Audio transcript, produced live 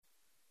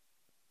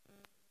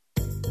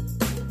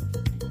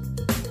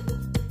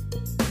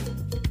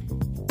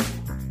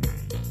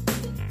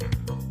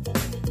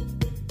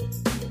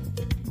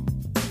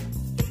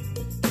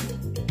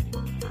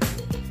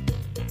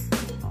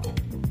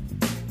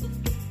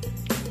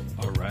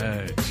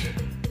right.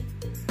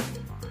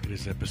 It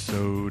is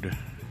episode.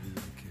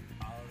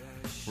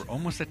 We're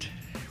almost at 10.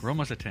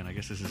 I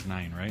guess this is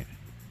 9, right?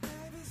 I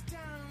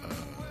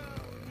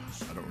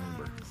don't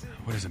remember.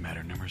 What does it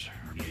matter? Numbers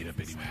are made up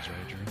anyways,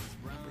 right, Drew?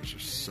 Numbers are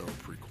so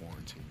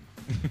pre-quarantine.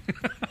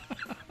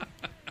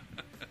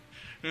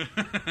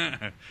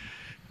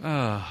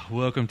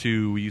 Welcome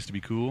to We Used to Be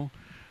Cool.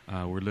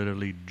 We're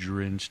literally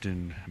drenched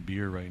in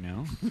beer right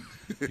now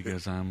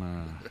because I'm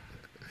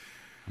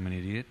an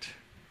idiot.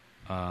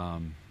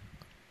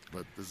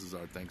 But this is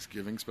our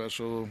Thanksgiving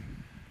special.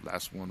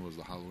 Last one was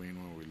the Halloween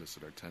one where we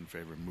listed our 10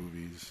 favorite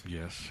movies.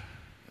 Yes.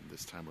 And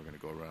this time we're going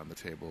to go around the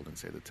table and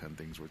say the 10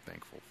 things we're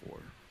thankful for.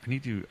 I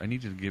need to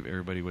give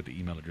everybody what the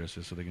email address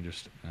is so they can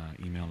just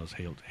email us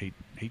hate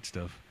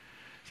stuff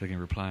so they can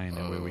reply and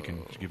that way we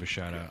can give a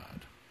shout out.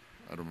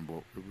 I don't remember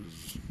what it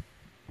was.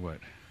 What?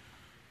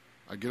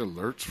 I get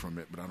alerts from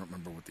it, but I don't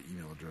remember what the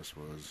email address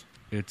was.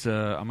 It's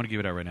I'm going to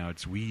give it out right now.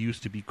 It's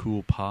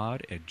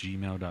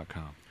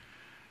weusedtobecoolpod@gmail.com.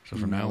 So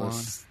from now on,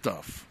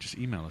 stuff. Just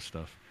email us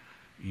stuff.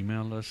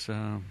 Email us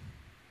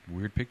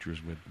weird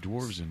pictures with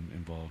dwarves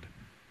involved.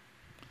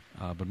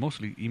 But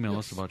mostly email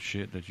us about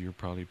shit that you're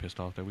probably pissed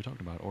off that we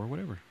talked about or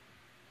whatever.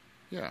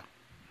 Yeah.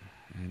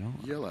 You know,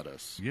 yell at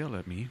us. Yell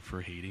at me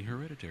for hating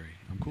Hereditary.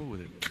 I'm cool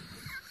with it.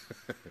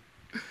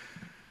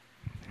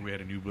 We had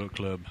a new book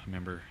club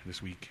member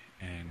this week,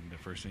 and the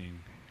first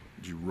thing...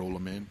 Did you roll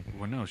them in?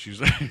 Well, no, she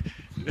was like...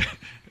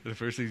 the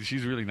first thing...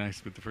 She's really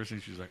nice, but the first thing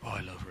she was like, oh,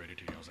 I love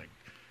Hereditary. I was like,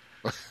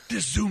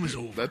 this Zoom is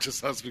over. That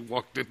just as we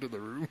walked into the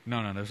room.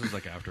 No, this was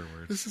like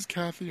afterwards. This is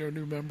Kathy, our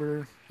new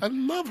member. I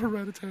love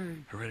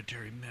Hereditary.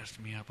 Hereditary messed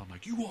me up. I'm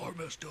like, you are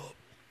messed up.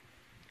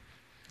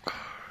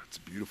 It's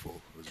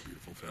beautiful. It was a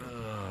beautiful film.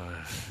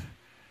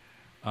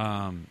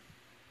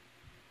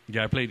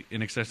 Yeah, I played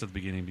In Excess at the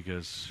beginning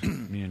because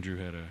me and Drew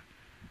had a...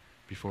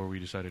 Before we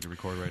decided to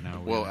record right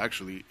now. Well,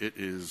 actually, it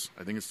is...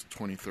 I think it's the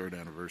 23rd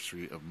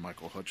anniversary of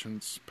Michael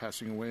Hutchence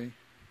passing away.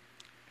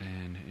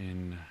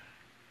 And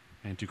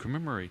to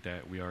commemorate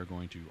that, we are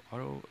going to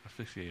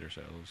auto-asphyxiate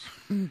ourselves.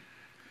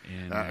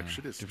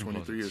 Actually, it's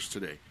 23 years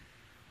today.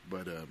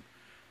 But to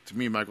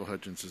me, Michael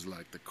Hutchence is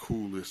like the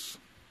coolest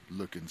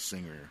looking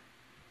singer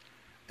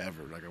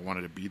ever. Like, I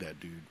wanted to be that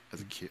dude as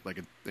a kid. Like,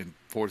 in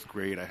 4th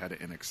grade, I had an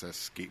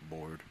NXS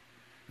skateboard.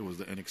 It was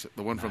the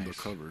one from the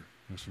cover.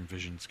 It was from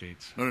Vision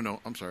Skates.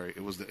 No. I'm sorry.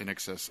 It was the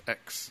NXS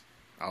X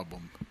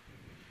album.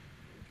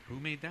 Who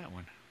made that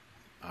one?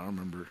 I don't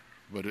remember.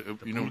 But the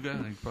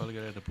Pulga? You probably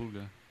got it at the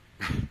Pulga.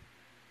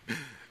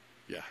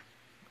 Yeah.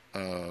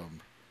 You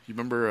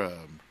remember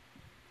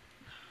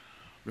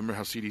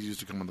how CDs used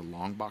to come in the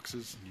long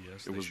boxes?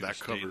 Yes. It was that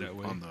cover that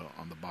on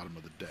the bottom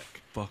of the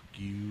deck. Fuck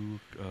you,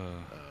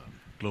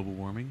 global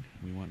warming.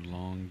 We want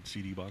long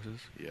CD boxes.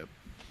 Yep.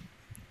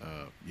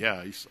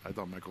 Yeah, I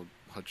thought Michael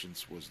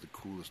Hutchence was the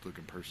coolest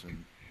looking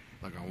person.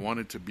 Like, I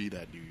wanted to be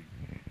that dude.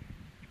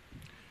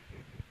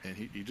 And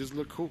he just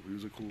looked cool. He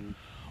was a cool...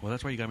 Well,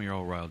 that's why you got me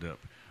all riled up.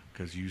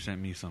 Because you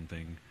sent me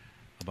something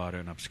about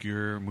an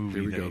obscure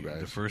movie.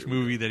 The first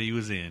movie that he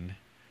was in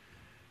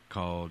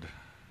called...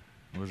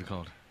 What was it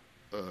called?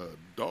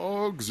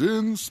 Dogs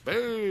in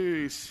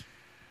Space.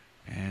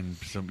 And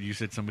you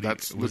said somebody...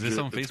 That's was legit. this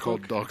on Facebook? It's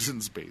called Dogs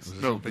in Space.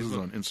 No, this was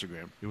on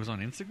Instagram. It was on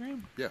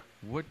Instagram? Yeah.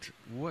 What?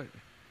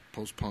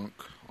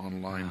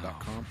 Postpunkonline.com.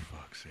 Oh, for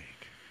fuck's sake.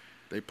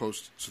 They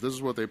post. So this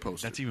is what they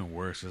posted. That's even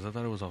worse because I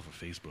thought it was off of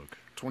Facebook.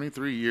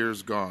 23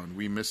 years gone.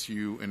 We miss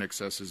you. In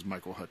Excess's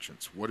Michael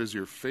Hutchence. What is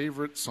your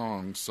favorite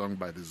song sung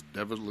by this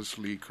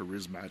devilishly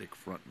charismatic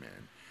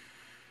frontman?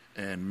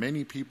 And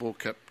many people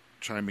kept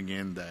chiming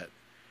in that.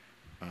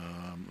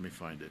 Let me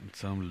find it.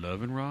 Some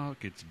Love and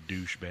Rock. It's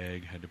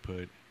douchebag had to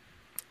put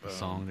a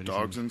song that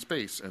Dogs in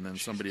Space, and then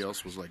somebody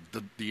else was like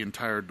the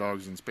entire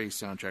Dogs in Space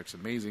soundtrack's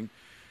amazing.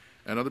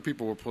 And other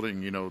people were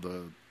putting,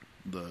 the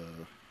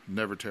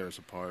Never Tear Us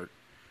Apart.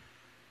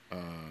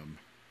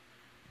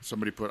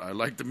 Somebody put, I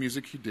like the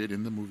music he did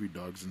in the movie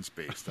Dogs in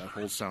Space. That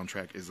whole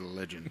soundtrack is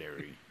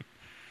legendary.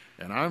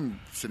 And I'm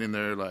sitting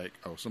there like,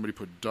 oh, somebody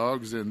put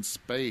Dogs in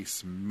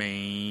Space,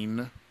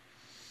 Maine.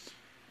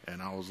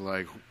 And I was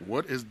like,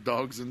 what is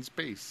Dogs in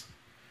Space?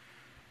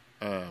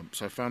 So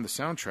I found the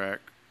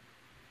soundtrack,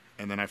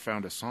 and then I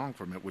found a song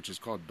from it, which is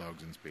called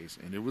Dogs in Space.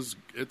 And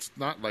it's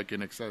not like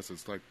In Excess.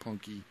 It's like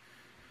punky,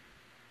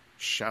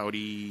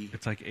 shouty.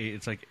 It's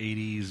like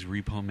 80s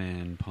Repo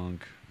Man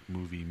punk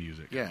movie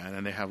music. Yeah, and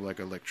then they have like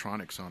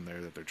electronics on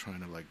there that they're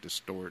trying to like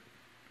distort.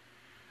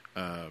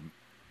 And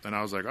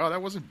I was like, oh,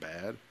 that wasn't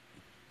bad.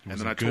 It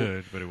wasn't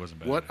good, but it wasn't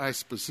bad. What I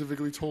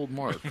specifically told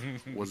Mark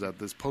was that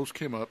this post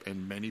came up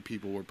and many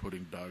people were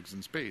putting Dogs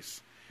in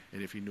Space.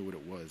 And if he knew what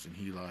it was, and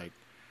he like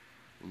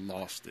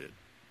lost it.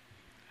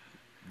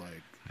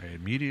 Like, I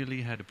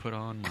immediately had to put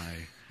on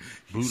my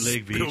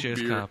bootleg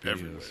VHS copy of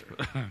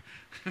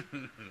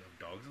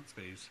Dogs in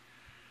Space.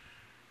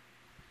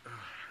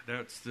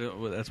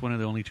 That's one of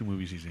the only 2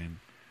 movies he's in.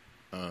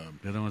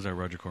 The other one's that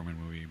Roger Corman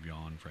movie,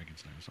 Beyond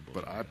Frankenstein or something.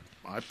 But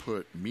I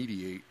put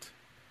Mediate.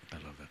 I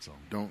love that song.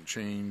 Don't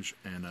Change,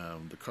 and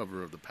the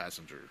cover of The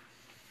Passenger.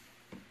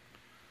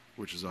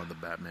 which is on the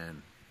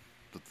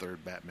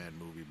third Batman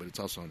movie, but it's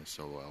also on his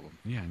solo album.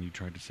 Yeah, and you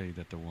tried to say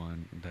that the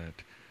one that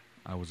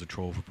I was a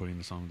troll for putting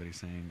the song that he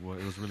sang. Well,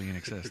 it was really in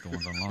excess. The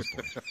ones on Lost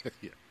Boys.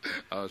 Yeah,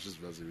 I was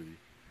just messing with you.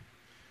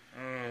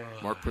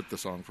 Mark put the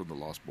song from the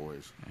Lost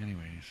Boys.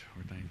 Anyways,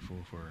 we're thankful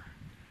for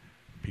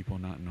people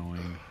not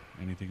knowing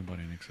anything about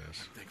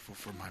NXS. I'm thankful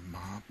for my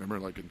mom.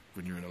 Remember,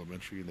 when you were in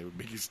elementary and they would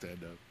make you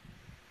stand up.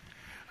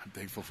 I'm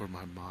thankful for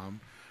my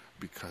mom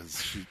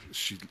because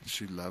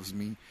she loves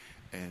me,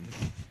 and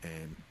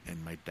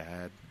my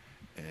dad,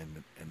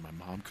 and my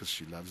mom because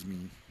she loves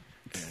me,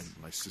 and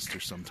my sister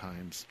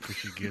sometimes.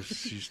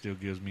 She still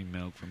gives me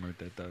milk from her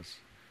tetas.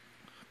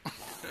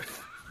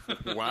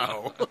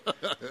 Wow.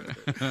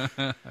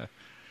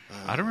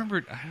 I don't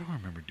remember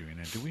doing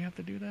that. Do we have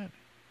to do that?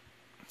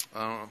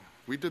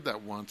 We did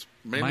that once.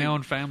 My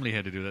own family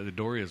had to do that. The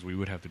Dorias, we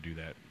would have to do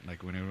that.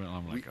 Like whenever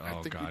I'm like, I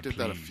think we did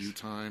that a few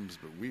times,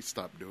 but we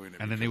stopped doing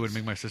it. And then they would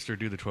make my sister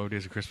do the 12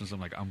 days of Christmas.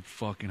 I'm like, I'm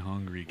fucking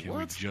hungry. Can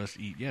we just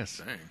eat?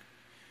 Yes. Dang.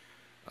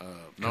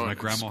 No, my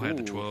grandma had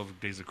the 12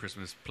 days of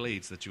Christmas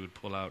plates that you would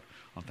pull out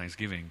on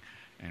Thanksgiving.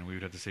 And we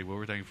would have to say what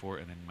we're thankful for,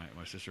 and then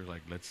my sister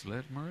like, let's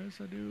let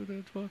Marissa do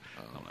the 12.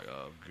 I'm like,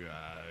 oh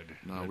god,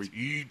 let's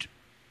eat.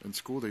 In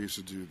school, they used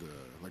to do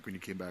when you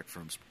came back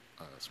from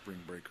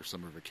spring break or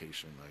summer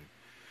vacation, like,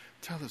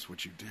 tell us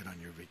what you did on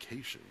your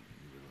vacation. And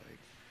you were like,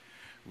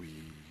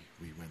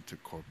 we went to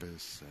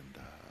Corpus and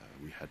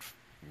we had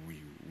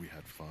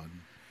fun.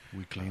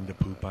 We cleaned the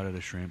poop out of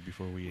the shrimp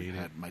before we ate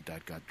it. My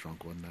dad got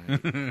drunk one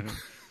night.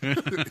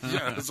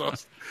 Yeah, it's all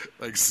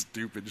like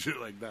stupid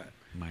shit like that.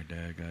 My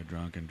dad got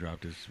drunk and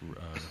dropped his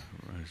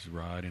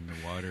rod in the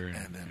water.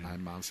 And then my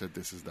mom said,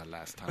 this is the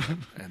last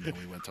time. And then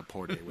we went to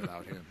Port Day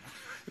without him.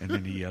 And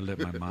then he yelled at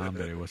my mom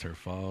that it was her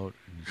fault.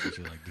 And she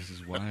said, like, this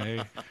is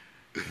why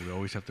we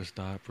always have to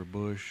stop for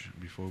Bush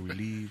before we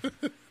leave.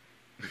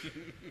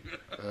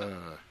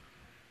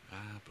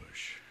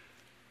 Bush.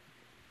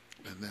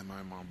 And then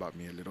my mom bought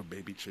me a little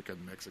baby chicken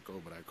in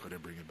Mexico, but I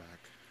couldn't bring it back.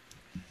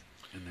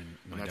 And then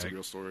that's a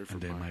real story.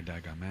 My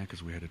dad got mad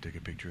because we had to take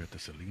a picture at the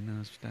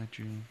Selena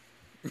statue.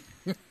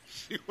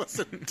 She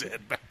wasn't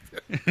dead back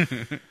then.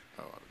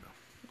 Oh, I don't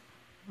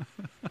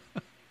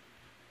know.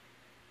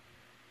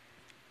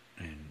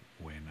 And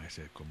when I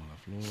said "Como la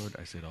Flor,"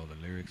 I said all the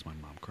lyrics. My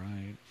mom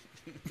cried.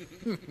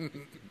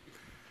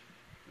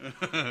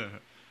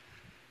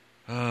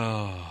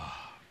 Oh,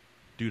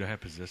 dude, I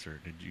have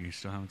Possessor. You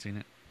still haven't seen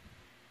it?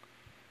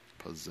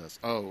 Possess.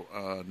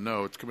 Oh,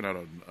 no, it's coming out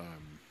on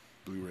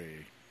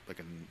Blu-ray like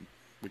a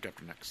week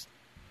after next.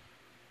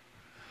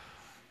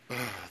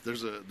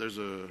 There's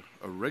a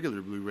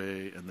regular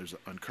Blu-ray and there's an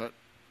uncut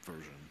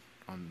version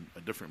on a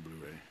different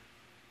Blu-ray.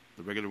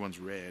 The regular one's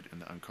red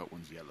and the uncut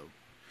one's yellow.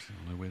 It's the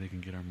only way they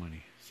can get our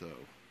money. So,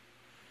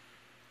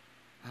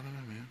 I don't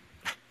know, man.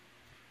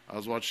 I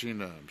was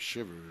watching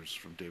Shivers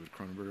from David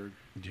Cronenberg.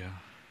 Yeah.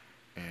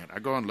 And I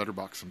go on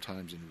Letterboxd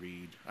sometimes and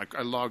read.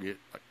 I log it,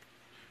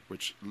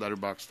 which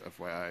Letterboxd,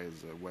 FYI,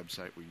 is a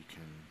website where you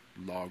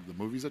can log the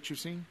movies that you've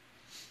seen.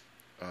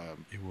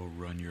 It will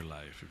run your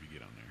life if you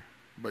get on there.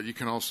 But you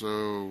can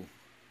also,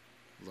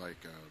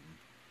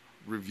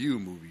 review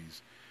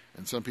movies.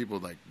 And some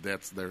people,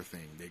 that's their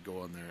thing. They go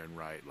on there and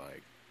write,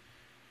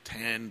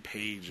 10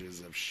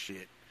 pages of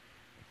shit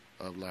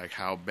of,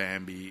 how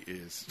Bambi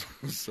is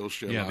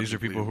sociologically Yeah, these are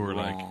people who are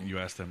wrong. you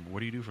ask them, what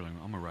do you do for living?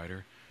 I'm a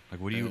writer.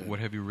 What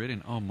have you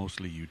written? Oh,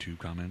 mostly YouTube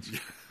comments.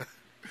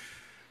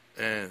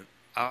 And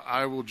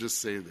I will just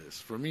say this.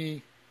 For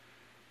me,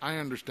 I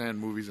understand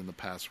movies in the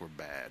past were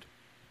bad.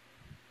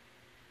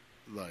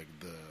 Like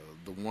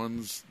the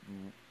ones,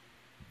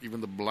 even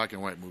the black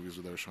and white movies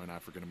where they were showing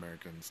African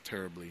Americans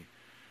terribly,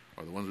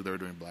 or the ones where they were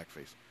doing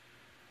blackface.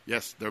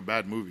 Yes, they're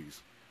bad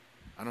movies.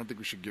 I don't think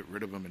we should get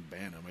rid of them and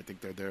ban them. I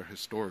think they're there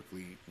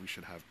historically. We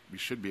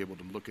should be able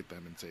to look at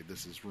them and say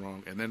this is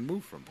wrong, and then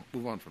move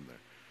on from there.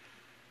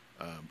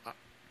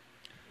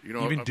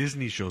 Even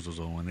Disney shows those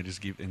on,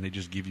 and they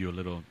just give you a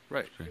little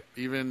right.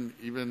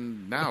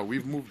 Even now,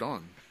 we've moved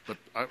on. But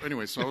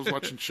anyway, so I was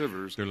watching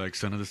Shivers. They're like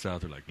Son of the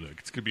South. They're like, look,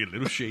 it's gonna be a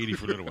little shady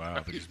for a little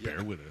while, but just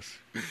bear with us.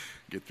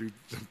 Get through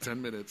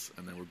 10 minutes,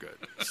 and then we're good.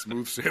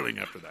 Smooth sailing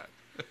after that.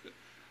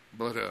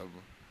 But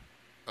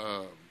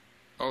I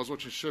was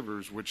watching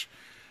Shivers, which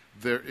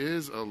there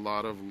is a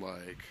lot of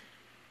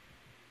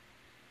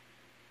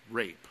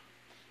rape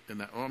in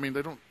that. Well, I mean,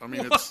 they don't. I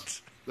mean,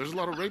 what? There's a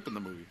lot of rape in the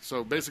movie.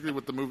 So basically,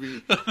 what the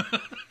movie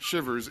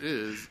Shivers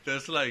is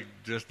that's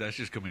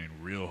just coming in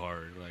real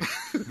hard.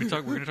 We're going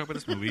to talk about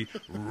this movie,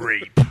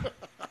 rape.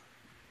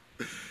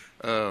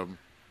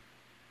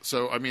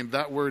 So I mean,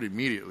 that word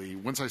immediately.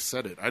 Once I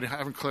said it, I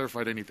haven't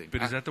clarified anything.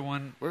 But is that the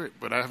one? Wait,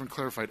 but I haven't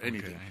clarified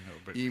anything. Okay, I know,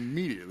 but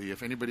immediately,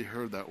 if anybody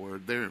heard that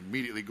word, they're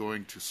immediately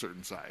going to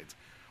certain sides,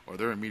 or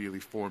they're immediately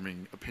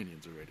forming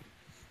opinions already.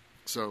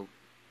 So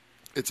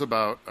it's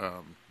about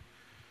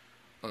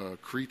a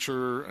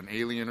creature, an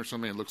alien or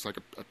something. It looks like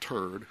a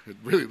turd. It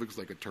really looks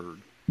like a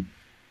turd.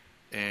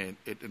 And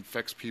it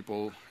infects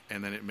people,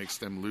 and then it makes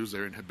them lose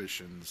their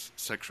inhibitions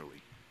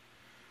sexually.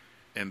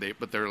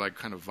 But they're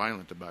kind of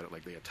violent about it.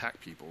 Like they attack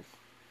people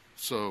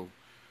So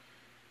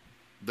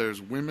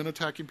there's women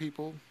attacking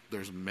people,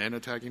 there's men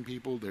attacking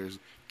people, there's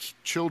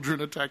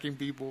children attacking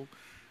people,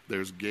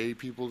 there's gay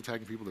people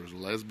attacking people, there's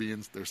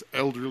lesbians, there's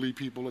elderly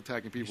people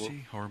attacking people. You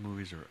see, horror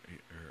movies are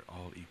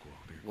all equal.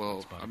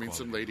 Well, I mean,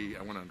 some lady,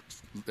 I went on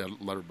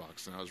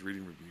Letterboxd and I was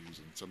reading reviews,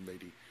 and some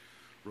lady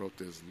wrote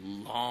this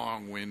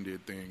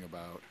long-winded thing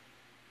about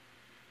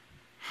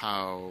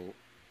how,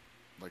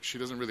 like, she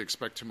doesn't really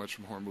expect too much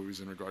from horror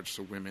movies in regards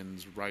to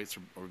women's rights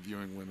or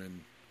viewing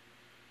women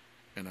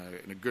in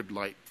a good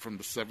light from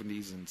the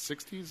 70s and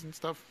 60s and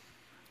stuff,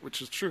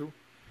 which is true.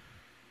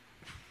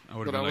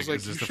 But I was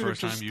like, you should have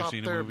just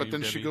stopped there. But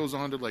then she goes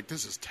on to, like,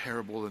 this is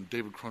terrible, and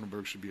David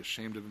Cronenberg should be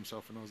ashamed of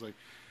himself. And I was like,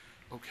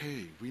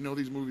 okay, we know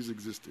these movies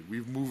existed.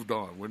 We've moved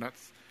on. We're not.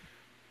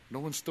 No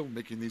one's still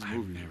making these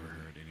movies. I've never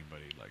heard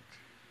anybody like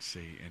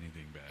say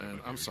anything bad.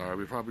 And I'm sorry,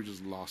 we probably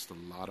just lost a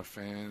lot of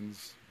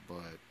fans.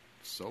 But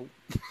so,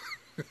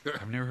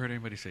 I've never heard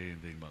anybody say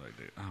anything about like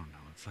I don't know.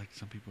 It's like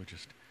some people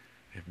just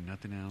have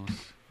nothing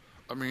else.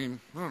 I mean,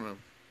 I don't know.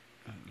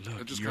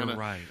 Look, you're kinda,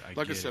 right.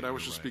 Like I said, I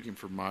was just speaking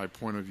from my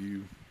point of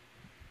view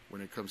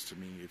when it comes to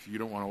me. If you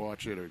don't want to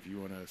watch it, or if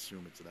you want to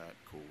assume it's that,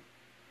 cool.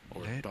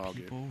 Or let dog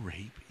people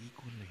rape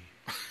equally.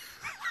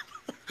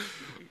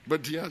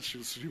 But yeah, she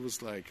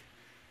was like,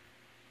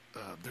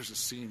 there's a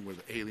scene where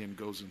the alien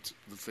goes into,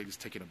 the lady's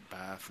taking a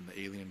bath, and the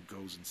alien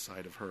goes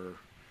inside of her,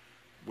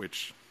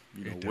 which,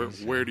 you know,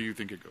 where do you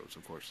think it goes,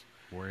 of course?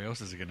 Where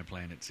else is it going to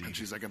plant its seed? And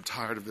she's like, I'm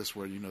tired of this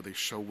where, you know, they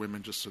show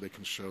women just so they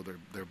can show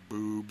their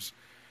boobs.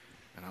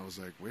 And I was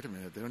like, wait a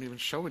minute, they don't even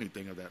show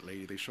anything of that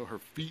lady. They show her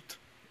feet,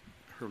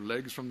 her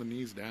legs from the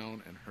knees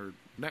down, and her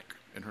neck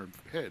and her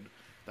head.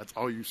 That's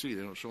all you see.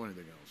 They don't show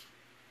anything else.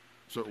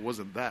 So it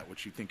wasn't that,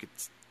 which you think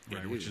it's...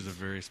 Right, which is a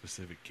very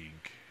specific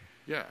kink.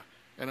 Yeah.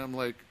 And I'm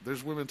like,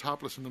 there's women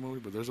topless in the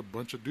movie, but there's a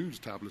bunch of dudes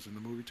topless in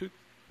the movie, too.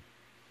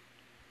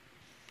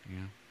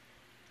 Yeah.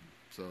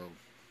 So...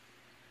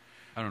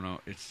 I don't know.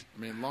 I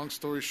mean, long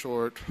story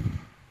short,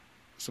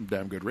 some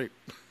damn good rape.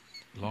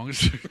 Long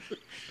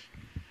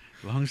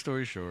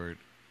story short,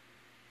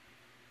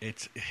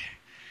 it's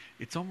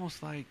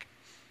almost like...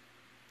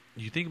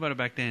 You think about it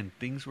back then,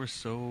 things were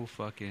so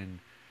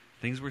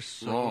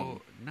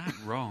wrong. Not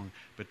wrong,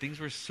 but things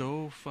were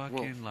so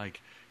fucking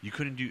like you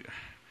couldn't do.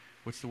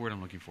 What's the word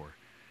I'm looking for?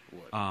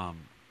 What?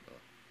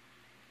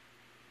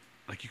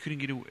 Like you couldn't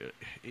get away.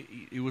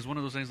 It was one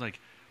of those things like,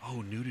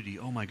 oh, nudity,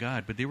 oh my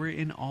god, but they were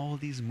in all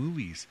these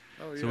movies.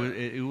 Oh, yeah. So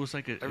it was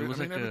like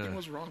everything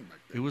was wrong back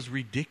then. It was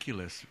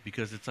ridiculous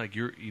because it's like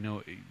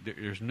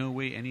there's no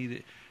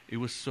way it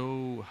was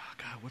so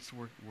God. What's the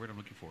word I'm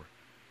looking for?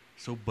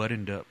 So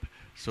buttoned up,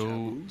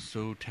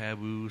 so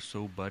taboo,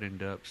 so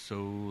buttoned up,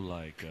 so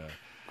like,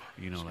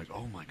 like,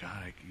 oh my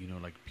god,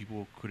 like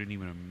people couldn't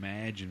even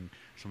imagine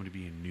somebody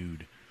being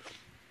nude.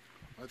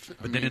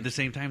 But then at the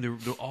same time,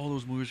 all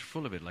those movies are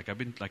full of it. Like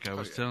I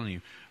was telling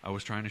you, I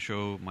was trying to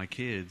show my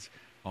kids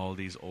all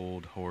these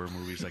old horror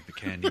movies like the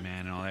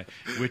Candyman and all that,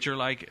 which are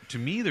like, to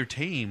me, they're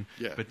tame.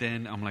 Yeah. But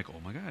then I'm like, oh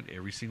my god,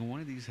 every single one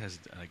of these has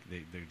like,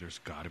 there's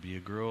got to be a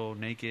girl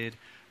naked.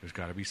 There's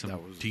got to be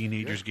some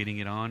teenagers getting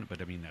it on.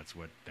 But I mean, that's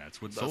what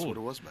sold. That's what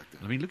it was back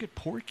then. I mean, look at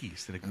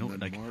Porky's. Like, and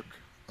then Mark,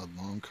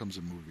 along comes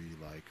a movie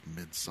like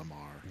Midsommar.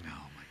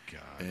 Oh my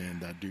god!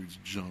 And that dude's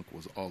junk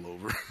was all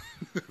over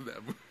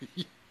that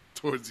movie.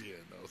 Towards the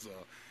end, I was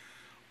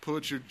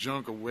put your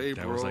junk away,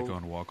 bro. That was like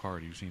on Walk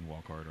Hard. You've seen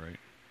Walk Hard, right?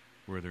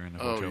 Where they're in the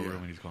hotel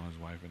room and he's calling his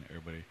wife and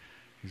everybody.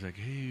 He's like,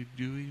 "Hey,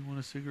 Dewey, you want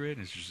a cigarette?"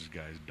 And it's just this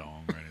guy's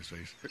dong right in his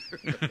face.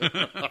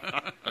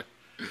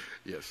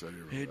 Yes, I do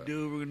remember Hey, that.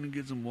 dude, we're gonna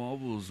get some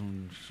wobbles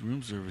on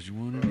room service. You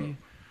want any?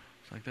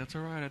 It's like, that's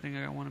all right. I think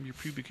I got one of your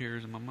pubic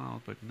hairs in my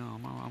mouth, but no,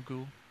 I'm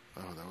cool.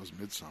 Oh, that was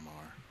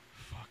Midsommar.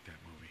 Fuck that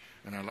movie.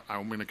 And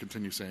I'm gonna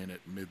continue saying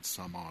it,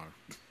 Midsommar.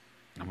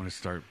 I'm gonna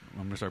start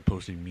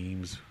posting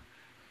memes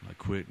like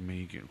quit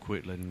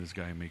letting this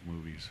guy make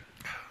movies.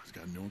 He's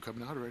got a new one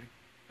coming out already.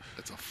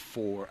 It's a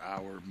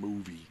 4-hour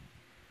movie,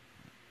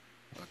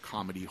 a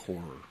comedy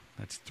horror.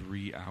 That's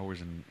 3 hours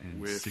and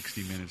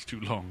 60 minutes too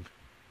long.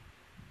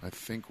 I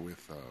think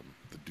with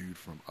the dude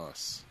from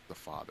Us, the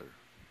father.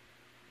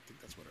 I think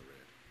that's what I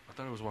read. I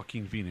thought it was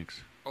Joaquin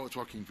Phoenix. Oh, it's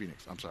Joaquin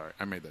Phoenix. I'm sorry,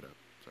 I made that up.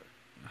 Sorry.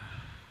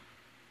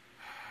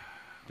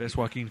 Best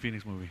Joaquin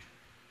Phoenix movie.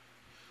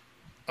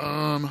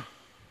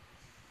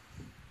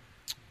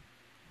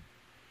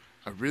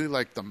 I really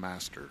like The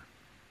Master.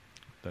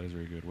 That is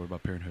very good. What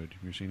about Parenthood?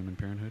 Have you seen him in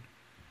Parenthood?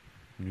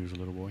 When he was a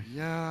little boy?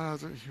 Yeah,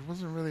 he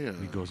wasn't really a...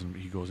 He goes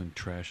and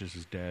trashes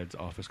his dad's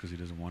office because he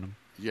doesn't want him.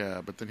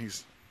 Yeah, but then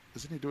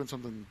isn't he doing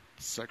something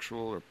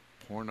sexual or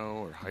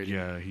porno or hiding?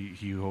 Yeah,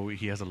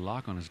 he has a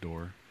lock on his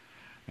door,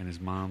 and his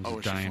mom's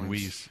Diane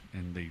Weiss,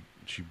 and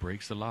she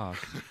breaks the lock,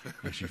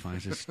 and she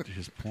finds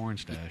his porn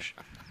stash.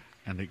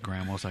 And the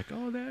grandma's like,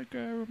 "Oh, that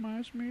guy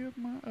reminds me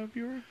of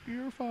your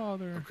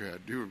father." Okay, I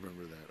do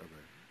remember that.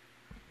 Okay,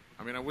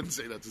 I mean, I wouldn't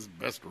say that's his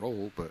best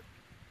role, but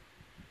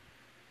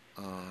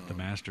The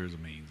Master is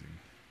amazing.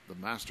 The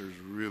Master is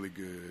really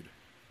good.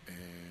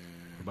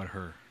 And what about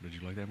Her? Did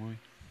you like that movie?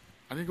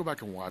 I didn't go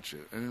back and watch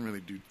it. I didn't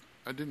really do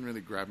didn't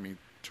really grab me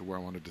to where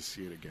I wanted to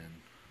see it again.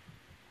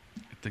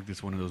 I think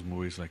it's one of those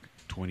movies like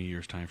 20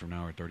 years time from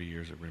now or 30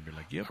 years that we're going to be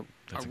like, yep,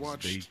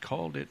 they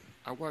called it.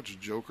 I watched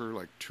Joker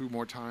like 2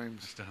 more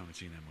times. I still haven't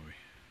seen that movie.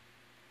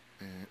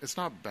 And it's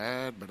not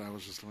bad, but I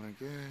was just like,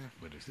 yeah,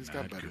 but he's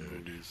got better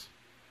movies.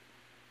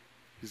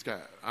 I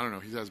don't know,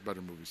 he has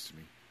better movies to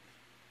me.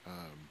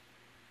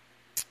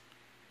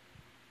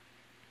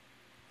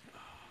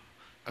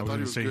 I was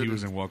going to say he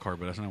was in Walk Hard,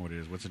 but that's not what it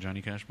is. What's the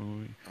Johnny Cash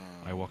movie?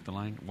 I Walk the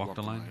Line? Walk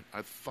the Line?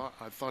 I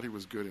thought he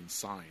was good in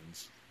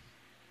Signs.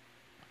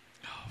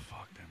 Oh,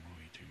 fuck that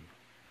movie, too.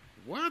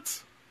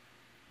 What?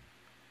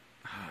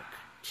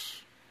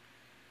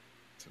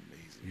 It's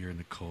amazing. You're in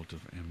the cult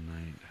of M.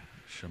 Night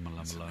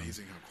Shyamalan. It's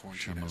amazing how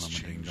quarantine has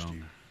changed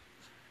you.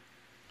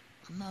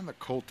 I'm not in the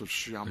cult of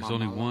Shyamalan. There's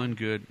only one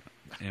good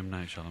M.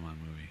 Night Shyamalan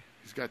movie.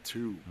 He's got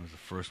 2. It was the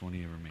first one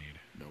he ever made.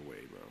 No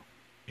way, bro.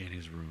 In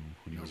his room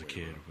when he was a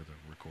kid with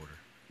a recorder.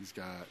 He's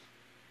got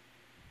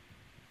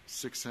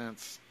Sixth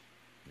Sense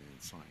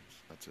and Signs.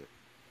 That's it.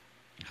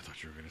 I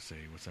thought you were going to say,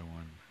 what's that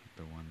one?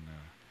 The one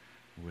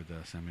with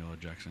Samuel L.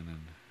 Jackson and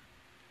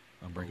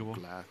Unbreakable?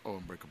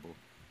 Unbreakable.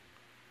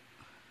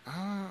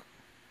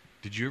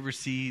 Did you ever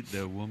see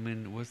the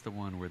woman? What's the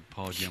one with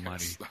Paul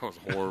Giamatti? Yes, that was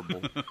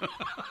horrible.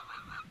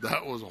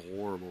 That was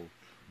horrible.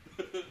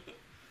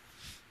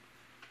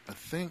 I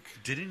think.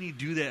 Didn't he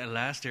do that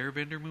Last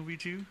Airbender movie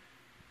too?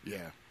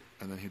 Yeah.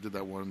 And then he did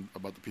that one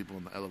about the people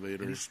in the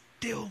elevator. And he's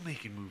still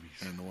making movies.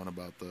 And the one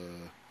about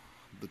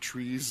the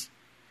trees.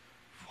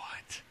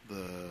 What?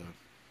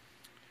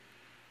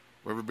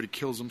 Where everybody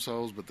kills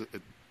themselves, but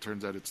it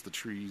turns out it's the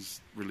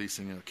trees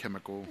releasing a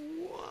chemical.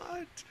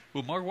 What?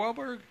 With Mark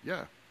Wahlberg?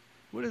 Yeah.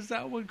 What is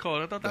that one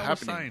called? I thought that was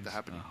Signs. The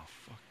Happening. Oh,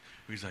 fuck.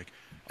 He's like,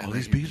 all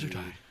these bees are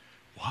dying.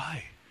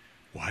 Why?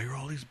 Why are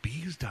all these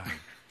bees dying?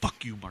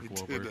 Fuck you, Mark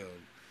Wahlberg. Did,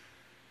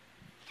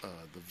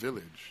 The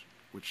Village,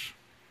 which...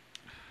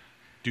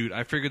 Dude,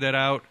 I figured that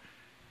out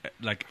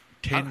like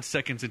 10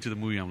 seconds into the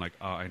movie. I'm like,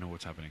 oh, I know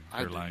what's happening.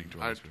 They're lying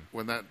to us.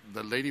 When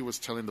the lady was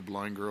telling the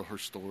blind girl her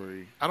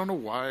story, I don't know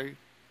why.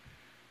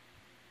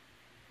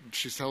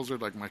 She tells her,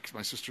 like,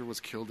 my sister was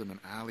killed in an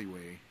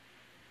alleyway.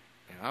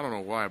 And I don't know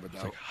why, but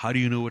like, how do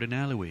you know what an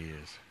alleyway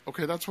is?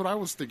 Okay, that's what I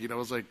was thinking. I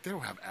was like, they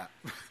don't have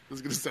this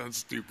is going to sound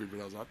stupid, but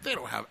I was like, they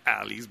don't have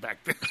alleys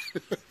back then.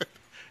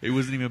 It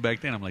wasn't even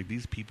back then. I'm like,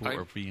 these people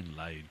are being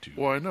lied to.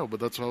 Well, I know, but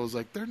that's why I was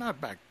like, they're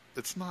not back.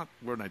 It's not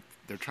where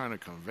they're trying to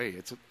convey.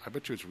 I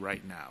bet you it's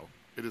right now.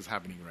 It is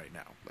happening right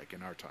now, like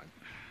in our time.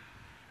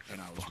 And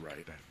I was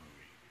right. That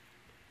movie.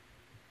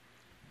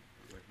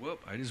 Like,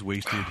 whoop! I just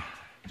wasted.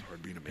 It's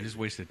hard being amazing. I just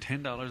wasted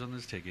 $10 on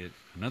this ticket.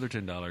 Another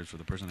 $10 for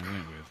the person I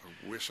went with.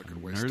 I wish I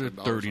could waste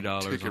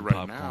 $30 on right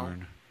popcorn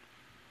now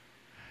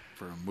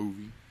for a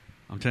movie.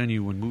 I'm telling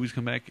you, when movies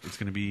come back, it's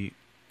going to be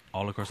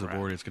all across the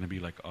board. It's going to be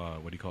like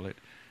what do you call it?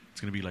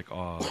 It's going to be like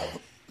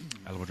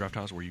Alamo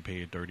Drafthouse, where you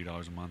pay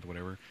 $30 a month, or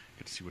whatever.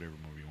 Get to see whatever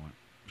movie you want.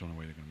 It's the only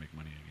way they're going to make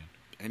money again.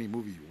 Any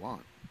movie you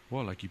want.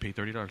 Well, like you pay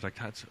 $30, like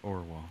that's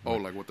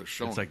like what they're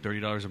showing. It's like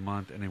 $30 a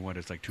month, and then what?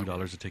 It's like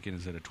 $2 a ticket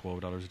instead of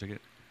 $12 a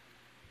ticket.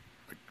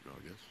 I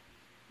guess.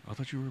 I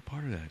thought you were a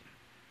part of that.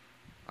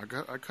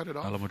 I cut it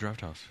off. Alamo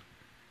Drafthouse.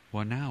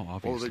 Well, now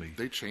obviously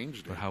they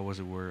changed it. But how was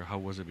it? How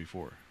was it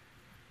before?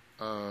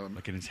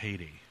 Like in its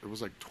heyday. It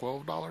was like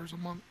 $12 a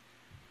month.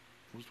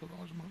 It was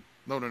 $12 a month.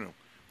 No,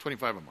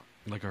 $25 a month.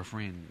 Like our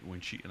friend, when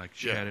she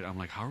had it, I'm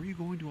like, how are you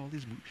going to all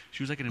these movies?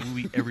 She was like in a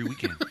movie every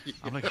weekend. Yes,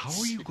 I'm like, how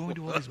are you going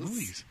to all these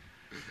movies?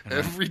 And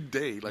every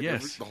day, like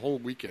the whole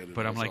weekend.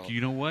 But I'm like,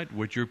 you know what?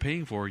 What you're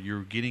paying for,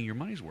 you're getting your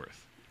money's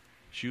worth.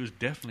 She was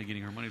definitely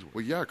getting her money's worth.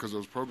 Well, yeah, because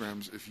those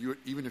programs,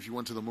 even if you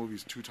went to the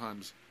movies 2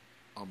 times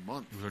a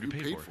month, you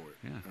paid for it.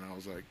 Yeah. And I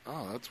was like,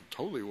 oh, that's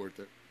totally worth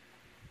it.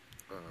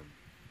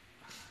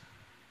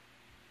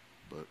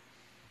 But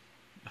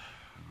I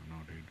don't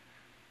know, dude.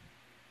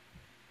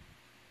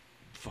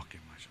 Fucking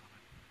my Shaman.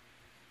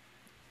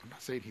 I'm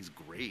not saying he's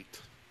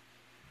great.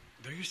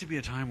 There used to be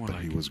a time when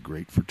he was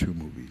great for 2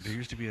 movies. There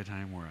used to be a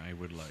time where I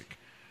would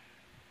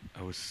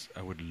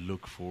I would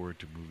look forward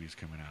to movies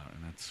coming out,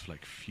 and that's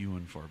like few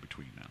and far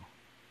between now.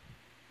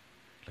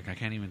 Like I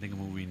can't even think of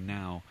a movie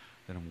now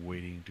that I'm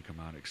waiting to come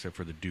out, except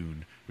for The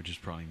Dune, which is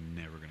probably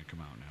never going to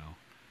come out now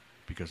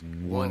because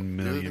 1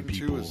 million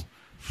people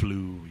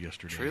flew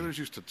yesterday. Trailers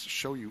used to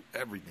show you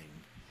everything.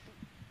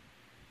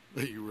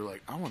 That you were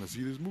like, I want to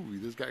see this movie.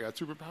 This guy got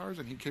superpowers,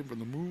 and he came from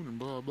the moon, and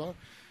blah blah.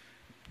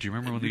 Do you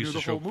remember when they used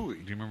to show movie?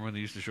 Do you remember when they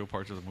used to show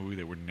parts of the movie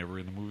that were never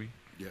in the movie?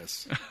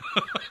 Yes.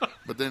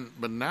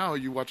 but now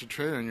you watch a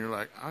trailer and you're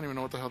like, I don't even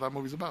know what the hell that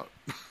movie's about.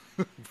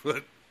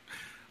 But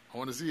I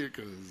want to see it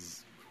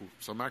because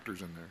some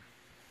actors in there.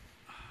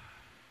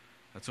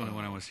 That's the only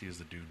one I want to see is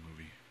the Dune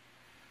movie.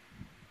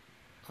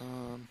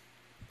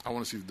 I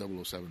want to see the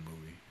 007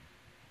 movie.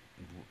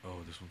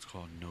 Oh, this one's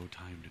called No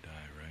Time to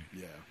Die, right?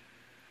 Yeah.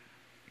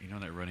 You know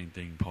that running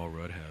thing Paul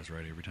Rudd has,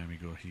 right? Every time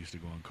he used to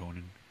go on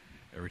Conan.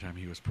 Every time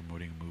he was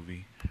promoting a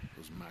movie. It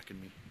was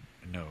Macking Me?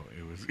 No,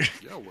 it was...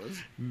 Yeah, it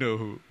was.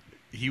 No.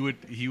 He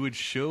would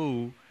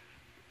show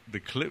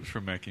the clips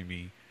from Macking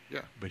Me,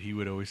 Yeah. But he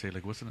would always say,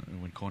 like,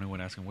 when Conan would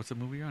ask him, what's the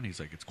movie you're on?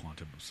 He's like, it's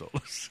Quantum of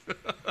Solace.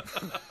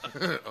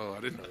 Oh, I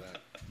didn't know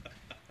that.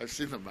 I've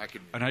seen them back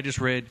in... And I just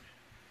read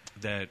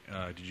that,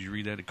 did you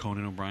read that?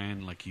 Conan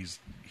O'Brien, like,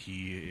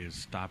 he is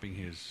stopping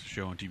his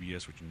show on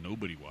TBS, which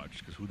nobody watched,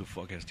 because who the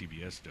fuck has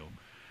TBS still?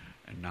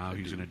 And now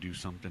he's going to do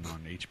something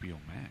on HBO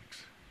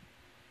Max.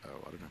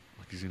 Oh, I don't know.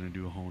 Like, he's going to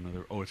do a whole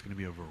nother... Oh, it's going to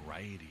be a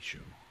variety show.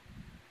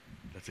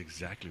 That's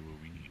exactly what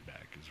we need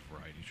back, is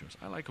variety shows.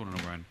 I like Conan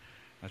O'Brien.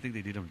 I think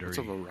they did him dirty. It's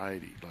a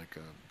variety, like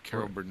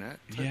Carol Burnett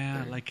type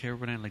Yeah, thing? like Carol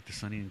Burnett, like the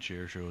Sonny and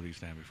Cher show they used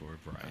to have before, a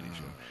variety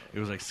show. It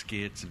was like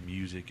skits and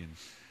music and,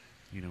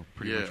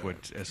 pretty much what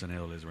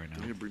SNL is right now.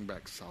 They need to bring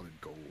back Solid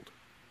Gold.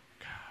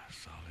 God,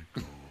 Solid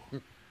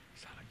Gold.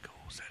 Solid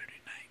Gold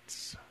Saturday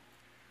nights.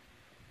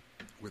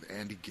 With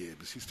Andy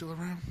Gibb. Is he still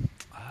around?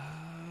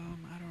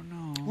 I don't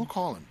know. We'll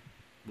call him.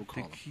 I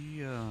think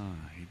he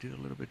did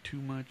a little bit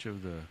too much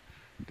of the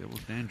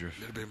Devil's Dandruff.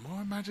 A little bit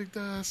more magic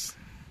dust.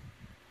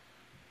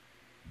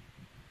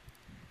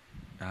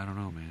 I don't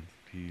know, man.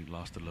 He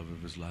lost the love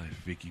of his life,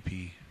 Vicky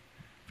P,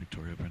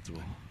 Victoria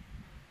Principal.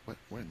 What?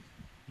 When?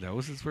 That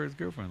was his first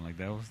girlfriend.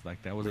 That was the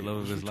love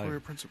of his Victoria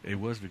life. Principal? It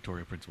was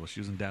Victoria Principal.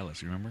 She was in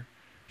Dallas. You remember?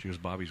 She was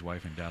Bobby's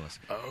wife in Dallas.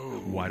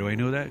 Oh. Why do I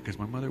know that? Because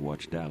my mother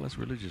watched Dallas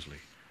religiously.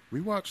 I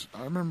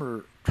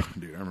remember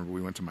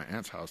we went to my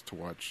aunt's house to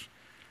watch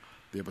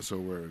the episode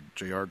where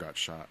JR got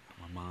shot.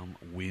 My mom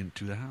went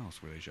to the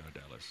house where they shot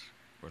Dallas,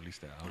 or at least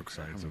the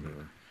outsides of it.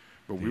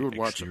 But we would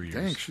watch it.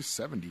 Dang, she's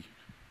 70.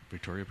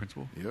 Victoria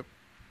Principal? Yep.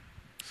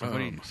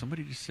 Somebody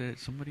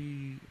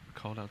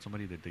called out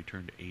somebody that they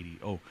turned 80.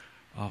 Oh,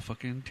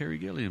 fucking Terry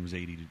Gilliam's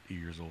 80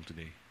 years old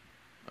today.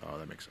 Oh,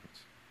 that makes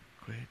sense.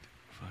 Quit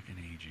fucking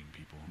aging,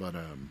 people. But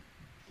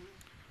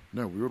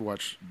no, we would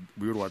watch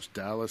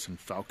Dallas and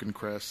Falcon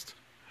Crest.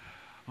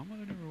 My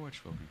mother never watched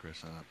Falcon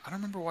Crest. I don't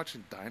remember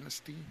watching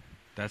Dynasty.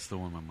 That's the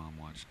one my mom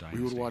watched.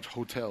 Dynasty. We would watch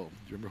Hotel. Do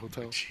you remember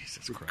Hotel?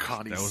 Jesus With Christ,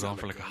 Connie that was on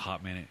for Selleck. like a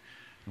hot minute.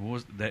 And what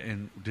was that?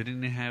 And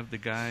didn't it have the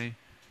guy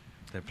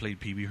that played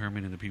Pee Wee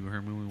Herman in the Pee Wee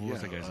Herman movie? What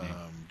was that guy's name?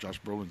 Josh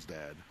Brolin's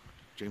dad,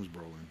 James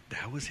Brolin.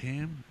 That was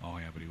him. Oh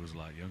yeah, but he was a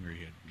lot younger.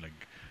 He had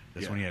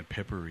that's when he had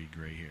peppery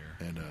gray hair.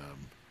 And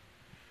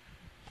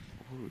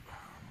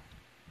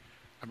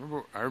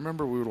I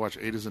remember we would watch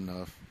Eight Is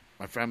Enough.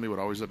 My family would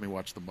always let me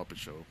watch The Muppet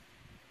Show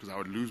because I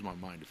would lose my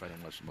mind if I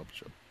didn't watch The Muppet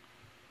Show.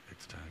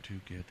 It's time to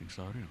get things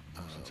started on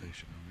the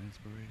sensational,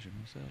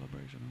 inspirational,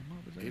 celebrational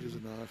Muppet Show. Eight Is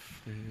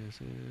Enough.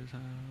 This is how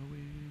we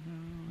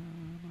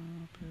know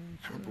Muppet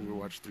Show. I remember we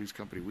watched Three's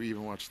Company. We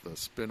even watched the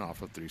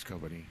spin-off of Three's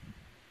Company.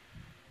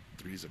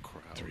 Three's a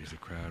Crowd. Three's a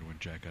Crowd when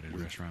Jack got his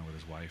restaurant with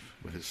his wife.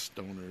 With his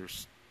stoner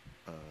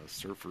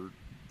surfer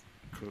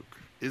cook.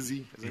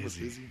 Izzy. His name was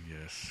Izzy?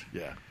 Yes.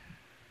 Yeah.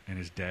 And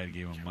his dad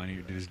gave him money.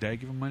 Did his dad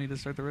give him money to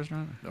start the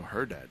restaurant? No,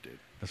 her dad did.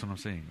 That's what I'm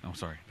saying. I'm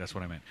sorry. That's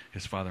what I meant.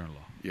 His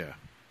father-in-law. Yeah.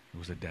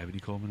 Was it Dabney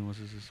Coleman was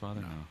his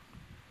father? No.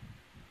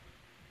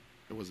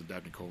 It wasn't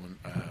Dabney Coleman.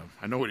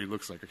 I know what he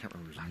looks like. I can't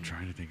remember his name. I'm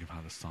trying to think of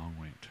how the song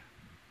went.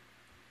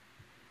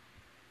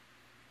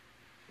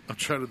 I'm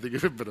trying to think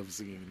of it, but I'm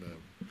singing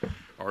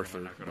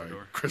Arthur by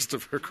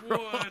Christopher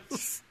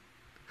Cross.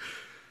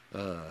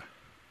 What?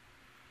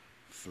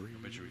 Three.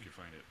 I bet you we can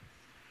find it.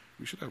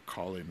 We should have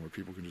call-in where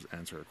people can just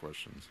answer our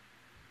questions.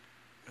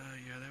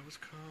 Yeah, that was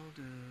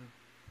called...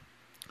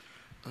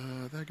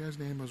 that guy's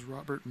name was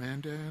Robert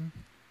Mandan.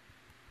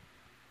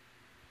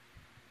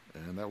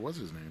 And that was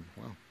his name.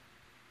 Wow.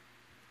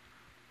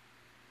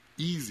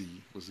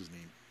 Easy was his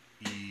name.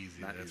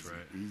 Easy, Not that's easy.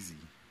 right. Easy.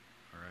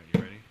 All right,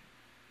 you ready?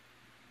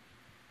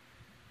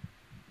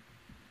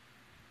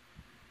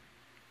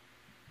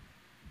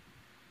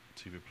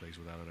 Let's see if it plays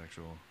without an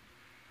actual...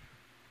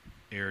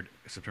 Aired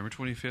September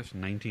 25th,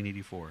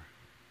 1984.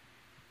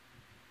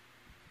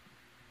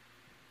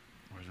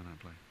 Why does it not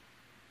play?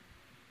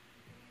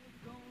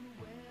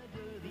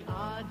 The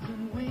odds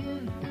and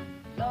win,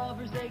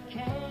 lovers they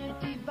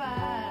can't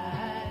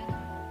divide,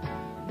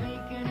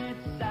 making it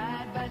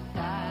side by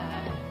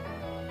side.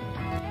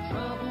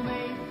 Trouble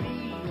may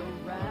be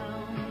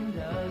around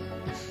us,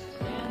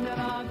 standing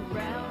our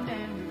ground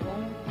and we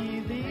won't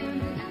give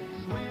in,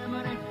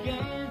 swimming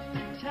against the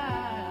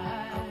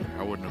tide.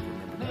 I wouldn't have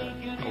remembered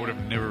that. I would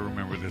have never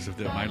remembered this. If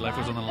my life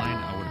was on the line,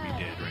 I would be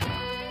dead right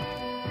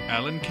now.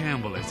 Alan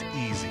Campbell, it's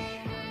Easy.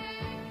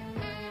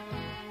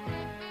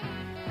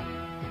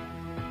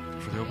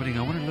 For the opening,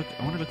 I want to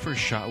look for a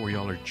shot where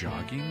y'all are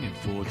jogging in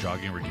full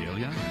jogging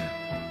regalia.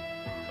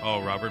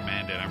 Oh, Robert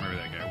Mandan, I remember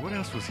that guy. What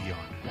else was he on?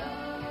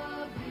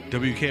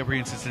 WKRP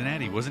in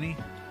Cincinnati, wasn't he?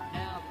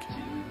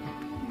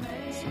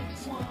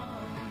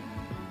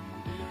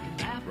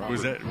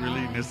 Was that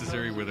really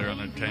necessary where they're on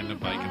a tandem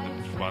bike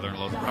and the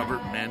father-in-law's...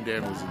 Robert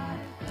Mandan was in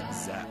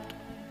Zapped.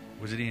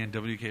 Was it in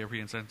WKRP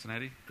in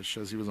Cincinnati? It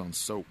shows he was on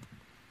Soap.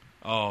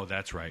 Oh,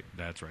 that's right.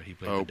 That's right. He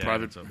played the dad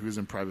Private. in Soap. He was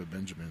in Private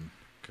Benjamin.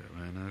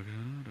 And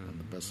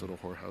The Best Little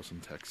Whorehouse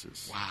in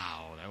Texas.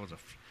 Wow, that was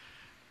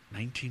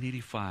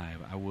 1985.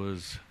 I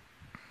was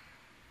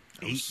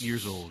 8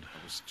 years old.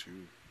 I was 2.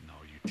 No,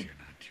 you're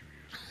not 2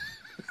 years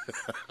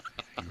old.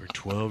 You were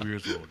 12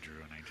 years old, Drew,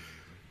 in 1985.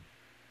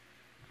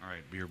 All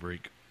right, beer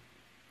break.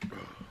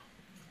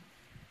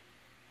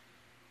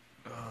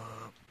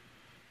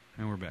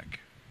 And we're back.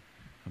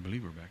 I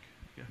believe we're back.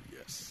 Yeah.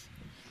 Yes.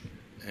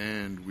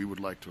 And we would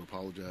like to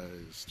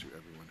apologize to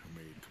everyone who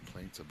made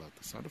complaints about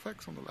the sound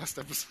effects on the last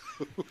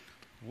episode.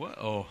 What?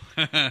 Oh.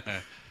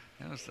 That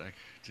was like,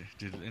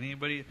 did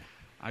anybody...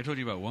 I told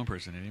you about one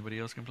person. Anybody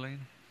else complain?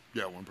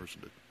 Yeah, one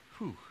person did.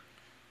 Who?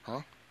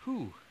 Huh?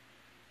 Who?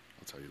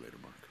 I'll tell you later,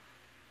 Mark.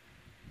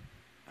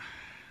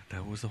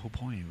 That was the whole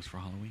point. It was for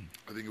Halloween.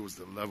 I think it was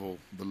the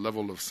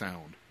level of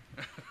sound.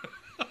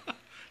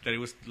 That it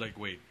was like,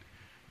 wait,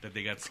 that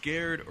they got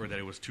scared or that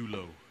it was too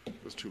low?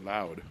 It was too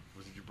loud.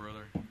 Was it your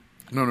brother?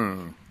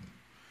 No.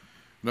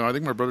 No, I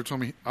think my brother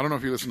told me, I don't know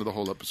if he listened to the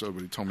whole episode,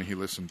 but he told me he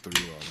listened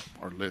through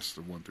our list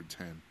of 1 through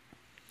 10.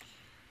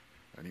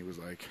 And he was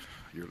like,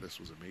 your list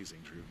was amazing,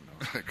 Drew. And I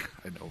was like,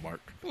 I know, Mark.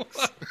 What?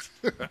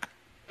 I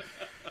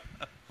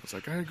was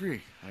like, I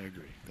agree.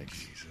 Thank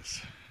you.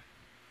 Jesus.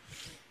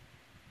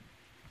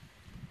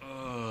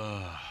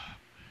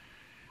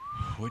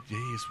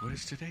 What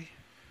is today?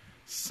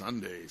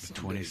 Sunday. The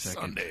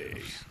 22nd.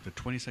 The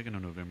 22nd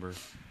of November.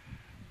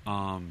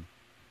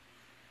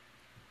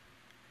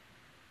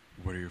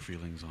 What are your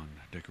feelings on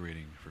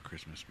decorating for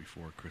Christmas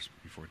before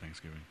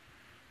Thanksgiving?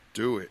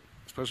 Do it.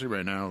 Especially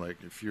right now, like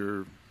if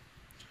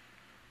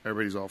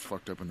everybody's all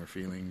fucked up in their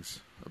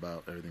feelings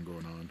about everything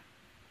going on.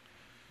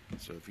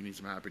 So if you need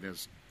some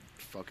happiness,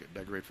 fuck it.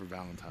 Decorate for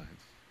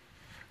Valentine's.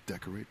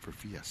 Decorate for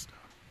Fiesta.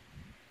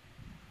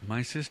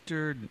 My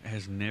sister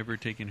has never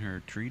taken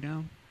her tree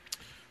down.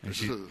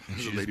 There's a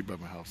lady by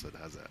my house that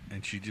has that.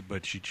 And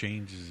but she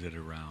changes it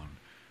around.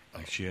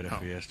 Like she had a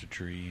Fiesta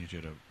tree, she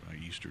had a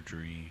Easter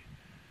tree.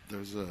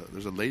 There's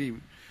a lady.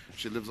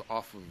 She lives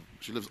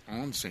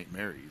on St.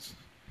 Mary's,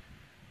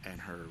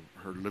 and her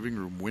living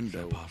room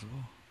window. Is that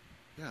possible?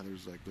 Yeah,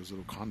 there's like those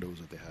little condos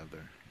that they have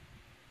there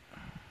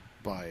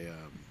by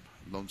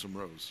Lonesome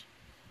Rose.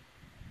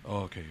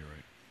 Oh, okay, you're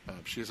right.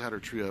 She has had her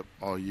tree up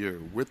all year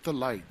with the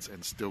lights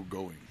and still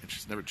going, and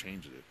she's never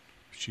changed it.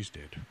 She's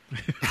dead.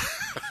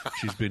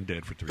 She's been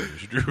dead for 3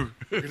 years, Drew.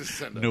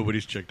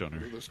 Nobody's checked on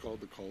her. Let's call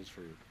the calls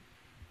for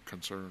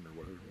concern or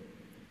whatever.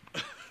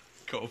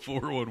 Call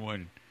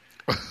 411.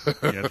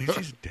 Yeah, I think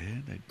she's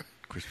dead. That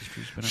Christmas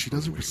tree's been up. She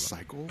doesn't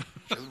recycle.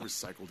 She hasn't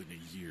recycled in a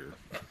year.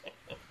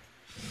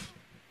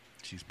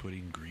 She's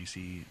putting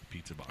greasy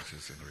pizza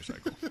boxes in the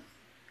recycle.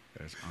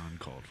 That's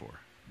uncalled for.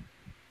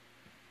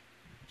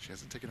 She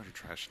hasn't taken out her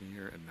trash in a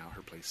year, and now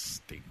her place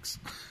stinks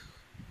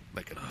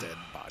like a dead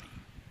body.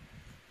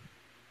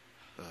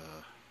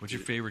 What's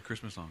your favorite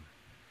Christmas song?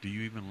 Do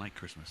you even like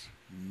Christmas?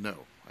 No,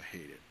 I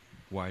hate it.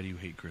 Why do you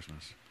hate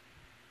Christmas?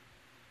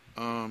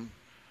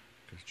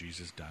 Because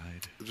Jesus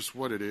died. Just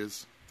what it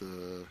is,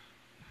 the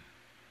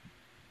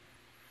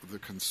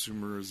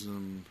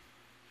consumerism.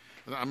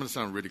 I'm going to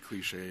sound really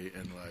cliche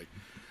and like,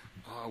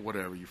 oh,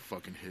 whatever, you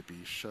fucking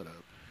hippie, shut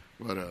up.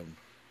 But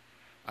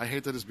I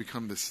hate that it's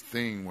become this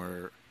thing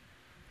where,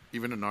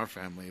 even in our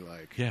family,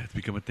 like... Yeah, it's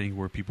become a thing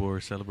where people are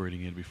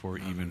celebrating it before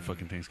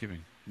fucking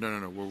Thanksgiving.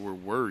 No. We're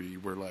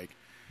worried. We're like,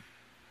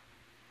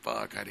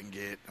 fuck, I'm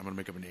going to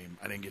make up a name.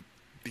 I didn't get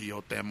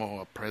Tio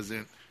Temo a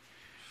present,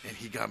 and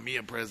he got me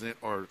a present.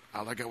 Or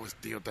all I got was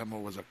Tio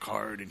Temo was a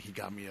card, and he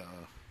got me a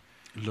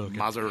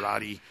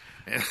Maserati.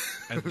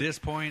 At this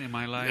point in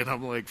my life... And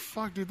I'm like,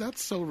 fuck, dude,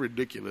 that's so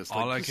ridiculous.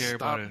 All like, I care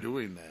about stop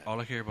doing that. All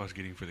I care about is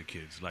getting for the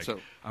kids. Like, so,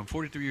 I'm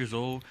 43 years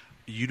old.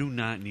 You do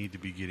not need to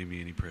be getting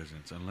me any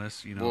presents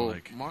unless, you know,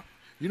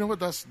 you know what?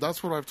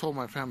 That's what I've told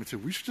my family, too.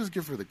 We should just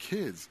give for the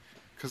kids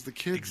because the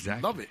kids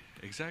love it.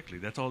 Exactly.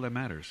 That's all that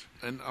matters.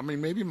 And, I mean,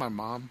 maybe my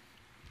mom.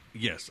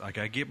 Yes. Like,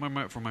 I get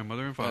from my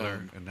mother and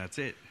father, and that's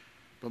it.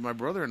 But my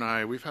brother and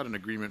I, we've had an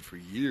agreement for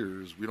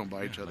years. We don't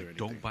buy each other anything.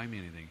 Don't buy me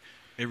anything.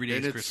 Every day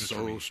is Christmas for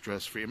me. It's so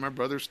stress-free. And my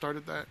brother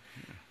started that,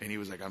 and he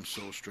was like, I'm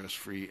so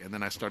stress-free. And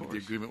then I started the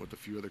agreement with a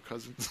few other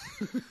cousins.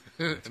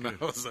 And I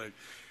was like,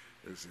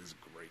 this is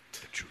great.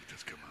 The truth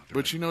has come out.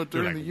 But, you know,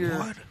 during the year,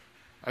 what?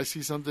 I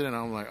see something, and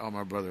I'm like, oh,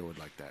 my brother would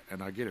like that.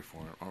 And I get it for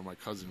him. Or my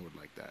cousin would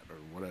like that, or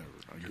whatever.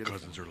 Your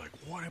cousins are like,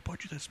 what? I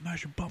bought you that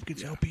Smashing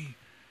Pumpkins LP.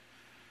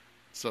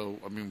 So,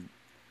 I mean,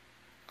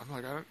 I'm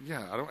like,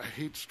 I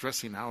hate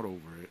stressing out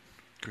over it.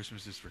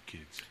 Christmas is for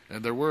kids.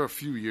 And there were a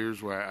few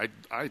years where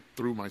I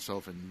threw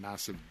myself in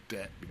massive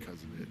debt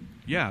because of it.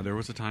 Yeah, there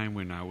was a time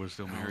when I was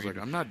still married. I was like,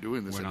 I'm not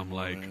doing this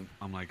anymore,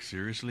 I'm like,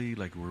 seriously?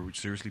 Like, we're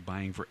seriously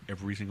buying for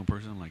every single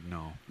person? I'm like,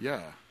 no.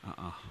 Yeah.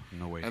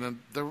 No way. And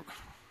then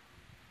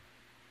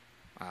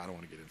I don't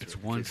want to get into it. It's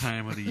one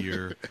time of the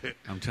year.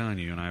 I'm telling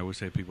you, and I always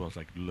say to people, I was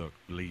like, look,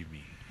 believe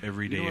me.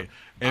 Every day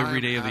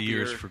of the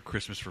year is for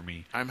Christmas for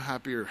me. I'm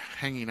happier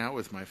hanging out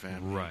with my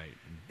family. Right.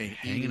 And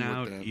hanging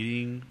out,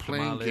 eating,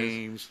 playing tamales,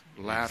 games,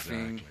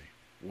 laughing,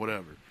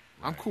 whatever. Right.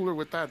 I'm cooler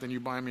with that than you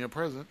buying me a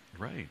present.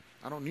 Right.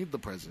 I don't need the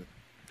present.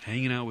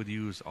 Hanging out with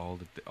you is all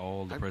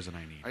the present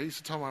I need. I used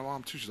to tell my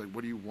mom, too, she's like,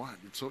 what do you want?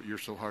 You're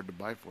so hard to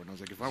buy for. And I was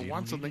like, if I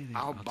want something,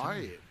 I'll buy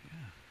it. Yeah.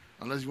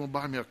 Unless you want to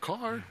buy me a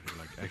car. Yeah,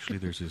 like, actually,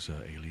 there's this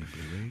Alien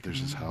Blu-ray.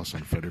 There's this house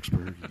in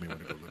Fredericksburg. You may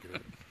want to go look at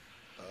it.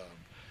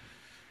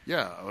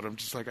 Yeah, but I'm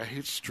just like, I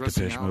hate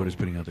stressing Depeche out. Mode is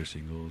putting out their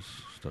singles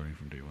starting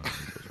from day one.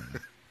 Right now.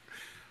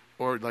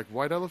 Or like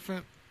White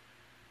Elephant.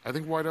 I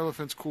think White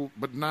Elephant's cool,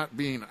 but not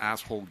being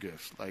asshole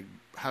gifts. Like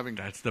having.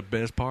 That's the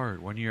best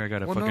part. One year I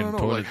got a Well, no, fucking no,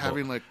 toilet. like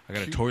having, like, I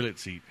got a cute- toilet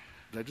seat.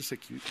 Did I just say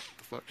cute? What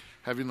the fuck?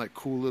 Having like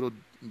cool little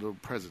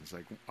presents.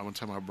 Like one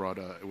time I brought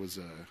it was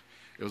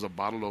a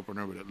bottle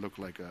opener, but it looked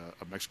like a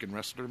Mexican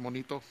wrestler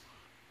monito,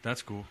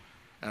 That's cool.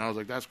 and I was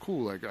like, that's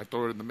cool. Like I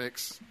throw it in the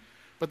mix.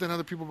 But then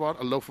other people bought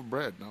a loaf of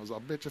bread, and I was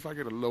like, bitch, if I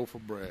get a loaf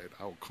of bread,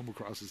 I will come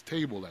across this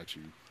table at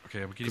you.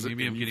 Okay, I'm 'Cause getting,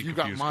 maybe I'm if getting you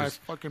got confused. my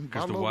fucking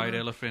Because the bottle white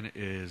opener-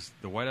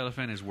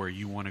 elephant is where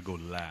you want to go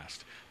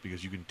last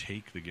because you can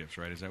take the gifts,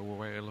 right? Is that where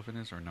white elephant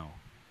is or no?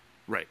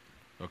 Right,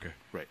 Okay,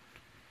 right.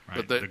 right.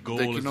 But the goal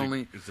they is can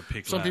only. is to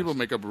pick Some last. people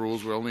make up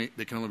rules where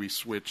they can only be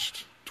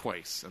switched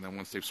twice, and then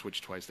once they've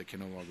switched twice, they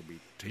can no longer be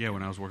taken. Yeah,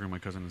 when I was working with my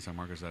cousin in San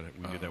Marcos,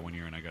 we did that one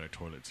year, and I got a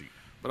toilet seat.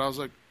 But I was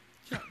like,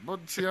 yeah,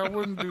 but see, I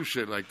wouldn't do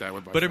shit like that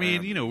with my But I fam.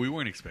 mean, you know, we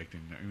weren't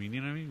expecting. I mean,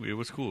 you know what I mean? It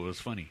was cool. It was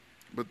funny.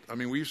 But I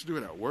mean, we used to do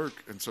it at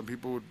work, and some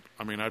people would.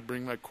 I mean, I'd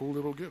bring like cool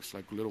little gifts,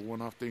 like little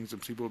one-off things,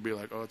 and people would be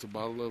like, "Oh, it's a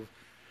bottle of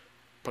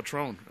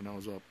Patron," and I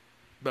was like,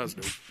 "That's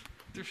dope."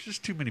 There's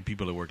just too many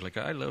people at work. Like,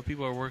 I love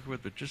people I work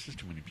with, but just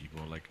too many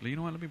people. Like, you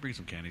know what? Let me bring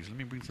some candies. Let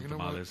me bring some You know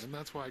what? tamales. And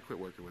that's why I quit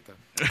working with them.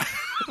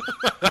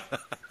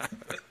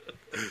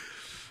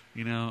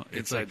 You know,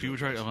 it's Inside like people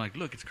jokes. try. I'm like,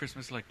 look, it's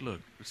Christmas. Like, look,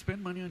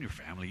 spend money on your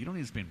family. You don't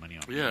need to spend money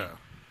on me. Yeah,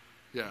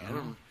 yeah. I know?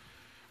 don't,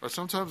 or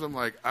sometimes I'm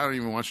like, I don't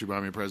even want you to buy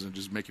me a present.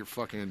 Just make your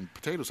fucking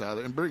potato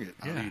salad and bring it.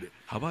 I'll Yeah. eat it.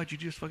 How about you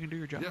just fucking do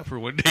your job Yeah. for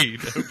one day,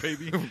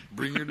 baby?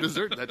 Bring your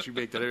dessert that you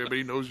make that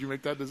everybody knows you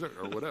make that dessert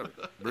or whatever.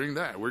 Bring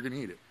that. We're gonna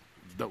eat it.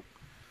 It's dope.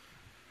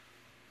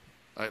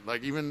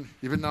 Like even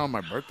now on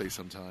my birthday,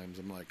 sometimes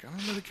I'm like, I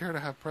don't really care to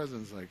have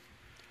presents. Like,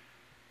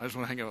 I just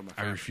want to hang out with my I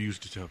family. refuse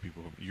to tell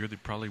people. You're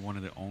probably one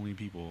of the only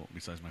people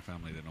besides my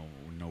family that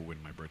know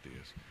when my birthday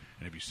is.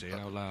 And if you say it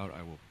out loud,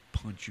 I will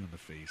punch you in the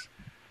face,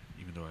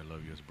 even though I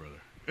love you as a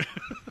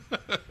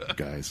brother.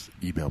 Guys,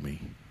 email me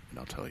and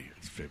I'll tell you.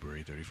 It's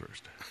February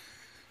 31st.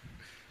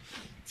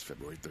 It's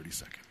February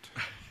 32nd.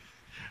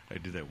 I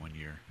did that one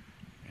year,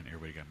 and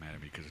everybody got mad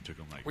at me because it took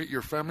them like. Wait,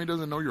 your family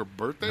doesn't know your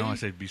birthday? No, I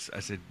said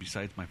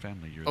besides my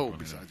family. You're the Oh, one that-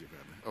 besides your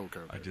family.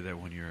 Okay. I did that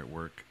one year at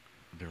work.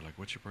 They're like,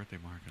 "What's your birthday,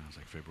 Mark?" And I was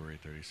like, "February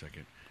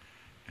 32nd."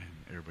 And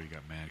everybody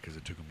got mad because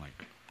it took them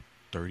like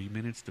 30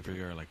 minutes to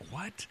figure out, like,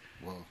 what?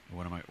 Well,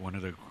 And one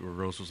of the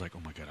girls was like, "Oh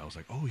my god!" I was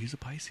like, "Oh, he's a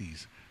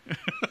Pisces."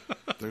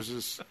 there's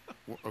this.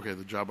 Okay,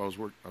 the job I was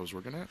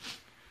working at.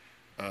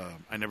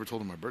 I never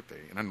told her my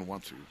birthday, and I didn't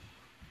want to.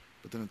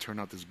 But then it turned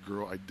out this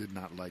girl I did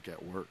not like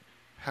at work.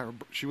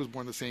 She was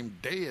born the same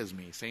day as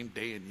me, same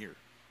day and year.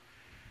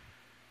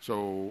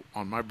 So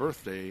on my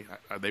birthday,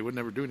 they would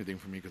never do anything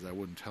for me because I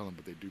wouldn't tell them,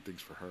 but they do things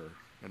for her.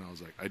 And I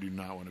was like, I do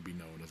not want to be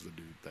known as the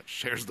dude that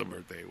shares the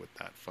birthday with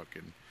that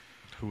fucking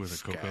Who was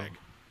it? Coco? skag.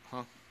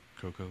 Huh?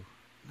 Coco?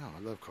 No, I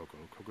love Coco.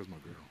 Coco's my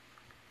girl.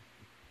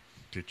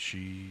 Did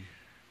she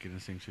get in the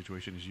same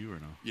situation as you or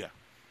no? Yeah.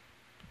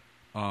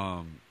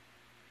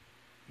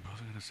 What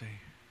was I gonna say?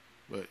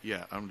 But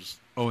yeah, I'm just,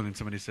 Oh, and then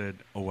somebody said,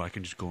 "Oh, I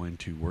can just go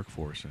into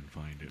Workforce and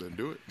find it." then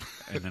do it.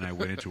 And then I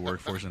went into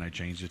Workforce and I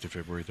changed it to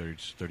February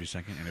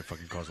 32nd, and it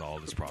fucking caused all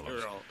this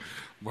problems.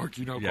 Mark,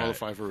 you don't Yeah.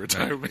 qualify for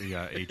retirement.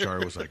 Yeah,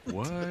 HR was like,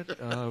 "What?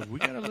 We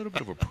got a little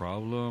bit of a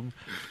problem.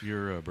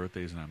 Your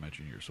birthday is not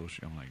matching your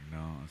social." I'm like, "No,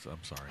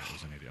 I'm sorry. I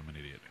was an idiot. I'm an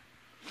idiot."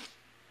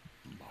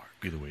 Mark,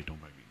 Either way,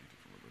 don't buy me anything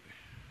for my birthday.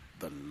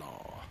 the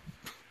law.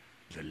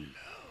 The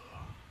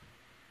law.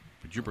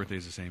 But your birthday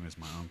is the same as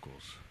my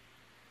uncle's.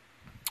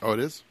 Oh, it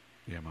is?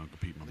 Yeah, my Uncle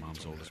Pete, my think mom's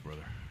it's all oldest that.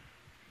 brother.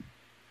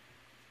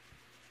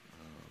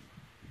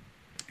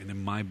 And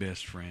then my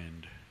best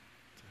friend,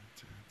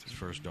 his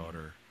first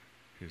daughter,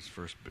 his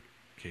first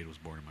kid was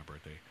born on my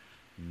birthday.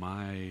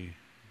 My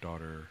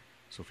daughter,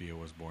 Sophia,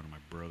 was born on my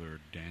brother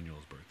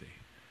Daniel's birthday,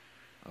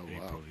 Oh,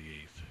 April wow. the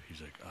 8th.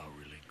 He's like, "I'll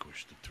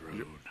relinquish the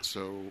throne."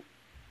 So,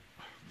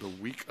 the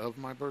week of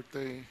my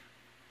birthday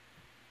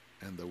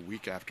and the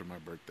week after my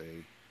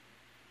birthday,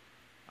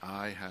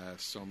 I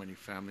have so many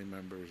family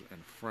members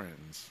and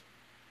friends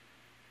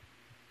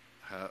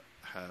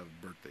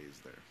have birthdays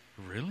there.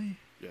 Really?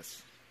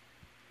 Yes.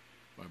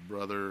 My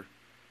brother,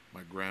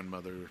 my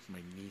grandmother, my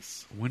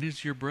niece. When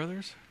is your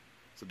brother's?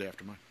 It's the day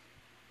after mine.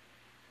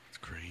 It's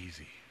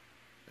crazy.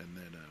 And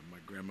then my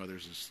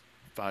grandmother's is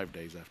 5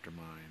 days after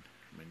mine.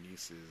 My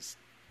niece is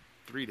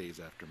 3 days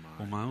after mine.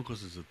 Well, my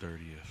uncle's is the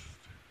 30th.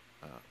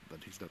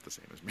 But he's not the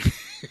same as me.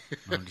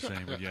 No, I'm just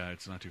saying, but yeah,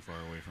 it's not too far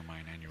away from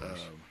mine and yours.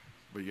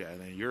 But yeah, and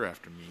then you're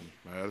after me.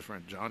 My other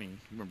friend Johnny, you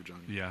remember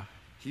Johnny? Yeah.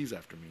 He's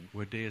after me.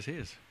 What day is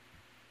his?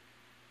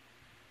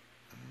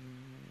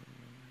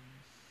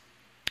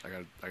 I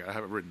gotta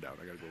have it written down.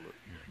 I gotta go look.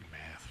 You're like,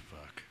 math,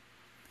 fuck.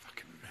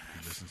 Fucking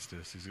He listens to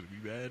this, he's gonna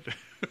be mad.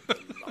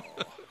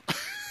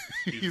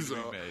 He's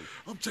gonna be mad.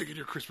 I'm taking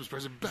your Christmas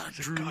present back,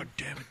 He's Drew. like, God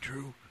damn it,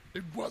 Drew.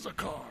 It was a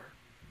car.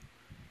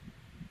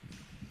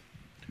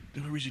 The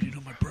only reason you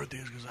know my birthday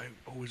is because I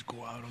always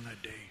go out on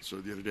that day. So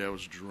the other day I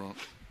was drunk,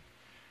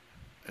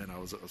 and I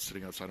was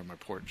sitting outside on my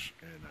porch,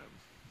 and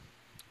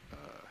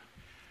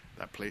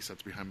that place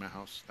that's behind my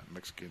house, that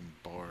Mexican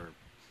bar,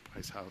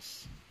 ice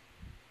house.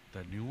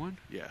 That new one?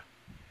 Yeah.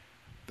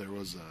 There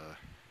was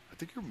I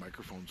think your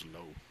microphone's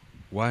low.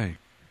 Why?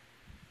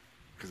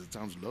 Because it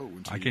sounds low.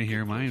 I can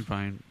hear mine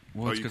fine.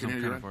 Well, it's because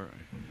I'm kind of far.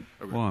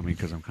 Okay. Well, I mean,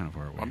 because I'm kind of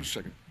far away. I'm just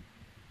checking.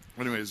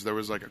 Anyways, there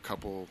was like a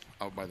couple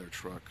out by their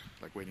truck,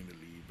 like waiting to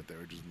leave, but they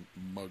were just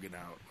mugging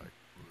out, like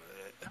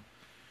bleh,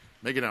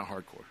 making out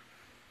hardcore.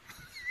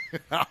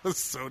 I was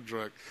so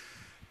drunk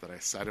that I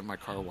sat in my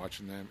car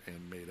watching them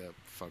and made up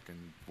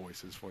fucking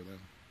voices for them.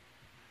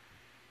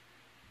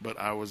 But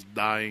I was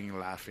dying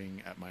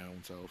laughing at my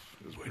own self.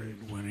 It was great.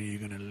 When are you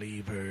going to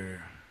leave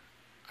her?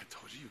 I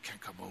told you can't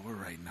come over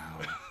right now.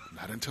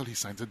 Not until he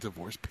signs the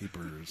divorce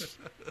papers.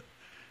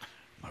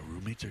 My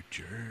roommates are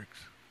jerks.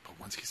 But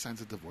once he signs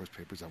the divorce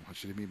papers, I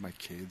want you to meet my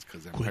kids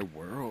because they're Quit. my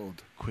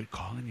world. Quit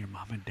calling your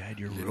mom and dad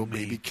your Little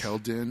roommates. baby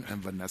Keldon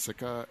and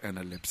Vanessa and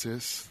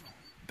Ellipsis,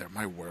 they're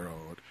my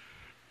world.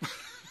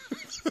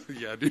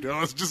 Yeah, dude,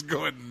 I was just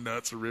going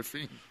nuts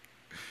riffing.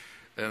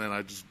 And then I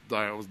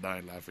was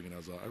dying laughing, and I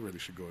was like, I really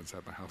should go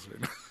inside my house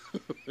right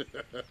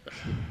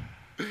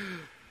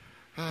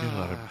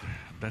now.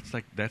 That's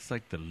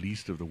like the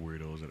least of the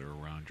weirdos that are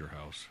around your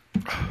house.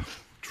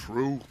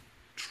 True.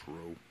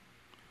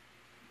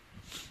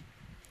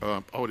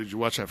 Did you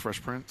watch that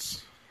Fresh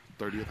Prince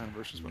 30th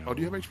anniversary? No. Oh,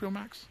 do you have HBO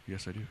Max?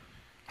 Yes, I do.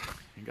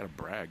 You gotta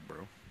brag,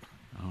 bro.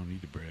 I don't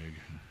need to brag.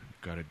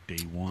 Got it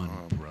day one,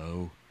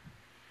 bro.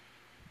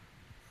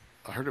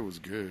 I heard it was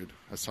good.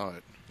 I saw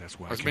it. That's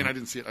why. I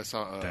didn't see it. I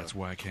saw. That's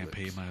why I can't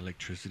pay my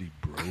electricity,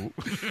 bro.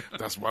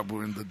 That's why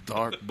we're in the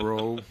dark,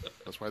 bro.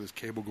 That's why this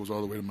cable goes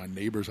all the way to my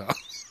neighbor's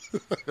house.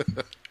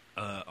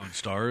 On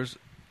Stars,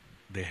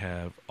 they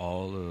have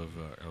all of.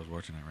 I was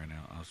watching that right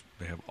now.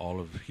 They have all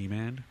of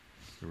He-Man,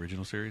 the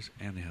original series,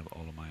 and they have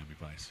all of Miami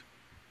Vice.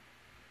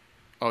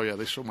 Oh yeah,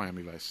 they show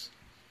Miami Vice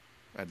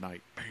at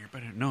night.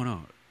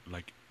 No.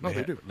 Like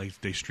they do.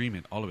 Like they stream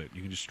it, all of it.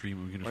 You can just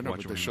stream it. You can just watch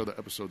it. But they show the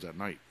episodes at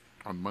night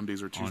on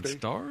Mondays or Tuesdays. On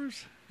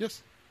Stars?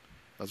 Yes,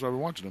 that's why we're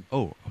watching them.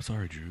 Oh,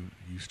 sorry, Drew.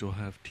 You still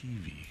have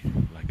TV,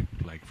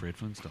 like Fred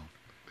Flintstone.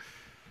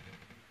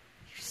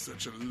 You're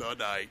such a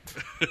Luddite.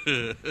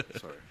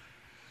 Sorry.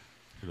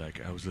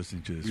 Like I was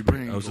listening to this. We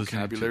bring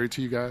vocabulary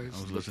to you guys.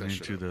 I was listening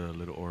to the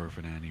Little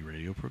Orphan Annie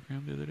radio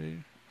program the other day.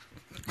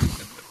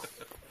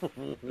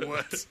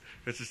 What?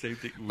 That's the same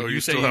thing. When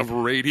you still have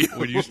radio.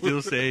 When you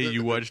still say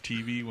you watch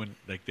TV when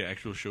like the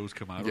actual shows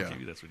come out Yeah. on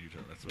TV, that's what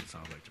it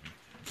sounds like to me.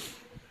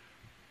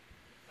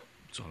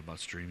 It's all about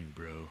streaming,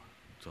 bro.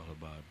 It's all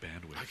about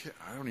bandwidth.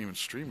 I don't even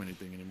stream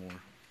anything anymore.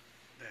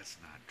 That's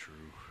not true.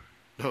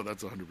 No,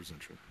 that's 100%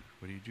 true.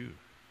 What do you do?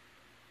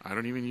 I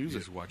don't even use You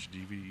it. just watch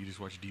DVD. You just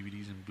watch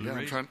DVDs and Yeah,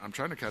 Blu-rays. I'm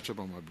trying to catch up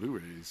on my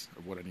Blu-rays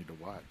of what I need to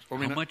watch. How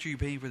much are you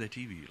paying for that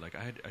TV? Like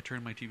I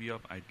turned my TV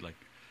up. I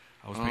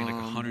was paying like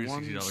 $160.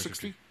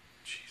 $160?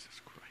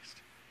 Jesus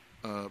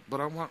Christ!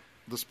 But I want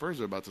the Spurs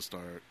are about to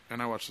start,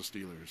 and I watch the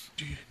Steelers.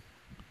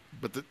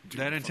 But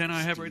That antenna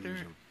I have right Steelers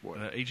there, are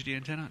what? HD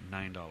antenna,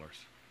 $9.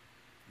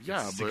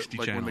 Yeah, but 60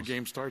 like when the channels.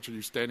 game starts, are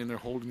you standing there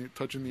holding it,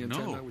 touching the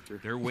antenna No, with your?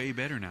 they're way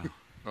better now.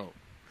 Oh,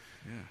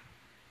 Yeah,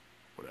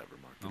 whatever,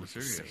 Mark. They I'm look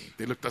the serious. same.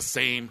 They look the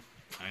same.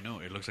 I know.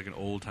 It looks like an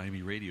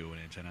old-timey radio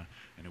and antenna,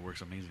 and it works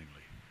amazingly.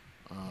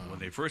 When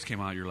they first came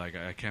out, you're like,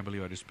 I can't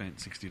believe I just spent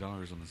 $60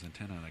 on this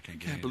antenna and I can't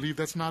get Can't it. believe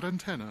that's not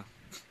antenna.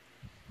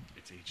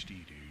 It's HD,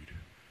 dude.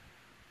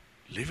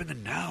 Live in the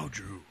now,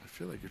 Drew. I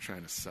feel like you're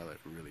trying to sell it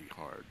really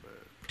hard,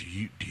 but Do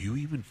you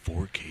even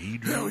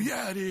 4K, Drew? hell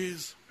yeah, it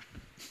is.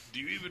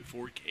 Do you even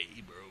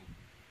 4K, bro?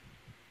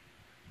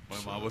 My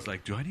mom was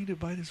like, "Do I need to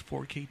buy this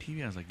 4K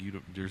TV?" I was like,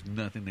 there's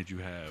nothing that you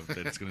have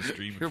that's going to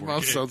stream Your in 4K.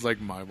 mom sounds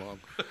like my mom.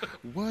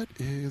 What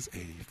is a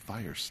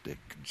Fire Stick?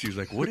 She was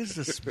like, "What is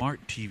a smart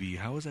TV?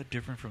 How is that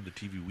different from the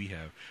TV we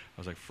have?" I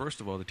was like,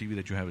 first of all, the TV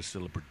that you have is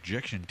still a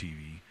projection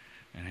TV,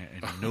 and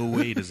in no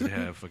way does it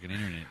have fucking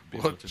internet.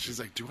 Well, she's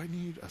like, do I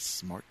need a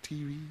smart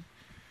TV?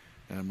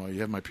 And I'm like,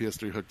 you have my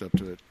PS3 hooked up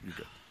to it. You're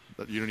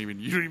good. You don't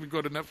even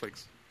go to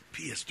Netflix.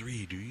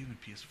 PS3, do you even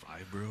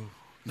PS5, bro?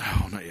 No,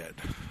 not yet.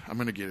 I'm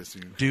gonna get it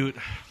soon, Dude,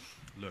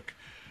 look,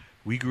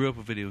 we grew up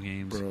with video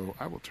games. bro.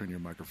 I will turn your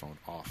microphone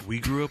off. We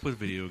grew up with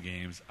video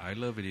games. I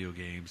love video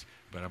games,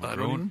 but I'm a I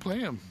grown. don't even play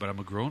them. But I'm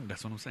a grown.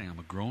 That's what I'm saying. I'm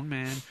a grown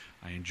man.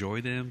 I enjoy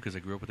them because I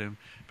grew up with them.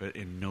 But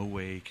in no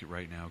way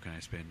right now can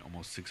I spend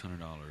almost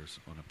 $600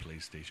 on a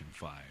PlayStation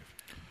 5.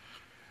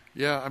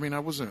 Yeah, I mean, I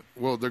wasn't.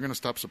 Well, they're gonna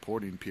stop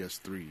supporting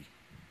PS3.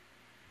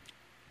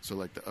 So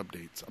like the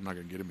updates, I'm not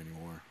gonna get them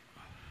anymore.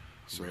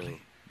 So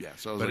Really? yeah,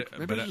 so I was like,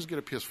 maybe I'll just get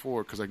a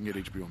PS4 because I can get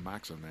HBO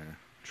Max on there.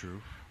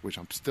 True. Which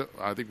I'm still.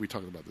 I think we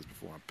talked about this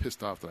before. I'm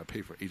pissed off that I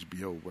pay for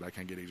HBO, but I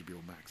can't get HBO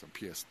Max on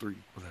PS3.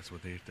 Well, that's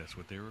what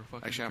they were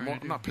fucking. Actually, trying to I'm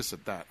do. not pissed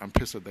at that. I'm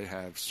pissed that they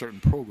have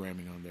certain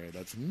programming on there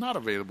that's not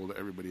available to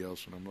everybody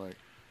else. And I'm like,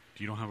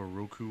 Do you don't have a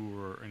Roku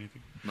or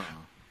anything? nah.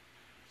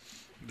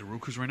 The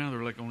Rokus right now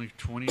they're like only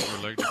 $20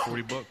 or like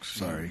 $40.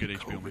 Sorry, You get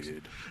HBO Max.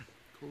 COVID.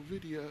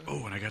 Video.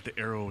 Oh, and I got the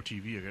Arrow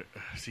TV.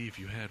 See, if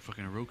you had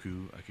fucking a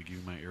Roku, I could give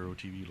you my Arrow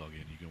TV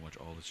login. You can watch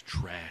all this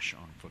trash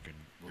on fucking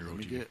Arrow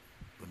TV.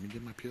 Let me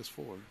get my PS4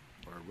 or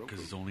a Roku.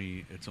 Because it's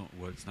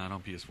not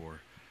on PS4.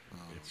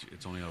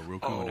 It's only on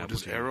Roku and Apple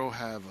does TV. Arrow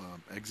have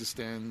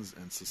Existenz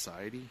and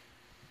Society?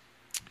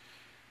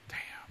 Damn,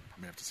 I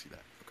may have to see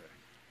that. Okay.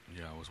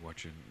 Yeah, I was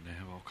watching. They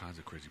have all kinds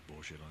of crazy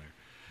bullshit on there.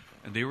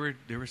 And they were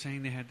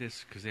saying they had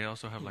this because they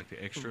also have like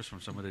the extras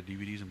from some of the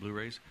DVDs and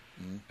Blu-rays,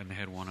 and they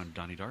had one on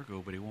Donnie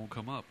Darko, but it won't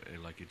come up.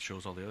 It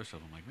shows all the other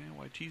stuff. I'm like, man,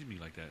 why tease me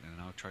like that?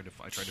 And I tried to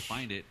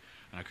find it,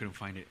 and I couldn't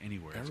find it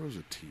anywhere. Arrow's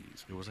a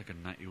tease. It was like a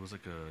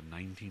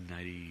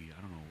 1990,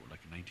 I don't know, like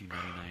a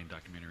 1999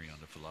 documentary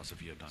on the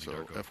philosophy of Donnie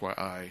Darko.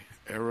 FYI,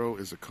 Arrow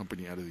is a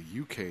company out of the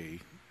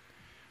UK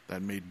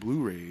that made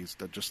Blu-rays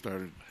that just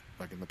started,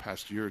 like in the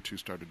past year or two,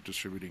 started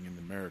distributing in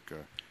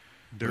America.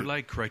 They're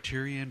like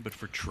Criterion, but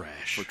for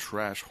trash. For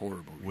trash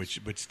horror movies.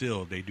 But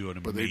still, they do an amazing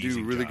job. But they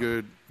do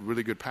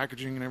really good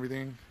packaging and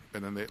everything.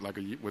 And then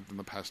within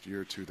the past year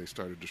or two, they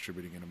started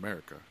distributing in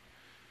America.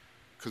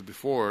 Because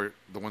before,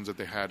 the ones that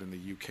they had in the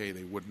UK,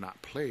 they would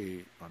not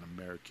play on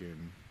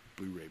American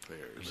Blu-ray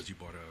players. Unless you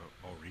bought a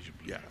all-region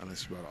Blu-ray. Yeah,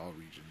 unless you bought an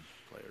all-region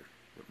player,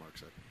 what Mark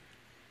said.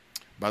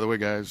 By the way,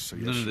 guys, so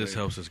none of this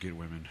helps us get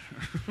women.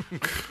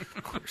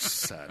 Of course,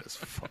 sad as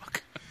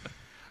fuck.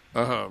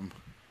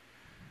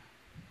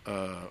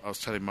 I was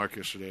telling Mark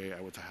yesterday, I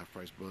went to Half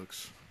Price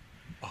Books.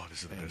 Oh,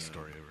 this is the best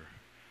story ever.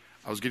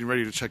 I was getting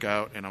ready to check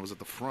out, and I was at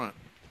the front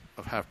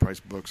of Half Price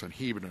Books on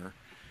Huebner,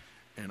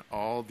 and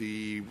all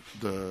the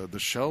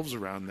shelves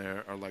around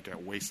there are like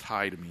at waist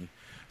high to me,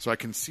 so I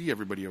can see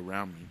everybody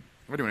around me.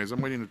 Anyways,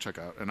 I'm waiting to check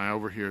out, and I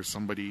overhear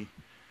somebody.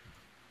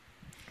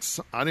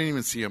 I didn't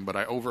even see him, but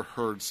I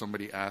overheard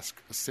somebody ask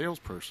a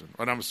salesperson,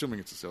 and I'm assuming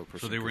it's a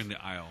salesperson. So they were in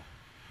the aisle.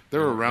 They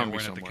were around me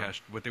somewhere.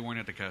 But they weren't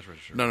at the cash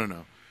register.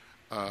 No.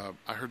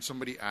 I heard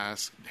somebody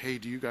ask, hey,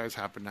 do you guys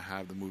happen to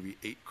have the movie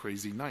 8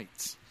 Crazy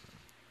Nights?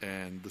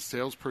 And the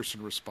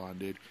salesperson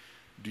responded,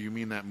 do you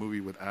mean that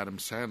movie with Adam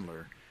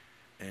Sandler?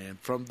 And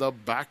from the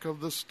back of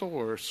the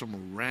store,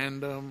 some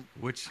random...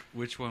 Which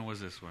one was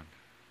this one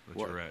that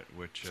you're at?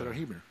 Which? It's at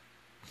Huebner.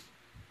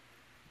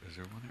 Is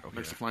there one there? Okay,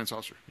 next to Flying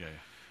Saucer.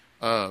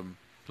 Yeah.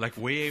 Like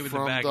way over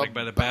the back, like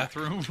by the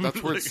bathroom?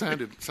 That's where it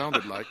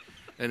sounded like.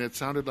 And it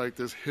sounded like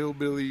this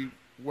hillbilly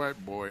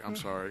white boy. I'm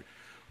sorry.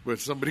 But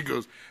somebody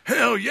goes,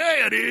 hell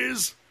yeah, it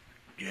is.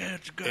 Yeah,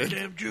 it's a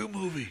goddamn Jew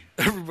movie.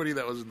 Everybody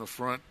that was in the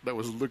front that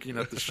was looking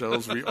at the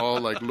shelves, we all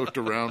like looked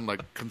around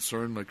like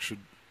concerned, like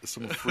is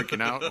someone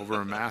freaking out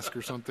over a mask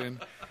or something?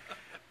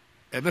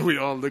 And then we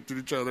all looked at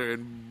each other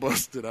and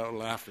busted out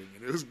laughing,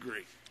 and it was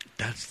great.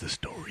 That's the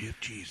story of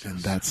Jesus. And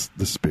that's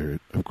the spirit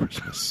of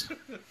Christmas.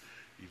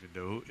 Even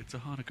though it's a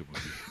Hanukkah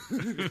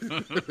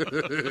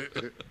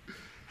movie.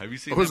 Have you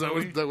seen Was that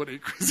movie? that what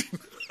 8 Crazy?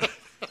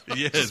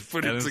 Yes,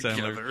 put it Adam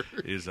together.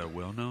 Sandler is a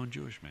well-known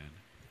Jewish man.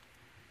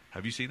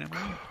 Have you seen that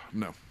movie?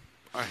 No.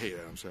 I hate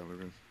Adam Sandler,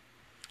 man.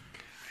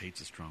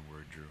 Hate's a strong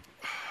word, Drew.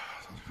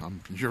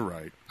 You're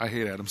right. I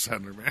hate Adam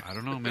Sandler, man. I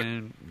don't know,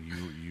 man.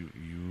 You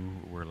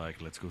were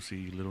like, let's go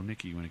see Little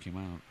Nicky when it came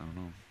out. I don't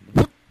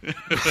know.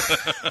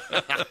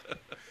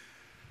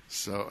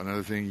 So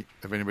another thing,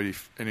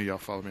 if any of y'all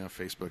follow me on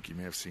Facebook, you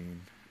may have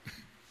seen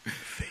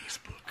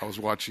Facebook. I was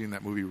watching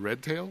that movie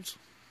Red Tails.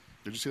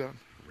 Did you see that one?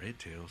 Red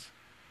Tails?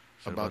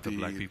 About the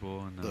black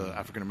people and the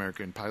African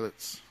American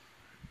pilots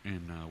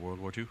in World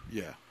War II.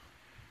 Yeah,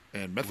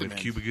 and Method with Man.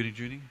 Cuba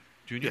Gooding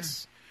Jr.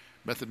 Yes,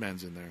 Method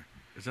Man's in there.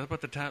 Is that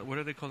about what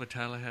do they call the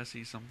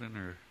Tallahassee something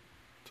or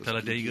Tuskegee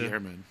Talladega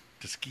Airmen?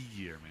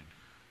 Tuskegee Airmen.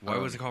 Why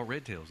was it called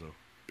Red Tails though?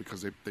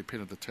 Because they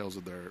painted the tails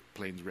of their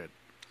planes red.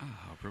 Ah,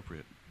 how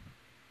appropriate.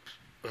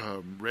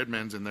 Red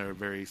Man's in there, a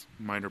very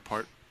minor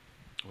part.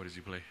 What does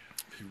he play?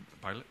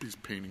 Pilot? He's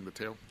painting the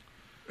tail.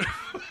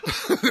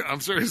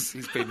 I'm serious.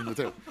 He's painting the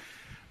tail.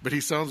 But he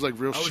sounds like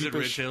real I was sheepish. in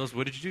Red Tails.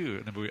 What did you do?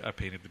 And then I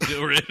painted the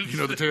tail red. You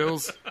know the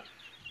tails?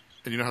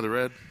 And you know how they're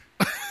red?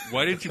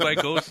 Why didn't you buy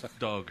Ghost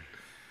Dog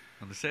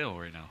on the sale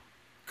right now?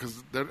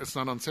 Because it's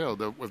not on sale.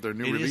 If they're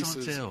new It releases,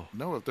 is on sale.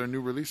 No, if they're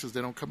new releases, they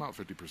don't come out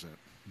 50%.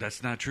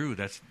 That's not true.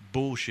 That's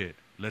bullshit.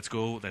 Let's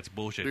go. That's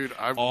bullshit. Dude,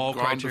 I've all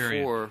gone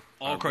Criterion. before.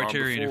 All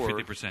Criterion are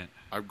 50%.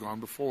 I've gone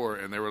before,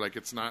 and they were like,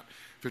 it's not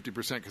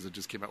 50% because it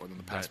just came out within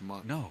the past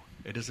month. No,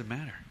 it doesn't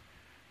matter.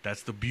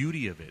 That's the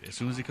beauty of it. As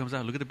soon as it comes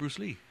out, look at the Bruce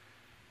Lee.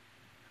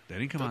 That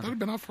didn't come out. That had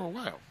been out for a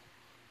while.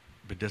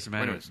 But it doesn't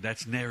matter. Anyways,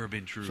 that's never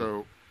been true.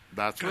 So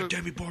that's God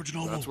damn it, Barnes &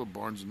 Noble. That's what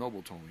Barnes &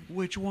 Noble told me.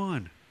 Which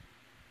one?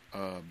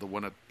 The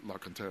one at La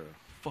Cantera.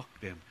 Fuck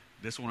them.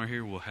 This one right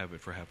here will have it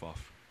for half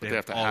off. But they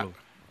have to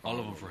all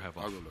of them for half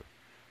off.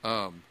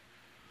 I'll look.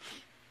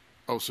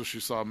 So she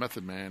saw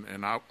Method Man,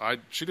 and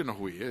she didn't know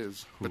who he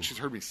is, but she's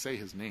heard me say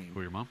his name.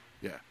 Who, your mom?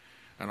 Yeah.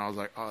 And I was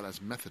like, oh,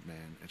 that's Method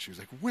Man. And she was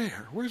like,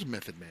 where? Where's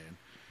Method Man?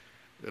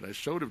 And I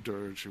showed him to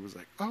her, and she was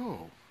like,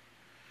 oh.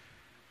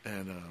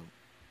 And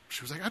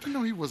she was like, I didn't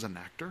know he was an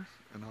actor.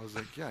 And I was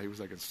like, yeah, he was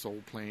like in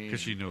Soul Plane.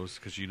 Because she knows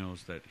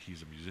that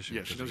he's a musician.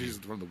 Yeah, she knows he's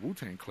from the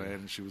Wu-Tang Clan.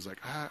 And she was like,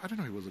 I didn't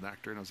know he was an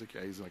actor. And I was like,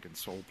 yeah, he's like in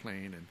Soul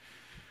Plane. And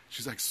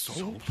She's like,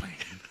 Soul Plane?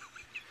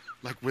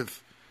 Like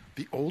with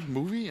the old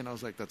movie? And I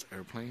was like, that's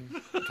Airplane.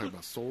 I'm talking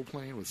about Soul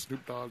Plane with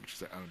Snoop Dogg.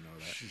 She's like, I don't know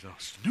that. She's a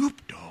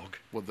Snoop Dogg.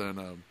 Well, then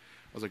I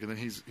was like, and then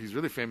he's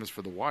really famous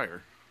for The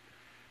Wire.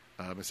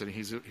 I said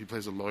he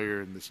plays a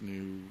lawyer in this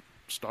new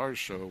Stars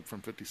show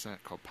from 50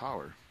 Cent called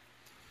Power.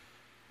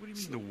 What do you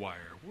mean The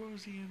Wire? What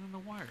was he in The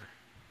Wire?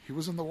 He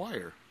was in The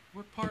Wire.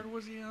 What part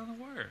was he on The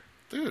Wire?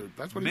 Dude,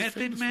 that's what he's Method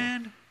famous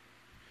Man?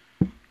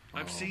 for.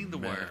 I've seen The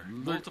man. Wire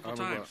Look, multiple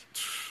times.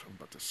 I'm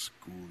about to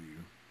school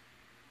you.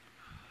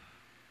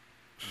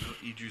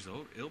 Idris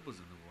Elba's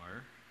in The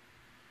Wire.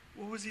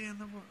 What was he in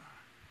The Wire?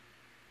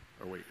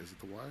 Oh, wait, is it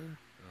The Wire?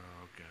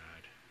 Oh, God.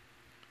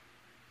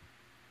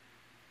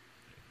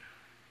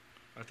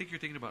 I think you're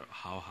thinking about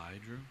How High,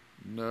 Drew?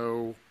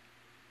 No.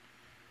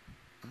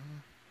 I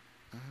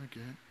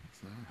guess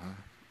it's not high.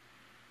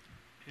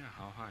 Yeah,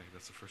 How High.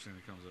 That's the first thing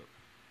that comes up.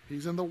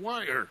 He's in The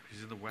Wire.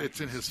 He's in The Wire. It's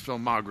in his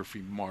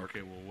filmography, Mark.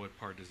 Okay, well, what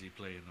part does he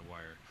play in The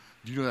Wire?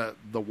 Do you know that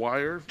The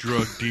Wire?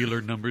 Drug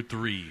dealer number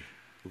 3.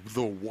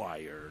 The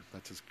Wire.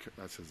 That's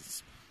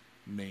his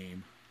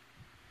name.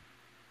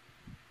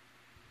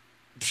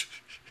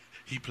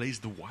 He plays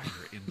The Wire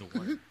in The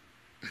Wire.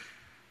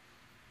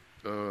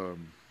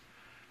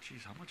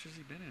 Jeez, how much has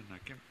he been in? I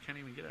can't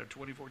even get out of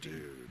 2014.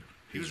 Dude,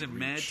 he was in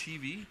Mad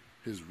TV.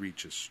 His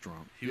reach is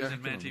strong. He was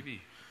in Mad TV.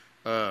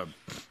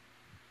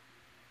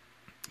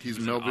 He's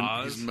was in Melvin.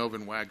 Oz? He's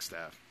Melvin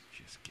Wagstaff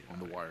Just get on out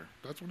The of Wire.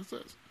 That's what it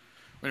says.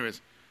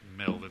 Anyways,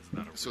 Melvin's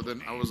not a real so then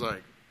name.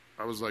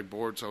 I was like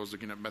bored, so I was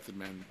looking at Method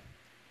Man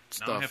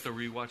stuff. Now I have to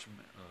rewatch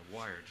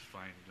Wire to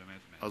find the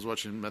Method Man. I was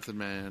watching Method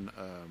Man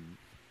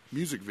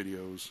music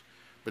videos,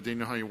 but then you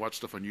know how you watch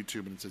stuff on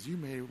YouTube and it says you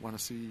may want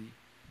to see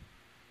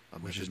a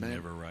Which Method is Man,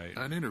 never right.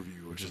 an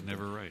interview, Which or is something.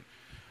 never right.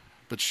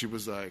 But she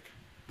was like,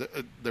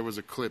 there was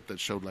a clip that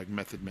showed like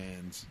Method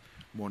Man's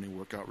morning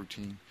workout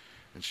routine,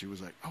 and she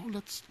was like, "Oh,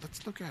 let's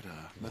look at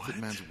Method What?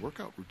 Man's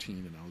workout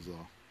routine," and I was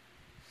all,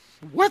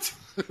 "What?"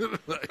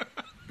 Like,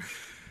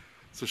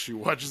 so she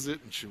watches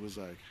it, and she was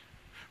like,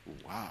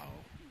 "Wow."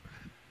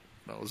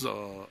 And I was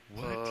all,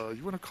 What?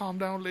 "You want to calm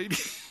down, lady?"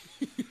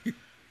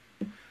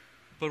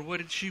 But what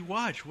did she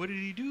watch? What did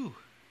he do?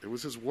 It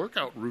was his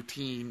workout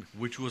routine.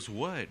 Which was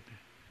what?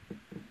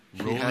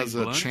 He has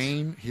a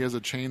chain. He has a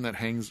chain that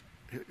hangs.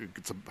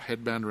 It's a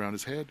headband around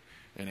his head,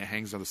 and it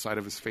hangs on the side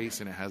of his face,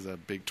 and it has a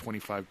big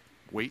 25-pound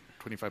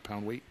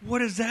weight.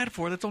 What is that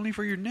for? That's only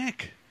for your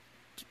neck.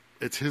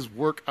 It's his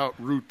workout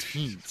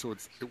routine, so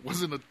it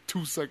wasn't a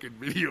 2-second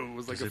video. It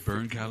was like Does it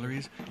burn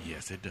calories?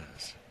 Yes, it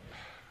does.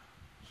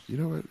 You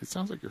know what? It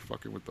sounds like you're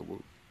fucking with the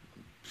Wu.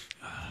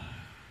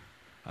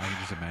 I can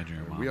just imagine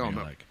your mom We all being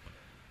know. like,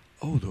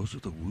 "Oh, those are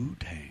the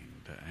Wu-Tang.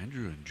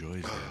 Andrew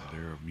enjoys them.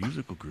 They're a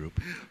musical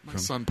group My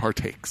son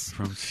partakes.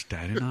 from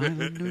Staten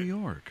Island, New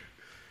York.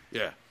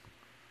 Yeah.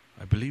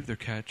 I believe their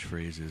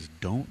catchphrase is,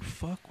 'Don't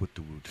fuck with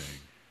the Wu-Tang.'"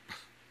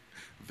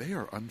 They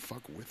are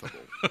unfuckwithable.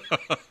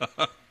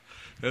 That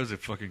was a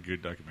fucking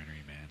good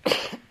documentary, man.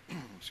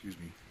 Excuse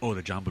me. Oh,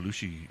 the John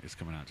Belushi is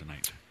coming out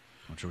tonight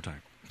on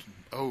Showtime.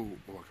 Oh,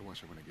 well, I can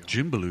watch it when I get home.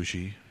 Jim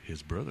Belushi,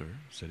 his brother,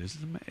 said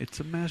it's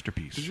a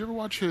masterpiece. Did you ever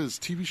watch his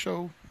TV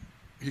show?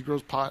 He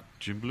grows pot.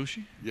 Jim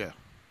Belushi? Yeah.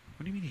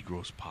 What do you mean he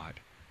grows pot?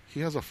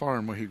 He has a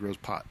farm where he grows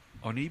pot.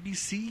 On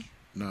ABC?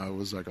 No, it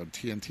was like on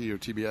TNT or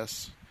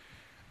TBS.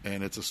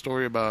 And it's a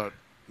story about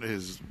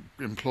his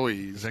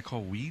employees. Is that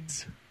called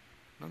Weeds?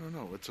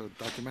 No. It's a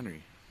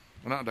documentary.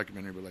 Well, not a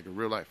documentary, but like a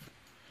real life.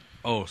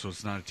 Oh, so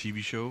it's not a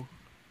TV show?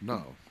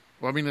 No.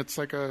 Well, I mean, it's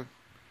like a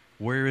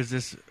Where is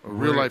this?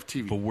 real life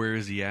TV. But where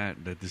is he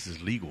at that this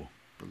is legal?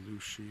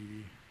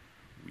 Belushi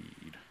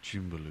weed.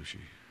 Jim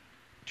Belushi.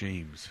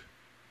 James.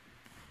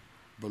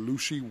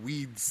 Belushi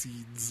weed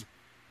seeds.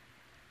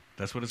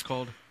 That's what it's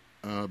called?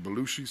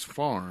 Belushi's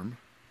farm.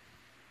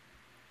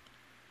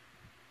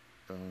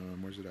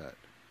 Where's it at?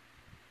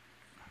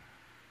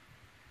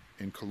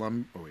 In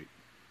Columbia. Oh wait,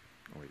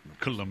 no.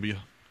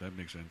 Columbia. That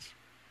makes sense.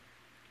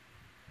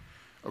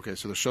 Okay,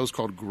 so the show's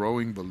called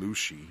Growing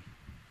Belushi.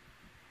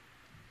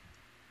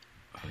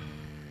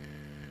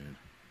 And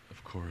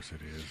Of course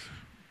it is.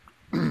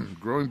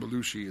 Growing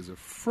Belushi is a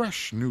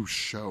fresh new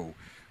show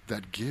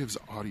that gives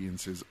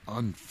audiences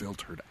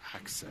unfiltered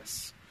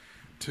access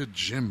to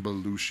Jim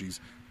Belushi's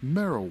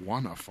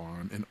marijuana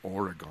farm in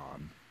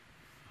Oregon.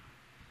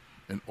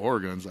 And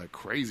Oregon's like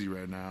crazy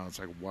right now. It's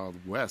like Wild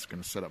West,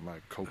 going to set up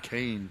like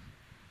cocaine.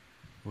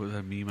 What was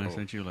that meme I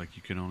sent you? Like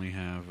you can only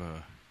have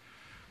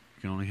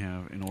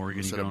in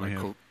Oregon. You Set can up only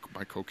have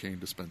my cocaine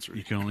dispensary.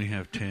 you can only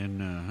have 10.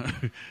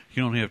 You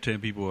can only have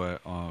 10 people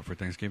for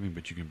Thanksgiving,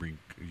 but you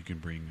can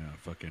bring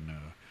fucking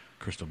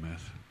crystal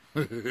meth.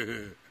 I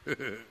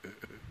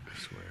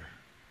swear.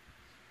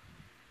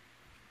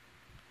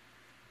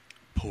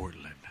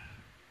 Portland.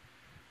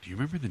 Do you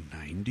remember the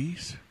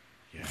 90s?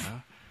 Yeah.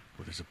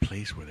 Well, there's a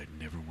place where that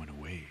never went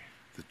away.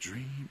 The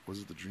dream, was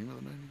it the dream of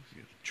the 90s?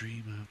 The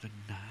dream of the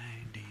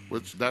 90s.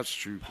 Which that's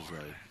true because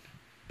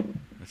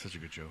That's such a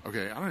good show.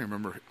 okay, I don't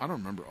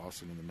remember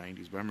Austin in the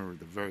 90s, but I remember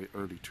the very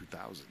early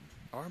 2000s.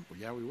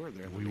 Yeah, we were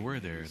there. in the We late were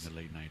there in 90s. the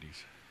late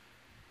 90s.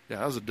 Yeah,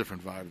 that was a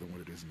different vibe than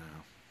what it is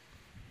now.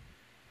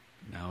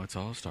 Now it's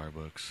all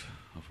Starbucks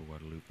off of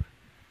Guadalupe.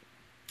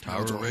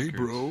 Now it's all, hey,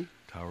 bro.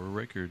 Tower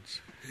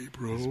Records. Hey,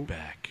 bro. Is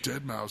back.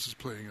 Deadmau5 is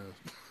playing a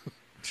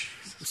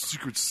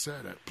secret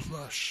set at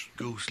Plush.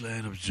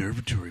 Ghostland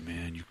Observatory,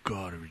 man. You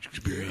gotta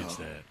experience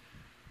that.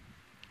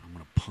 I'm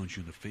gonna punch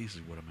you in the face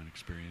is what I'm gonna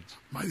experience.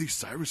 Miley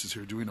Cyrus is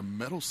here doing a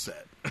metal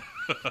set.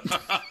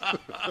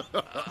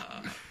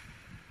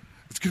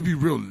 It's gonna be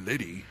real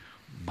litty.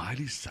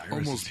 Miley Cyrus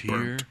Almost is here.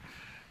 burnt.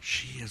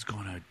 She is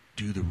gonna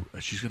do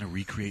she's gonna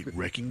recreate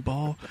Wrecking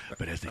Ball,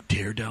 but as they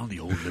tear down the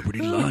old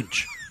Liberty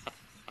Lunch.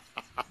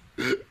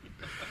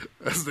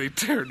 As they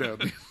tear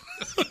down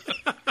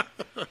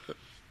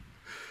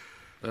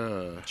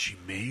She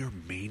may or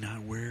may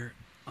not wear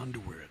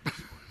underwear at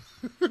this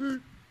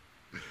point.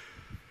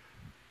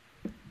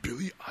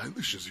 Billie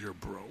Eilish is here,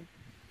 bro.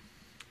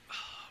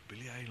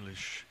 Billie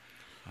Eilish.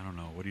 I don't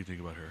know. What do you think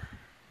about her?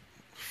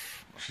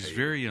 She's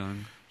very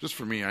young. Just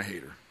for me, I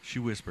hate her. She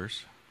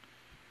whispers.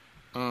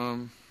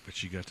 But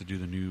she got to do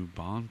the new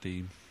Bond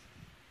theme.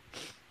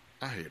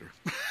 I hate her.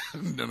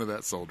 None of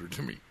that sold her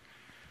to me.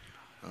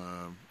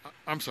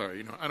 I'm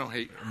sorry, I don't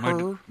hate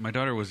her. My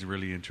daughter was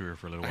really into her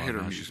for a little I while. hate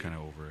her Now music. she's kind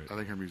of over it. I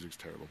think her music's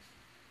terrible.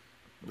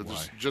 But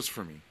Why? just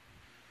for me.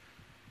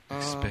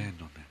 Expand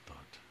on that thought.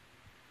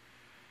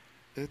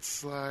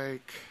 It's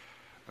like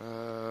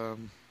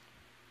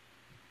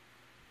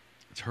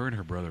It's her and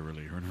her brother,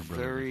 really. Her and her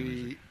brother. make the very.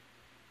 music.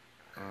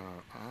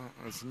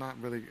 It's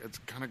not really. It's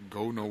kind of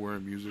go nowhere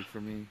music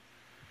for me.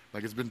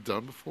 Like it's been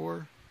done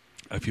before.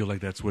 I feel like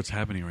that's what's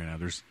happening right now.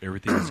 There's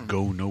everything is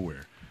go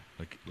nowhere.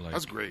 Like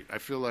That's great. I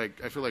feel like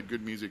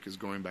good music is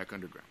going back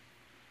underground.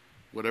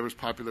 Whatever's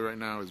popular right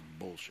now is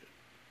bullshit.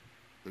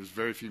 There's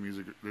very few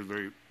music.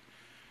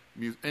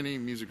 Any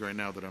music right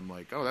now that I'm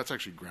like, oh, that's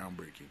actually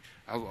groundbreaking.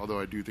 Although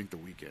I do think The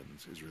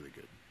Weeknd is really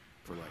good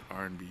for like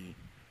R&B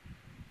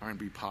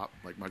pop,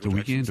 like Michael The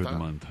Jackson Weeknd style. or the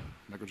month?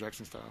 Michael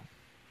Jackson style.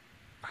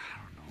 I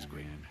don't know, He's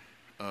great.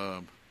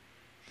 man.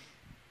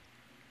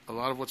 A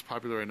lot of what's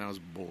popular right now is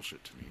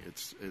bullshit to me.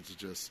 It's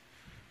just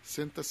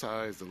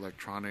synthesized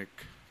electronic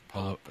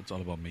pop. It's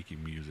all about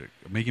making music,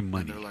 making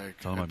money. they're like,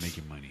 it's all about it's-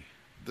 making money.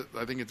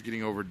 I think it's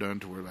getting overdone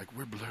to where like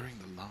we're blurring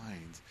the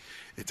lines.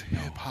 It's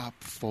hip hop,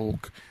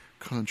 folk,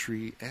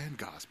 country, and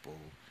gospel.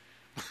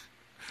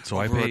 So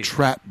I over pay a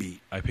trap beat.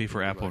 I pay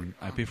for Apple. Like,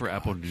 I pay for oh,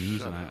 Apple God, News,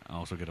 shut and I up.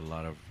 also get a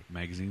lot of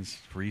magazines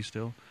free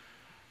still,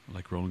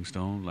 like Rolling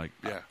Stone. Like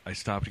Yeah. I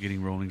stopped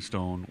getting Rolling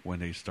Stone when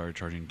they started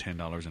charging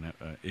 $10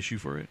 an issue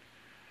for it.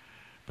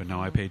 But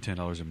now I pay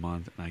 $10 a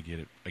month, and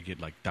I get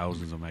like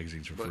thousands of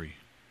magazines for But free.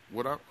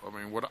 What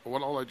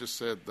all I just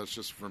said, that's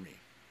just for me.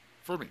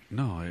 For me.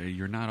 No,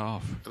 you're not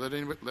off. Let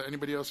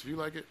anybody else, if you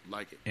like it,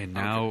 like it. And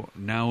I don't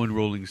now in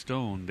Rolling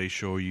Stone, they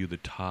show you the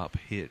top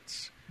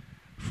hits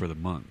for the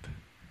month,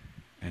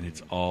 and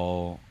it's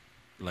all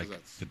like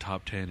that's- the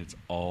top 10. It's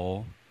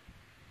all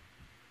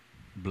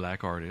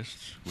black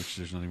artists, which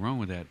there's nothing wrong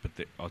with that, but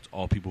it's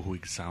all people who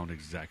sound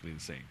exactly the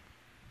same.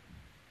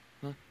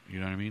 Huh. You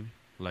know what I mean?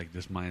 Like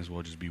this might as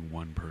well just be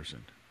one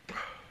person,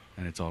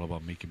 and it's all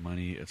about making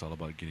money. It's all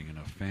about getting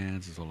enough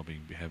fans. It's all about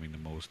having the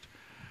most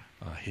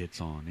hits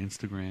on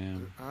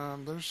Instagram.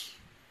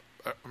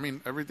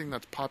 everything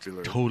that's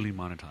popular. Totally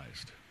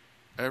monetized.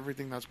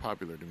 Everything that's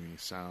popular to me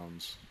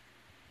sounds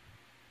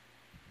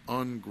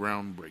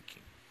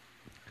ungroundbreaking.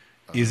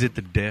 Is it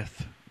the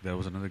death? That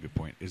was another good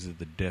point. Is it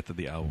the death of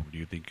the album? Do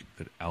you think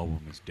that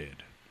album is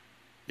dead?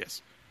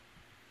 Yes.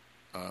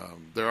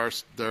 There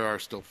are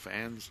still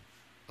fans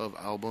of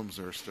albums.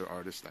 There are still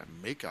artists that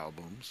make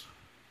albums,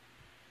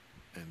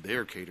 and they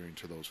are catering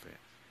to those fans.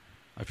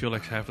 I feel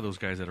like half of those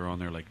guys that are on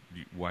there, like,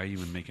 why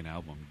even make an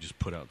album? Just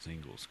put out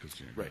singles because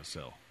you're going Right. to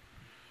sell.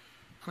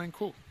 I mean,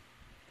 cool.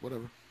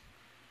 Whatever.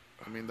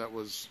 I mean, that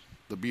was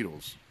the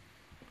Beatles.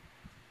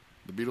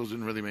 The Beatles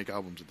didn't really make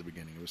albums at the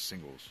beginning. It was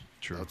singles.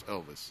 True. That's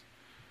Elvis.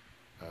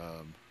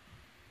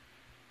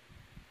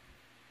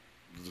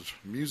 The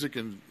music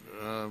and...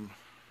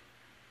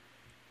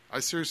 I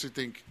seriously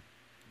think,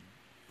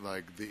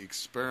 like, the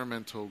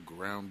experimental,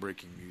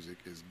 groundbreaking music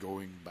is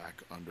going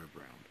back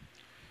underground.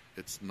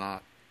 It's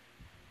not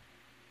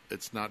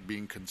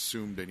being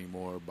consumed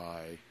anymore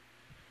by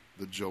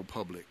the Joe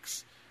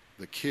Publics.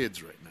 The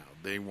kids right now,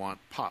 they want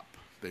pop.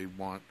 They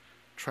want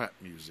trap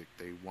music.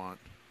 They want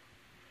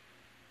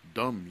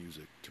dumb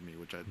music to me,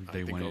 which I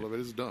think want all of it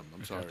is dumb.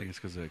 I'm sorry. I think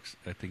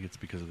it's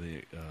because of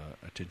the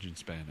attention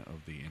span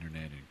of the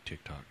internet and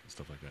TikTok and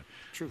stuff like that.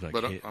 True, Like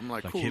but I'm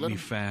like, cool. hit let me 'em-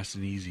 fast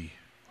and easy.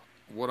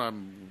 What I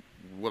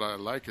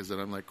like is that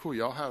I'm like, cool,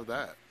 y'all have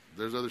that.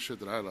 There's other shit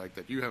that I like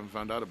that you haven't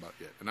found out about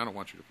yet, and I don't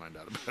want you to find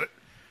out about it.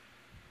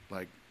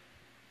 Like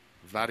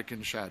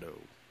Vatican Shadow,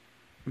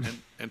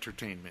 and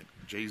Entertainment,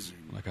 Jesu.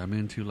 Like I'm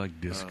into like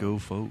disco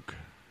folk.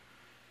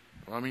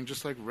 Well, I mean,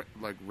 just like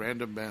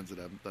random bands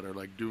that are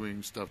like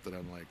doing stuff that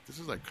I'm like, this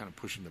is like kind of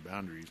pushing the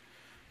boundaries.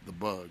 The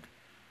Bug.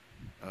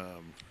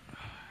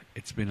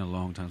 It's been a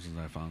long time since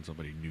I found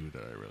somebody new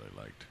that I really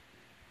liked.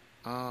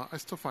 I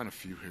still find a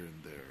few here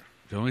and there.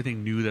 The only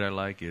thing new that I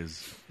like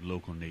is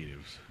Local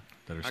Natives.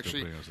 that are Actually,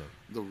 still putting out stuff.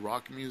 The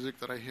rock music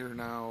that I hear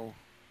now,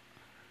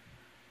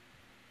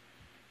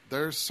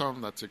 there's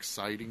some that's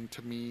exciting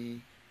to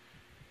me,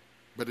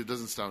 but it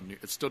doesn't sound new.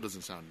 It still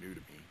doesn't sound new to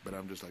me. But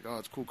I'm just like, oh,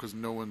 it's cool because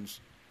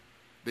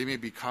they may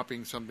be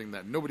copying something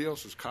that nobody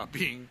else is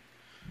copying.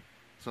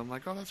 So I'm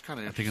like, oh, that's kind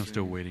of I interesting. think I'm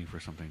still waiting for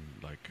something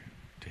like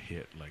to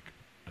hit like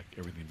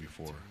everything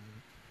before,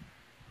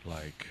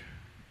 like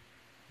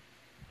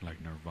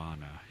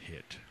Nirvana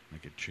hit,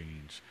 like it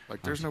changed.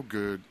 Like there's no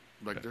good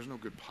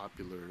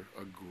popular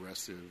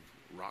aggressive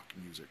rock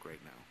music right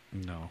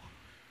now. No.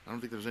 I don't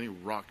think there's any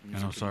rock music.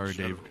 And I'm sorry, in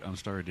general. I'm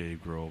sorry,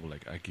 Dave Grohl.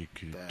 Like I give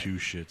you two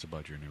shits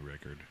about your new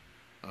record.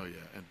 Oh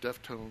yeah, and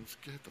Deftones,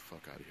 get the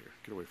fuck out of here.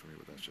 Get away from me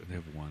with that shit. They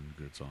have one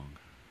good song.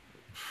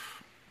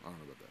 I don't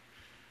know about that.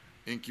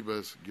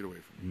 Incubus, get away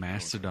from me.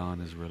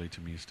 Mastodon is really, to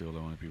me, still the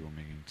only people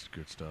making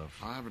good stuff.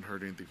 I haven't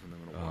heard anything from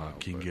them in a while.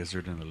 King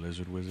Gizzard and the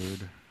Lizard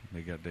Wizard.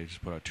 They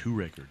just put out 2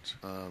 records.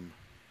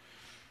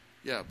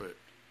 Yeah, but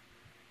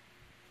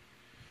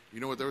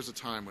you know what? There was a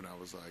time when I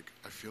was like,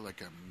 I feel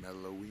like I'm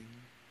mellowing,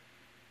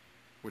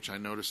 which I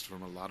noticed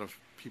from a lot of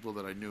people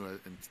that I knew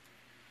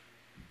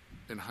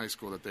in high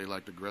school that they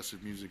liked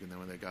aggressive music, and then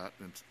when they got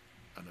an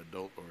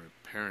adult or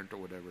a parent or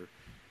whatever,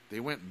 they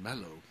went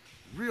mellow,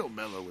 real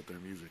mellow with their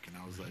music, and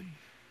I was like,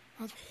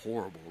 that's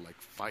horrible, like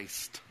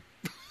Feist.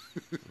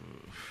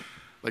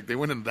 Like they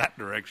went in that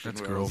direction.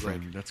 That's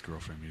girlfriend. That's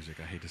girlfriend music.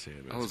 I hate to say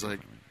it. But I was like,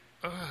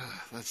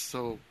 that's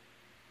so.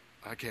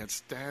 I can't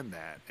stand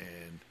that.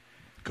 And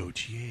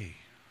Gautier.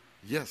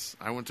 Yes,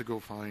 I went to go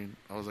find.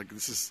 I was like,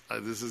 this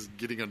is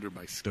getting under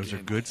my skin. Those are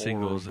good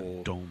singles.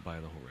 Don't buy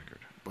the whole record.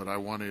 But I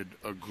wanted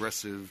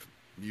aggressive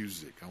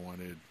music.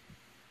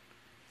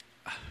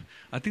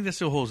 I think that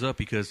still holds up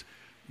because,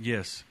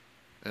 yes.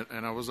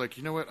 And I was like,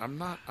 you know what? I'm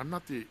not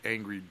the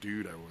angry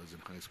dude I was in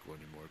high school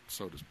anymore,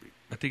 so to speak.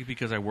 I think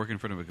because I work in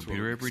front of a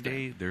computer every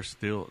day, there's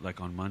still, like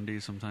on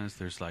Mondays sometimes,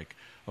 there's like,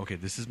 okay,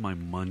 this is my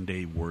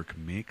Monday work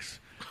mix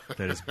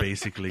that is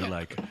basically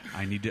like,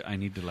 I need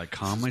to like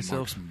calm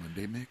myself.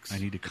 Monday mix? I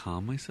need to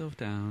calm myself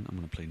down. I'm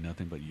going to play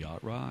nothing but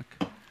yacht rock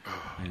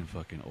and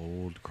fucking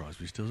old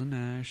Crosby, Stills, and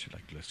Nash.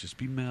 Like, let's just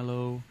be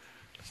mellow.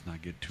 Let's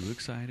not get too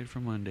excited for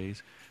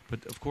Mondays.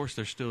 But, of course,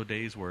 there's still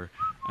days where,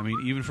 I mean,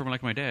 even from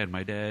like my dad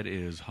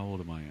is, how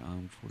old am I?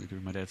 I'm 43.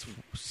 My dad's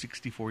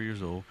 64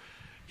 years old.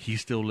 He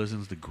still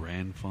listens to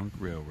Grand Funk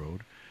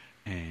Railroad,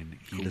 and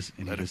he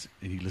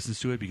listens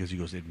to it because he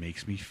goes, it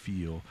makes me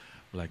feel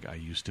like I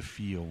used to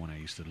feel when I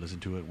used to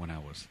listen to it when I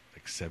was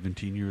like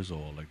 17 years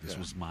old. Like this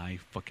was my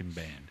fucking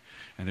band.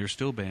 And there's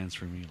still bands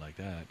for me like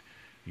that,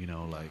 you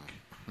know, like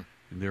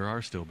there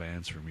are still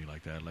bands for me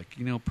like that. Like,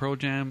 you know, Pearl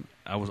Jam,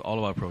 I was all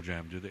about Pearl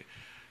Jam.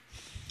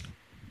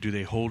 Do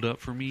they hold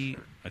up for me?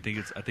 I think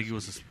it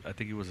was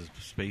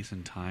a space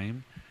and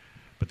time,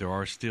 but there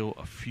are still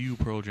a few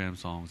Pearl Jam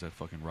songs that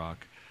fucking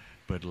rock.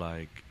 But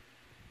like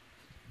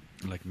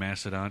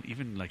Mastodon,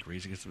 even like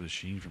Rage Against the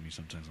Machine for me,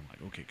 sometimes I'm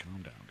like, okay,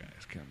 calm down,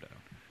 guys, calm down.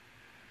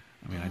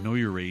 I mean, I know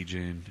you're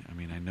raging. I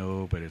mean, I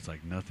know, but it's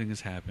like nothing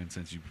has happened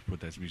since you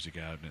put that music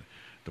out.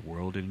 The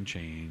world didn't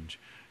change.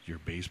 Your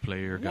bass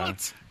player got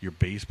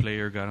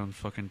on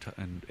fucking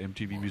and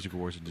MTV Music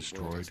Awards and destroyed.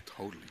 The world has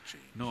totally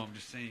changed. No, I'm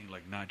just saying,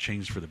 like, not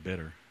changed for the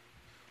better.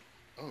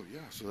 Oh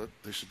yeah, so that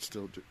they should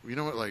still do. You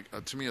know what?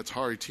 Like to me,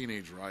 Atari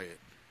Teenage Riot.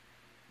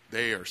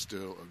 They are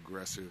still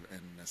aggressive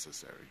and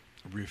necessary.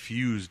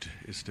 Refused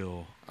is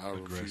still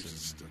aggressive. Refused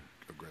is still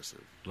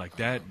aggressive. Like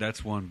that.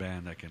 That's one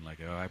band that can, like,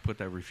 I put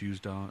that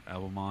Refused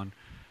album on.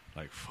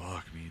 Like,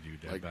 fuck me,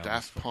 dude. That like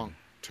Daft Punk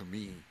to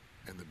me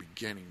in the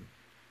beginning.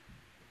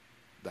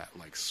 That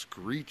like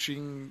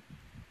screeching,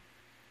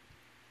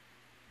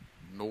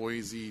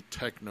 noisy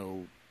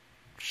techno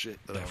shit.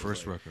 That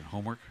first record,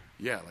 Homework.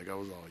 Yeah, like I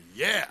was all,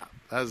 yeah,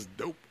 that's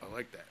dope. I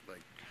like that.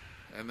 Like,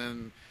 and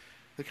then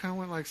they kind of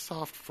went like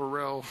soft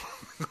Pharrell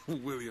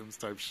Williams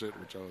type shit,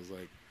 which I was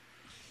like,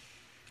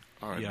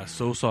 all right. Yeah, man,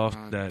 so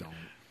soft that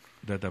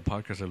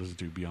podcast I listened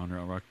to, Beyond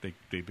Rock,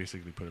 they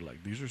basically put it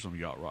like, these are some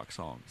yacht rock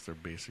songs. They're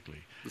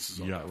basically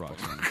yacht rock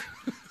songs,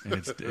 and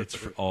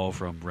it's all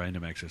from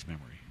Random Access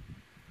Memory.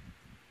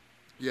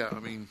 Yeah,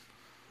 I mean,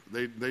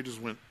 they just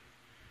went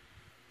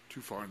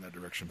too far in that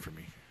direction for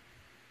me.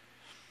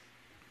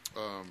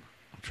 I'm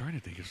trying to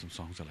think of some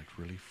songs that like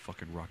really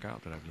fucking rock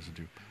out that I've listened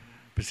to.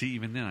 But see,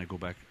 even then, I go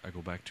back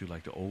to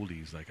like the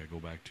oldies. Like I go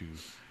back to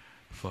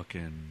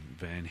fucking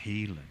Van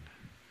Halen,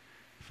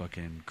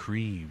 fucking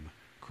Cream,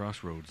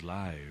 Crossroads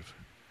Live.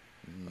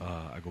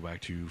 I go back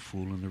to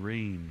Fool in the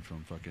Rain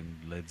from fucking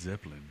Led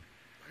Zeppelin.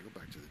 I go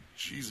back to the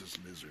Jesus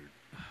Lizard.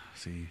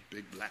 See,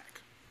 Big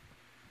Black.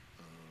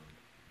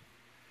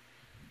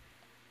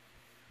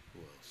 Who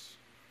else?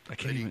 I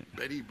can't even.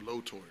 Betty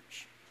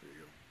Blowtorch. There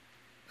you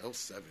go.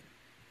 L7.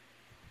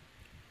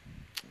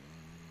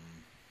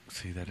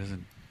 See, that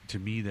doesn't. To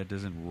me, that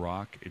doesn't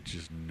rock. It's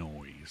just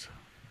noise.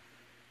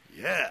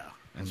 Yeah,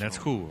 and that's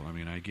cool. I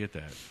mean, I get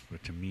that.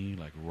 But to me,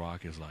 like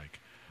rock is like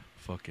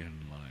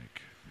fucking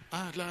like.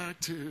 I'd like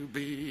to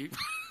be.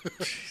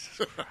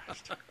 Jesus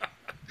Christ.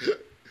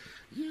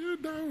 You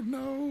don't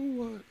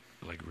know what.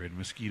 Like Red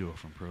Mosquito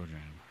from Pearl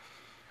Jam.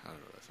 I don't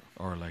know that song.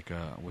 Or like,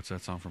 what's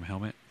that song from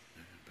Helmet?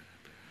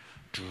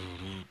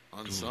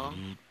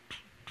 Unsung?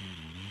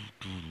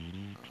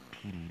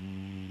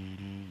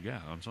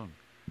 Yeah, Unsung.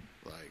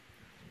 Like,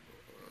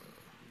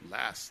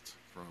 Last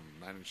from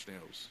 9 Inch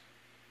Nails.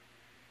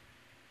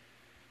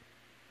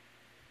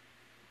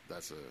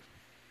 That's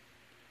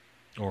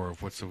a... Or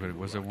what's the...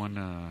 Was there one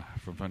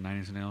from 9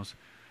 Inch Nails?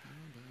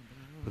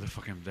 With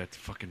that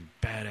fucking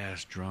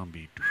badass drum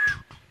beat.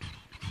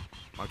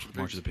 March of the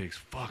March Pigs. of the Pigs.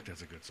 Fuck,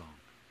 that's a good song.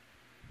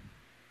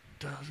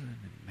 Doesn't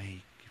it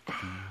make you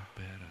feel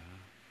better?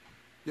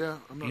 Yeah,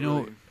 I'm not You know,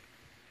 really...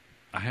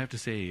 I have to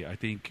say, I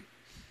think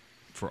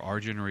for our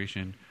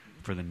generation,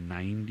 for the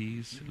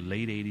 90s,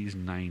 late 80s,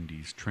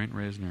 90s, Trent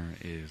Reznor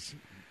is...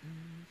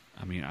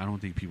 I mean, I don't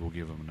think people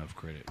give him enough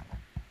credit.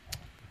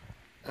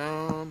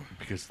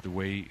 Because the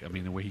way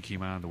he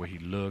came out, the way he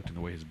looked, and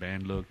the way his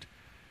band looked,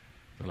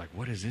 they're like,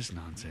 what is this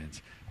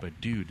nonsense?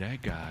 But dude,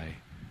 that guy,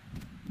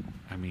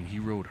 I mean, he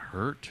wrote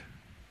Hurt.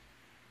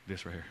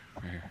 This right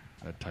here,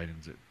 that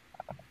tightens it.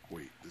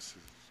 Wait, this is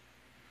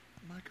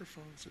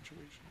microphone situation.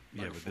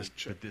 Yeah, Microphone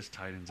check. but this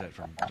tightens that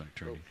from like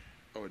turning.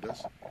 Oh, it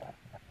does?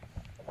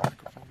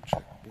 Microphone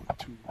check. 1,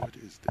 2, what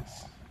is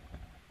this?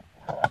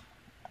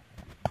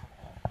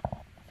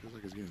 Feels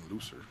like it's getting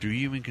looser. Do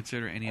you even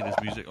consider any of this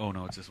music? Oh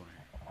no, it's this one here.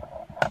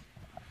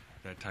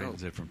 That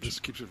tightens it from. This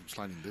keeps it from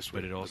sliding this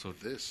way. But it also...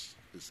 This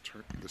is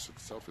This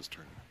itself is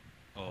turning.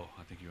 Oh,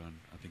 I think you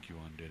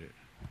undid it.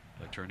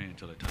 Like turn it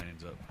until it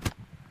tightens up.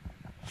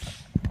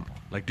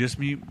 Like this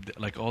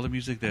like all the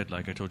music that,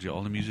 like I told you,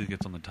 all the music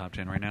that's on the top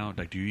 10 right now.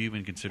 Like, do you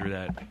even consider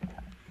that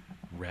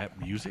rap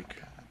music?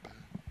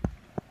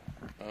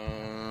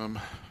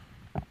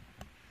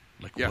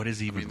 Like, Yeah, what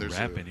is even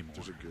rap anymore?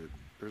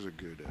 There's a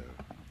good.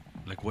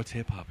 Like, what's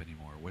hip hop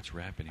anymore? What's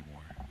rap anymore?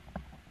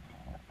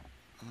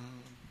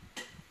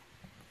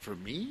 For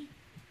me,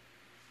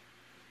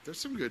 there's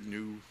some good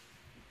new.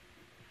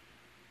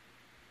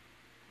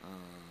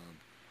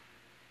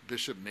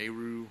 Bishop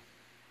Nehru,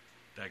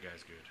 That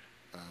guy's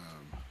good.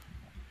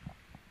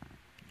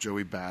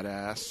 Joey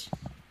Badass.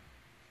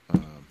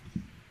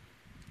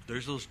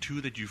 There's those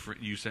two that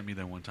you sent me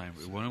that one time.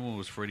 One of them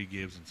was Freddie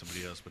Gibbs and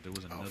somebody else, but there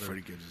was another.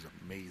 Freddie Gibbs is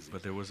amazing.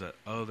 But there was a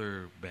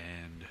other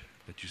band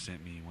that you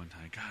sent me one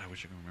time. God, I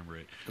wish I could remember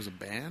it. It was a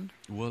band?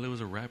 Well, it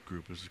was a rap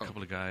group. It was a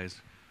couple of guys.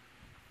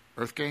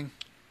 Earth Gang?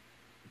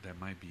 That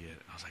might be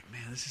it. I was like,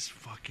 man, this is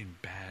fucking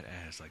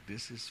badass. Like,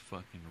 this is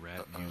fucking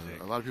rap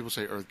music. A lot of people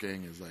say Earth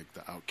Gang is like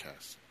the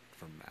Outcast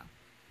from now.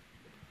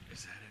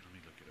 Is that it? Let me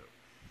look it up.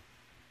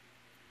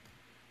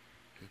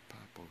 Hip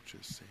hop won't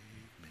just save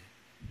me.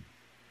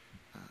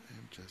 I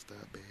am just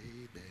a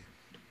baby.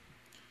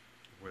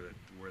 Where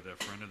the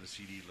front of the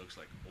CD looks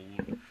like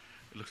old.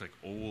 It looks like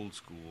old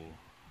school.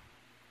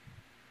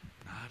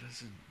 Nah,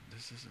 this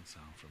doesn't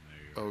sound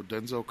familiar. Oh,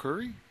 Denzel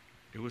Curry?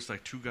 It was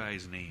like two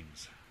guys'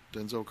 names.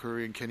 Denzel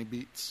Curry and Kenny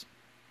Beats.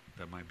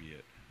 That might be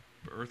it.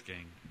 But Earth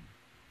Gang.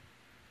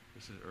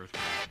 This is Earth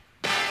Gang.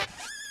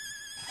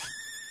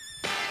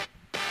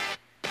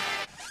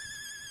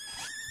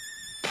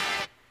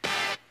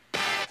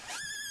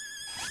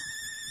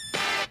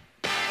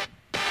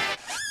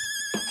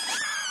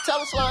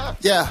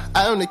 Yeah,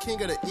 I am the king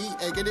of the E.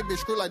 Hey, get this bitch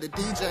screw like the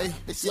DJ.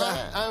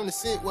 Yeah, I am the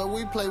sit where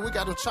we play. We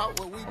got them chalk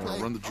where we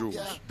play. Run the jewels.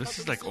 Yeah. This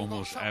is like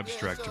almost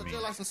abstract to me.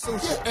 This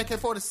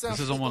This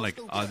is almost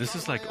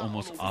like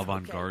almost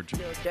avant-garde to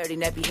me. Dirty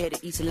nappy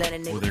headed East Atlanta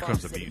nigga. Well, there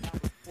comes the beat.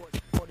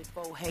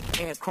 44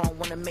 Hank Aaron Chrome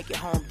wanna make it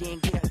home, then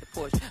get out the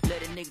porch.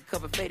 Let a nigga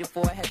cover faded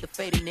for. I had to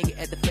fade a nigga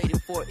at the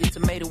faded for. It's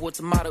tomato or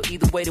tomato.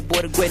 Either way, the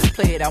boy the greatest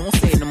play it. I won't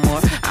say it no more.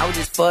 I was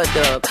just fucked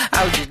up.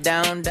 I was just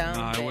down.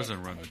 Nah, it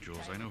wasn't Run the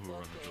Jewels. I know who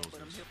Run the Jewels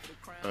is.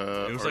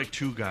 It was like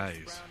two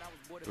guys.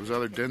 It was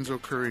either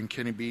Denzel Curry and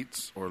Kenny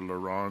Beats or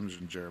LaRange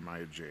and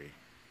Jeremiah J.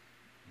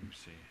 Let me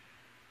see.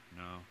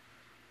 No.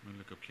 Let me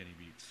look up Kenny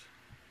Beats.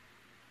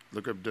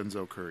 Look up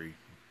Denzel Curry.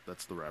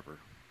 That's the rapper.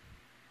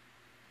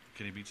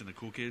 Kenny Beats and the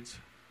Cool Kids?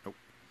 Nope.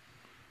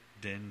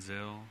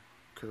 Denzel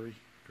Curry.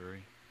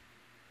 Curry.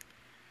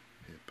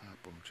 Hip hop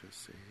won't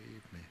just save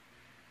me.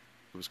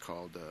 It was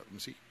called, let me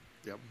see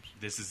the albums.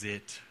 This is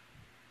it.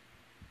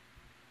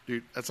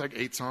 Dude, that's like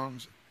 8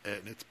 songs,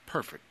 and it's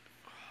perfect.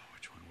 Oh,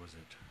 which one was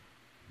it?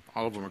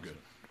 All of them are good.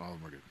 All of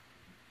them are good.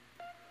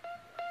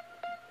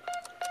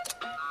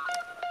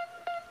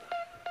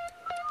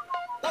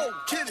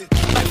 Oh, kidding.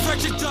 Like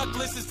Frederick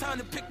Douglass, it's time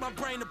to pick my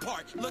brain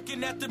apart.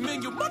 Looking at the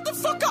menu,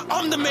 motherfucker,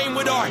 I'm the main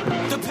with art.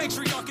 The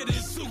patriarch of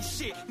this zoo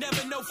shit,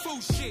 never no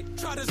food shit.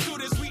 Try to sue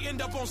this, we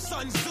end up on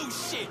Sun Tzu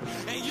shit.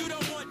 And you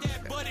don't want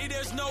that, buddy,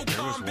 there's no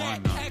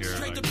comeback. Act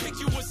straight to pick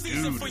you a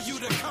season for you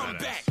to come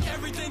back.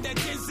 Everything that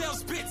Denzel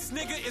spits,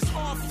 nigga, is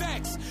all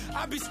facts.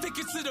 I be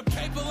sticking to the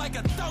paper like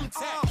a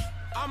thumbtack.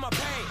 I'm a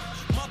bang,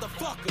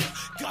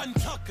 motherfucker, gun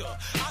tucker.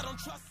 I don't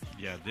trust.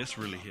 Yeah, this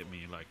really hit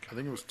me. Like, I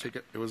think it was Take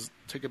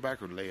It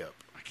Back or Layup.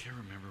 I can't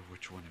remember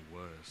which one it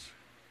was.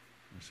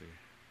 Let me see.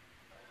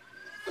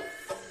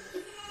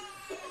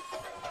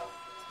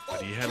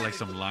 But he had like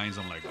some lines.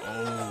 I'm like,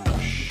 oh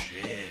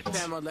shit.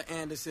 Pamela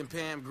Anderson,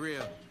 Pam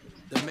Grill.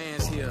 The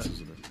man's here.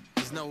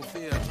 His Cause no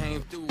fear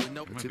came through and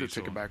no. It might It's be either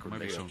take it back or might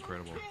be lay so up.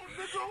 incredible.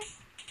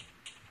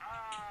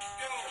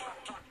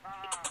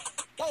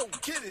 Whoa,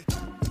 get it.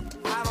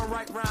 I don't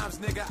write rhymes,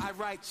 nigga. I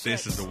write checks.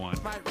 This is the one.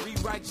 Might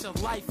rewrite your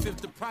life if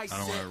the price I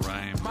don't set. write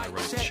rhymes, I Might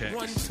write check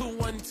checks. 1 2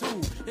 1 2.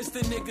 It's the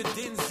nigga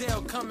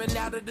Denzel coming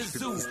out of the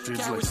zoo. This dude's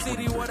Carry like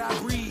City, what I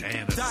breathe.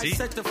 Damn, that's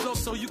Dissect the flow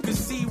so you can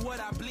see what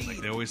I bleed.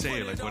 Like they always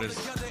say, like, what is?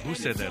 Who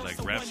said that?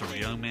 Like, rap's a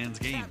young man's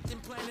game.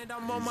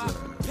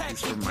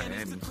 He's from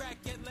Miami,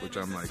 which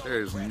I'm like,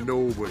 there's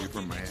nobody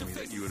from Miami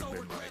that you would have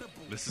been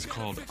like. This is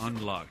called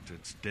Unlocked.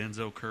 It's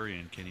Denzel Curry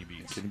and Kenny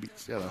Beats. Kenny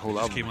Beats, yeah, that whole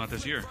Just album came out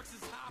this year.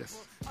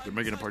 Yes, they're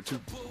making a part 2. I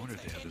wonder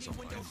if they have this on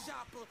vinyl.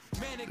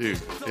 Dude,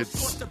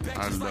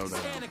 I love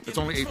that album. It's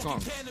only 8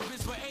 songs.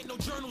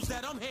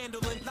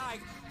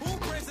 Who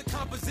brings a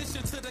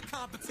composition to the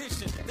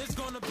competition? There's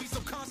gonna be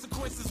some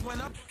consequences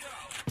when I'm.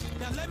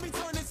 Now let me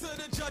turn into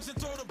the judge and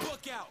throw the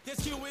book out. There's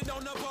queuing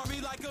on the Barbie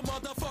like a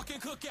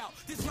motherfucking cookout.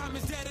 This rhyme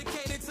is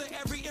dedicated to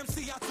every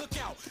MC I took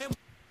out. And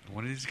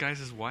One of these guys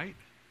is white.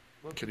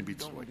 Kenny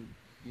Beats is white.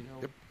 You know,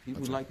 Yep,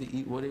 people that's like to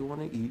eat what they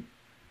want to eat,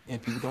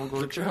 and people don't go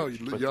to Look at how church.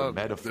 you But young the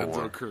metaphor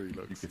Denzel Curry you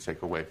looks. could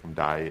take away from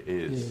diet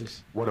is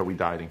Yes. what are we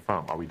dieting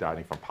from? Are we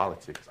dieting from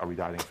politics? Are we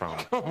dieting from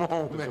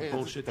Oh the man,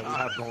 bullshit that we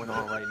have going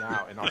on right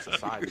now in our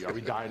society? Are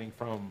we dieting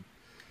from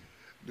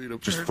Dude,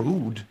 just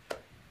food?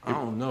 I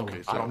don't know.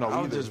 Okay, so I don't know I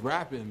was either. just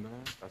rapping, man.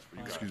 That's what you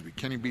got. Excuse me.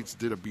 Kenny Beats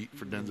did a beat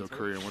for Denzel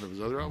Curry on one of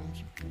his other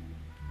albums.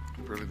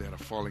 Apparently they had a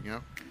falling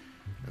out.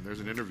 And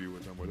there's an interview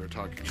with him where they're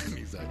talking, and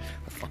he's like,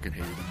 I fucking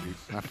hated him, dude.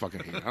 I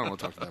fucking hate him. I don't want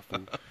to talk to that fool.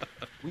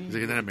 He's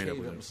like, and then I made up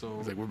with him. So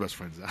He's like, we're best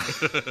friends now.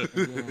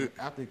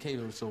 after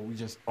Cato, so we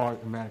just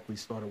automatically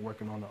started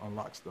working on the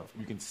unlock stuff.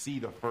 You can see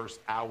the first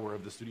hour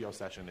of the studio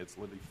session. It's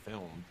literally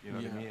filmed. You know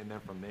what I Yeah. mean? And then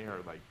from there,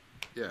 like,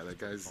 Yeah, that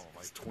guy's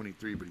he's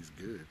 23, but he's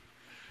good.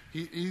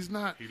 He's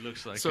not. He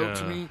looks like, So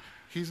to me,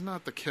 he's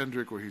not the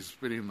Kendrick where he's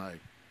spitting like,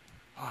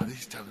 oh,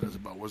 he's telling us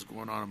about what's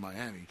going on in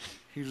Miami.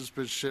 He just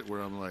spits shit where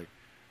I'm like,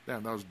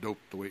 damn, that was dope.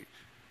 The way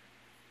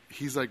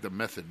he's like the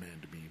Method Man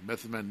to me.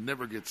 Method Man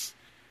never gets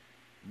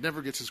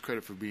his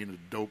credit for being a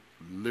dope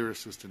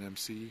lyricist and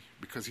MC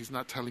because he's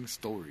not telling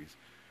stories.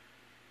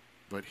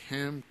 But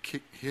him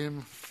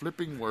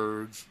flipping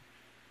words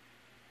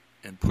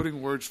and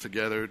putting words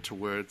together to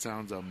where it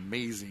sounds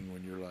amazing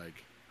when you're like,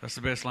 that's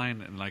the best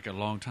line in like a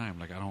long time.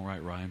 Like, I don't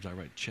write rhymes, I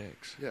write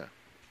checks. yeah.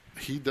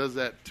 He does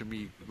that to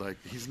me. Like,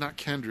 he's not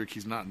Kendrick,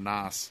 he's not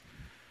Nas,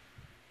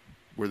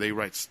 where they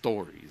write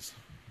stories.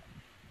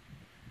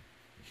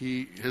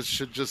 His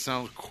shit just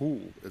sounds cool.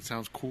 It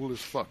sounds cool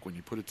as fuck when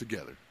you put it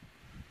together.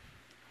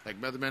 Like,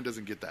 Method Man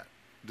doesn't get that.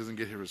 Doesn't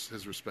get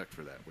his respect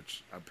for that,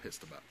 which I'm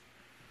pissed about.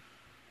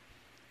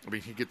 I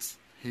mean, he gets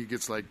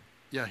like,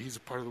 yeah, he's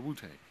a part of the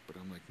Wu-Tang, but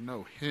I'm like,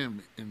 no,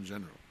 him in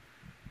general.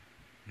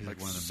 He's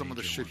Like, one of the some of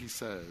the major shit ones. he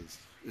says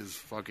is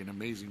fucking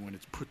amazing when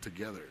it's put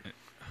together.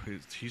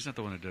 He's not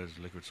the one that does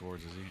Liquid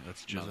Swords, is he?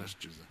 That's No, Jizza. that's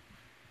Jizza.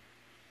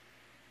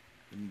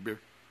 And beer.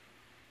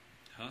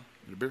 Huh?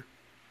 And a beer. I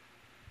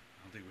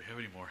don't think we have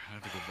any more. I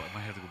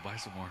might have to go buy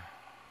some more.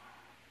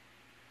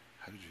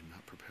 How did you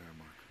not prepare,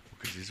 Mark?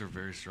 Because these are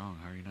very strong.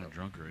 How are you not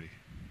drunk already?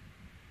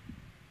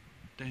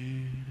 Well,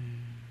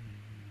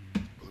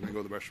 let me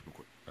go to the restroom real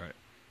quick. All right.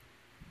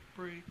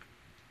 Break.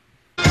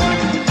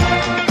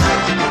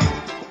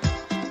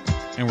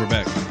 And we're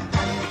back.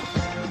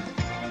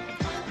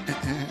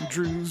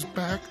 Andrew's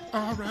back.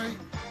 All right.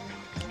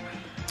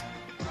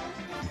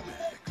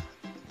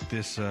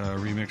 This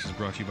remix is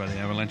brought to you by the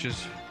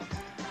Avalanches.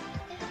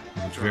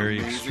 It's are very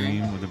amazing.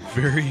 extreme with a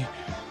very,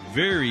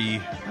 very,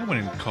 I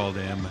wouldn't even call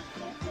them,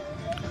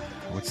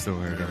 what's the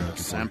word? I'm looking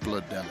for?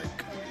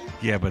 Sampledelic.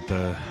 Yeah, but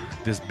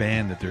this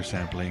band that they're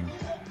sampling,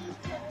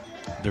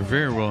 they're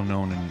very well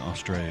known in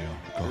Australia,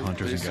 called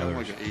Hunters They and sound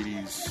Gatherers. like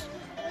an 80s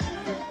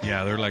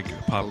Yeah, they're like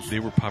pop. They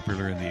were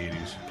popular in the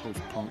 80s.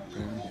 post-punk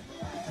band.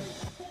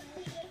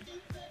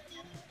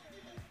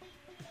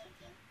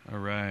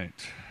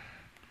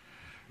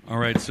 All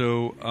right.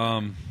 So,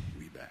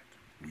 We back.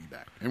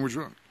 And we're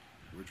drunk.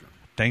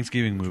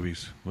 Thanksgiving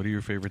movies. What are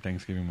your favorite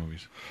Thanksgiving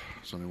movies?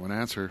 So they want to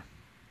answer.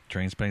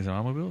 Trains, Planes, and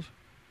Automobiles?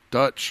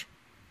 Dutch.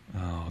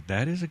 Oh,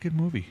 that is a good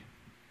movie.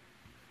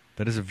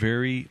 That is a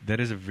very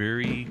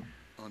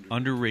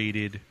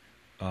underrated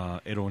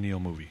Ed O'Neill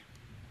movie.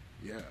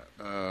 Yeah.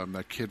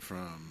 That kid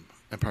from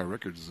Empire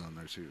Records is on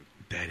there, too.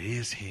 That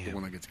is him. The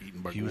one that gets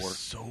eaten by He Gore. was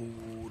so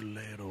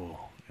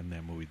little in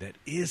that movie. That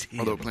is him.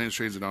 Although Planes,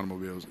 Trains, and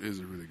Automobiles is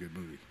a really good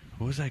movie.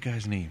 What was that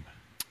guy's name?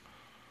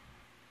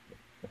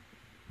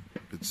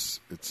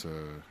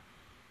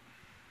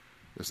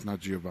 It's not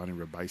Giovanni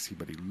Ribisi,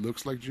 but he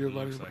looks like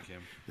Giovanni. Looks like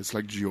him. It's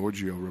like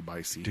Giorgio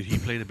Ribisi. Did he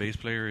play the bass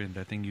player in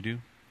That Thing You Do?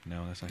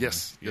 No, that's not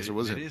Yes. him. Yes, it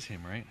was It him. is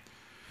him, right?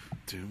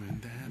 Doing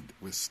that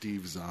with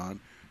Steve Zahn,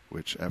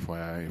 which,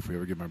 FYI, if we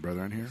ever get my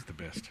brother on here, He's the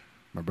best.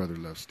 my brother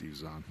loves Steve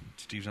Zahn.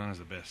 Steve Zahn is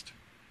the best.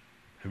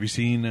 Have you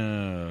seen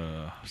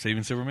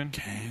Saving Silverman?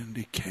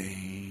 Candy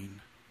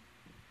cane.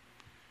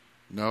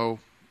 No,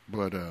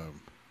 but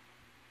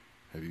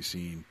have you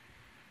seen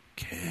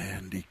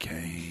Candy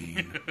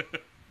Cane?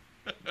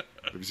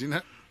 Have you seen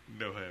that?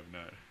 No, I have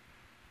not.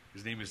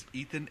 His name is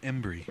Ethan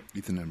Embry.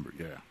 Ethan Embry,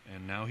 yeah.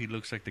 And now he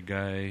looks like the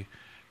guy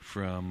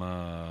from...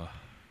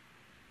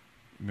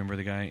 remember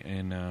the guy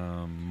in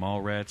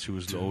Mallrats who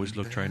was always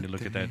trying to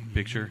look at that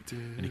picture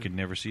and he could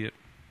never see it?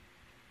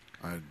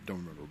 I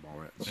don't remember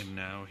Mallrats. And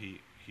now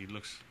he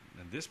looks...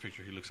 In this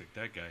picture, he looks like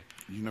that guy.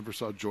 You never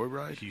saw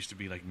Joyride? He used to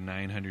be like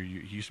 900...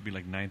 He used to be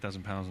like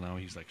 9,000 pounds. Now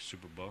he's like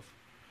super buff.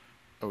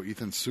 Oh,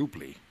 Ethan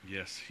Suplee.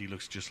 Yes, he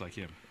looks just like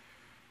him.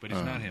 But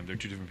he's not him. They're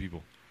two different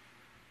people.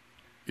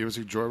 You ever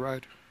see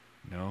Joyride?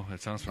 No, that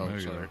sounds Oh,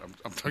 familiar. sorry.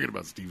 I'm talking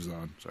about Steve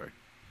Zahn. Sorry.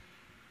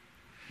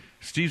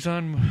 Steve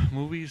Zahn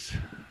movies...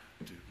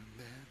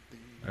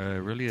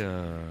 really,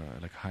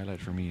 like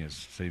highlight for me is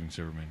Saving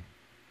Silverman.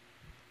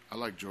 I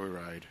like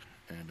Joyride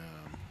and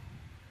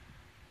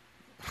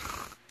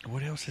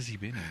What else has he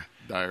been in?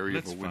 Diary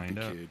Let's of a Wimpy find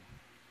out. Kid.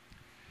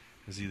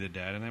 Is he the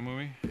dad in that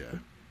movie? Yeah.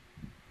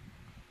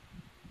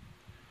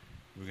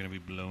 We're gonna be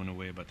blown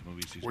away about the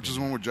movies he's Which been is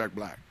in. the one with Jack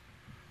Black?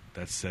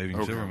 That's Saving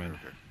Okay, Silverman.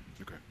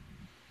 Okay.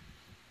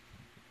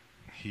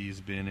 He's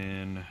been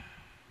in.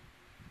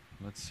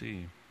 Let's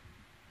see.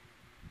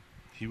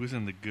 He was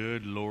in The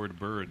Good Lord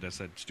Bird. That's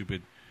that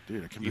stupid.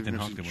 Dude, I can't believe Ethan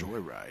you've Hawke never seen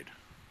movie. Joyride.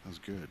 That was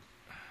good.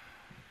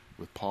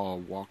 With Paul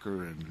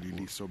Walker and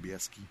Lily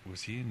Sobieski.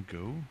 Was he in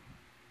Go?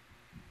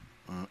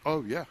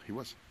 Oh, yeah, he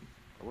was.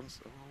 Was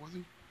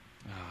he?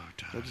 Oh,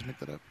 Did I just make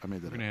that up? I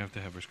made We're that gonna up. have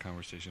to have a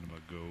conversation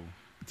about Go.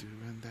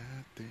 Doing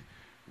that thing.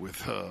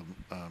 With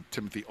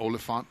Timothy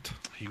Oliphant.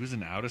 He was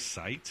in Out of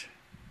Sight.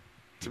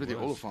 He Timothy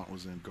was. Oliphant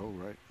was in Go,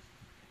 right?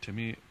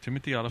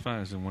 Timothy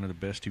Oliphant is in one of the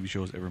best TV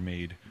shows ever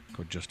made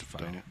called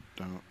Justified.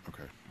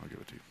 Okay, I'll give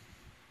it to you.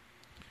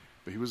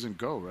 But he was in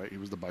Go, right? He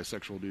was the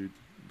bisexual dude.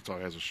 That's all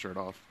he has his shirt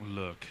off.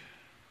 Look,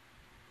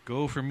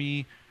 Go for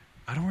me,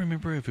 I don't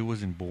remember if it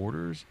was in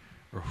Borders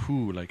or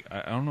who. Like,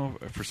 I don't know.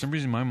 For some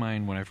reason in my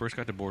mind, when I first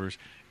got to Borders,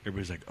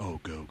 everybody's like, oh,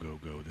 Go, Go,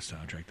 Go. The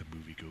soundtrack, the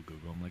movie, Go, Go,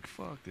 Go. I'm like,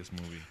 fuck this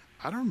movie.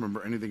 I don't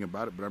remember anything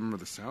about it, but I remember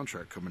the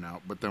soundtrack coming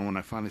out. But then when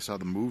I finally saw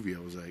the movie, I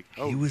was like,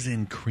 oh. He was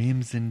in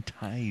Crimson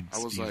Tide. I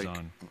was Steve like,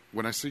 Zahn.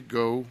 when I see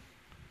Go,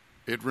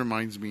 it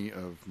reminds me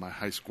of my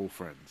high school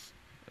friends.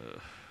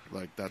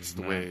 Like, that's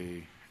the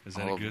way. Is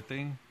that a good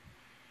thing?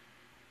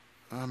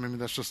 Maybe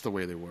that's just the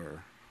way they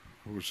were.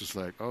 It was just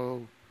like,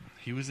 oh.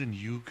 He was in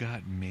You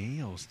Got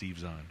Mail, Steve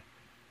Zahn.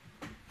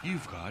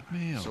 You've Got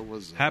Mail. So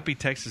was Happy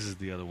Texas is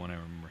the other one I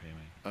remember him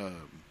in.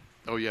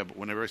 Oh, yeah, but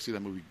whenever I see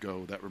that movie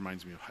Go, that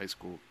reminds me of high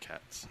school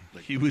cats.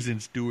 Like, He was in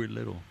Stuart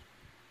Little.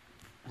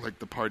 like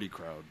the party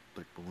crowd,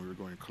 like when we were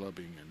going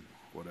clubbing and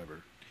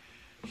whatever.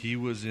 He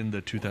was in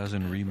the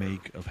 2000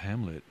 remake of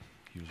Hamlet.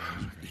 He was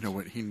You know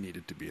what? He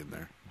needed to be in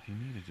there. He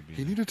needed to be.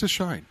 He needed to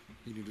shine.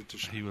 He needed to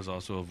shine. He was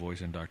also a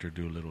voice in Dr.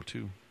 Dolittle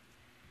too.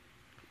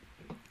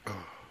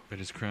 But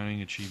his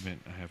crowning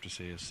achievement, I have to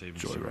say, is Saving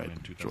Silverman in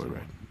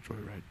 2001.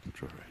 Joyride.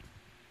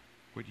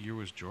 What year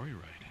was Joyride?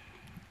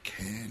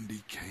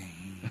 Candy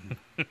cane.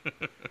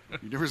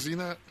 You never seen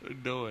that?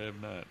 No, I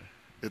have not.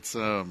 It's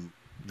You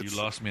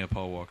lost me at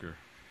Paul Walker.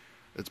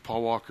 It's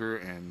Paul Walker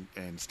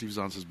and Steve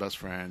Zahn's his best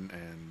friend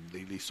and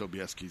Lily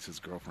Sobieski's his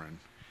girlfriend,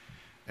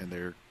 and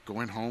they're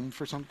going home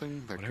for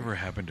something. Like Whatever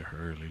happened to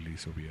her, Lily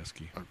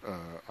Sobieski?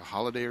 a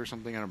holiday or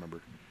something. I don't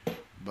remember.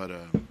 But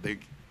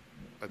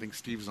I think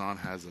Steve Zahn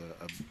has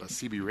a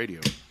CB radio,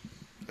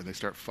 and they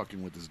start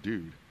fucking with this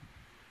dude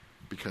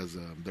because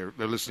they're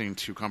listening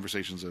to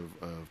conversations of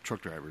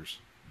truck drivers,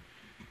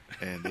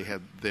 and they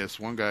had this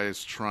one guy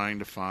is trying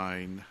to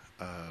find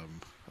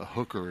a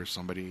hooker or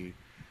somebody.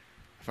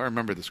 If I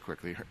remember this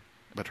correctly,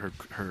 but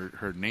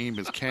her name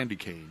is Candy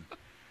Cane.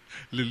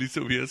 Lily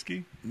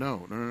Sobieski?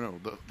 No.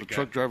 The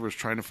truck driver is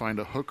trying to find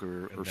a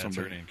hooker or that's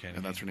somebody, her name, Candy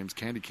and that's Cane. her name's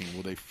Candy Cane.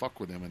 Well, they fuck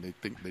with him, and they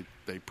think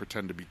they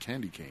pretend to be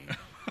Candy Cane.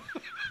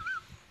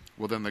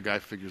 Well, then the guy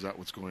figures out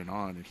what's going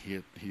on, and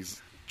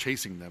he's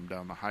chasing them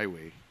down the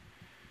highway.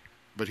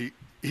 But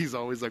he's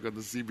always like on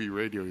the CB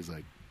radio. He's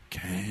like,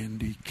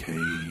 Candy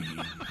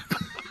Cane.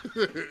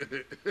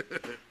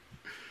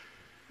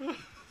 I've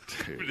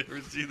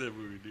never seen that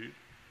movie, dude.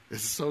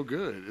 It's so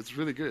good. It's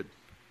really good.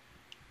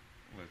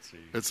 Let's see.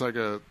 It's like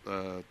a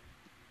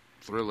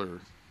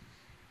thriller.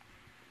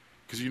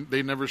 Because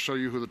they never show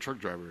you who the truck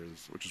driver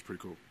is, which is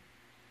pretty cool.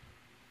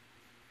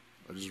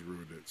 I just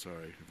ruined it.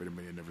 Sorry. If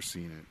anybody had never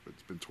seen it. But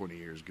it's been 20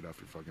 years. Get off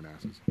your fucking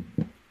asses.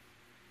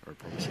 Or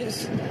probably.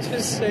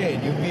 Just say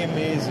it. You'll be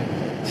amazing.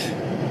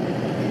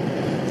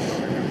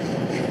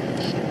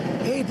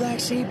 Hey, Black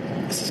Sheep.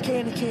 This is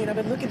Candy Cane. I've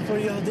been looking for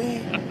you all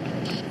day.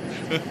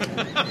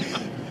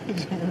 I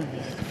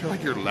feel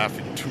like you're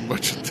laughing too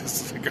much at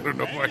this. Like, I don't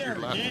know why you're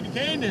laughing. Candy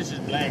Cane, this is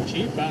Black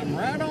Sheep. I'm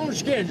right on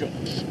schedule.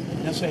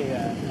 Now say,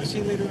 I'll see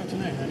you later on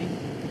tonight, honey.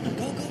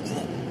 Go.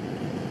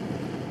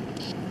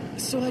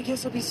 So I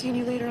guess I'll be seeing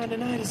you later on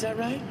tonight. Is that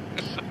right?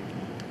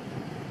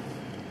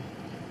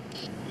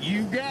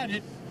 You got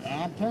it.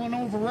 I'm pulling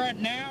over right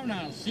now, and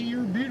I'll see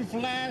your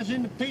beautiful eyes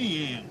in the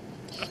PM.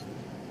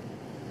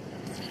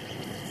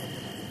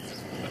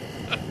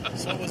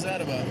 So what was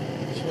that about?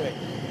 Sweet.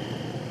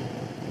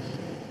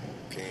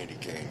 Candy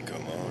Cane,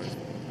 come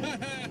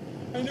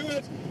on. into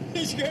it.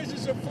 These guys are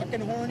so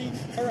fucking horny.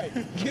 All right,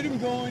 get them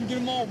going, get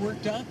them all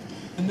worked up,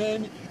 and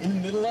then in the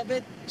middle of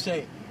it,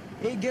 say,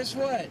 hey, guess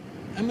what?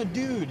 I'm a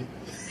dude.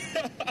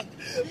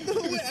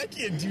 No way, I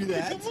can't do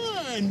that. Come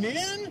on,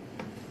 man.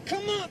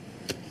 Come on.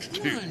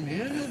 Come on,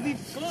 man. It'll be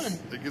fun.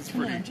 It gets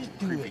Come pretty on, just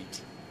do creepy.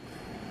 it.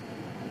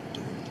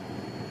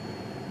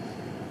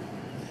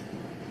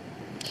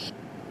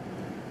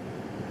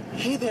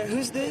 Hey there,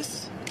 who's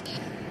this?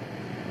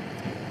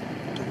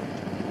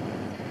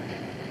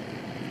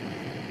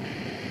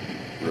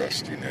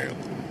 Rusty Nail.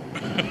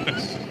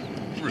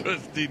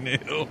 Rusty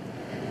Nail.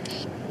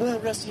 Well,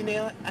 Rusty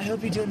Nail, I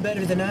hope you're doing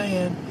better than I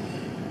am.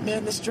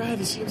 Man, this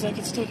drive, it seems like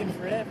it's taking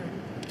forever.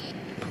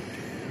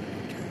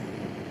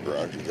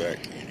 Roger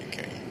that, Candy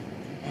Cane.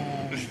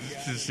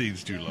 This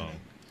scene's too long.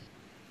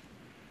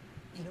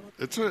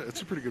 It's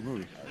a pretty good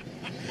movie.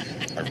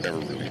 I've never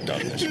really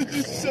done this This before.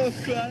 is so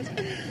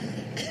classic.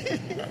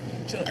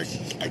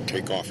 I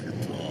take off your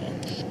bra.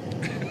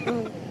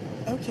 Oh,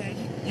 okay,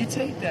 you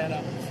take that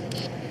off.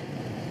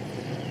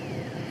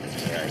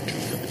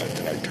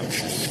 And I touch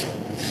your stuff.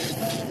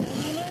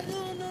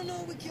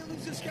 No, we can't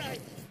lose this guy.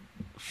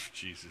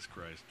 Jesus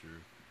Christ, Drew.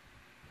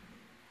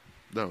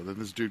 No, then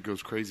this dude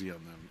goes crazy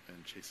on them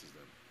and chases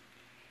them.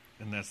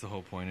 And that's the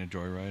whole point of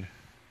Joyride?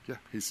 Yeah,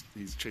 he's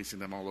chasing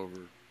them all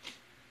over.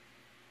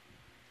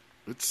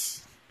 It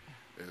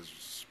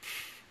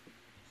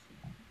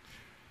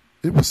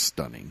was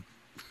stunning.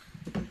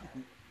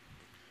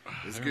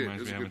 It's That good.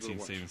 reminds It's me, I a haven't good seen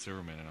watch. Saving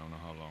Silverman in I don't know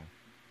how long.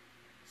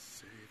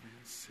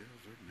 Saving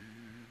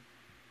Silverman.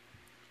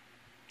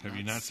 Have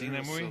you not seen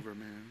that Sarah movie?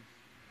 Silverman.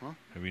 Huh?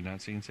 Have you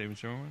not seen Saving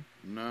Silverman?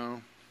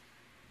 No.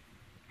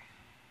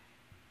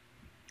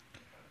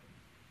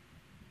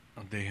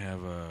 They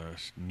have a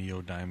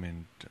Neo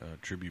Diamond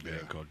tribute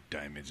band called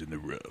Diamonds in the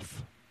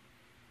Rough.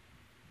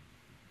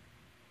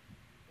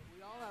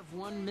 We all have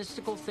one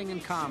mystical thing in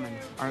common,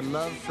 our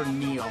love for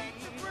Neil.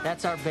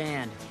 That's our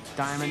band,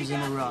 Diamonds in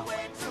the Rough.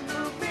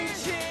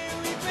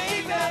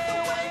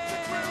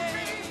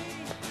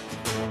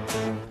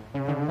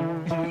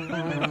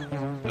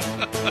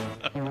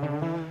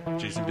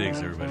 Jason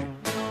Biggs, everybody.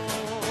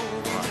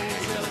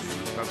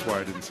 That's why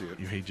I didn't see it.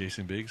 You hate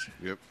Jason Biggs?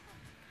 Yep.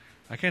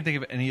 I can't think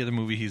of any other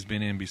movie he's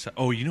been in besides...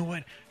 Oh, you know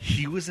what?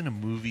 He was in a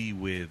movie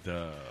with...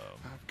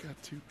 I've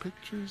got 2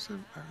 pictures of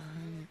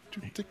Iron,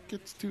 2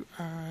 tickets to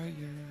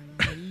Iron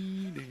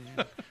Maiden.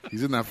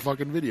 He's in that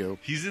fucking video.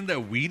 He's in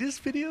that Wheatus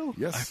video?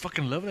 Yes. I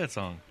fucking love that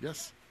song.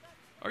 Yes.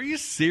 Are you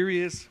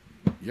serious?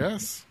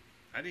 Yes.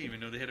 I didn't even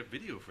know they had a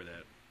video for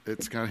that.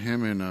 It's got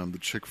him and the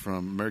chick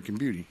from American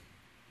Beauty.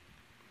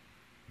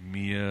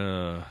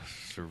 Mia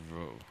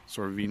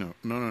Sorvino.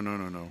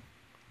 No.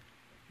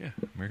 Yeah,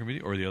 American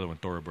Beauty? Or the other one,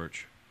 Thora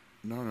Birch.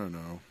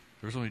 No.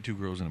 There's only 2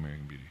 girls in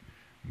American Beauty.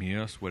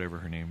 Mia, whatever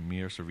her name,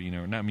 Mia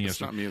Sorvino. Not Mia.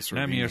 It's not Mia Sorvino.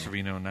 Not Mia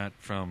Sorvino. Not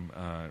from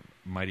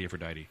Mighty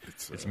Aphrodite.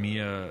 It's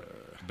Mia,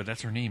 but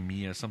that's her name,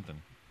 Mia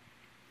something.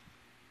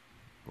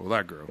 Well,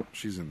 that girl,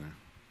 she's in there.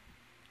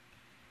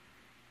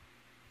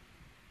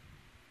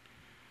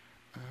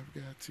 I've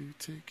got 2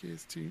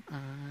 tickets to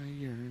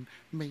Iron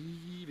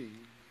Maiden.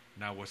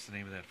 Now, what's the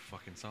name of that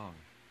fucking song?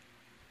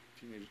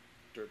 Teenage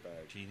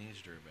Dirtbag.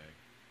 Teenage Dirtbag.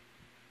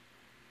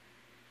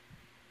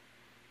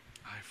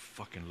 I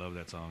fucking love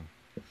that song.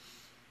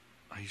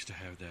 I used to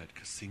have that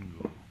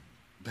Casingo.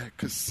 That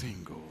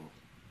Casingo.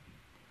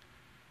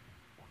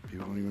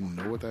 People don't even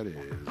know what that is.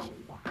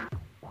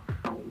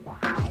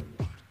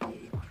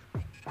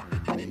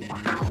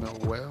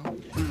 Well,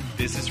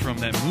 This is from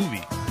that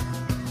movie.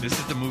 This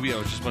is the movie I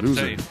was just about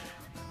Loser. to tell you.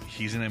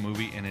 He's in that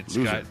movie, and it's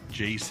Loser. got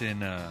Jason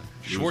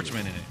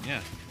Schwartzman in it.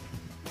 Yeah.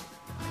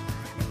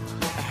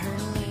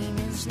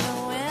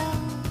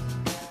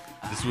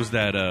 This was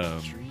that.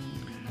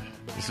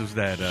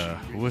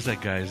 What was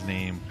that guy's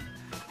name?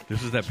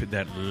 This was that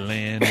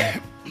Len.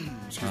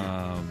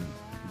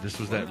 This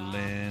was that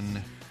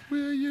Len.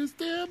 Will you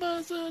steal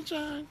my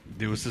sunshine?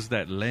 There was just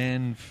that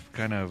Len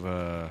kind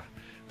of.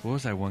 What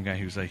was that one guy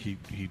who was like he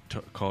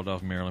called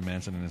off Marilyn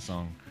Manson in his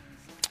song?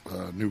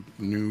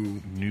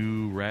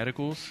 New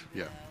Radicals.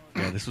 Yeah.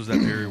 Yeah, this was that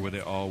period where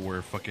they all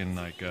were fucking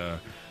like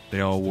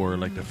they all wore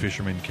like the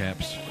fisherman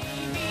caps.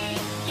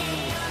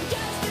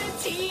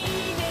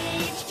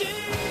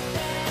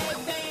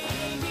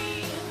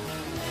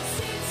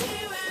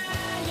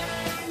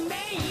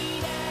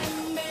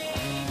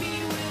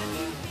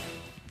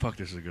 Fuck,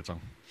 this is a good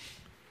song.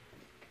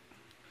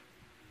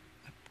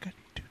 I've got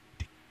to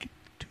take it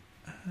to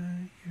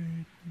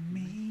Iron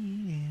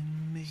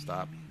Maiden.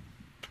 Stop.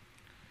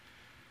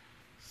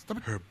 Stop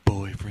it. Her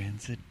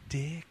boyfriend's a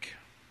dick.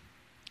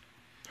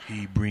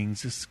 He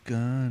brings a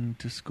gun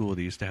to school.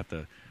 They used to have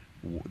to.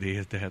 They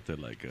used to have to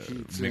like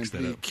mix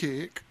that up.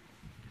 Kick.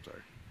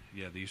 Sorry.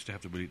 Yeah, they used to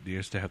have to. They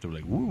used to have to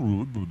like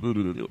on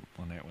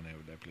that when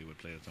that play would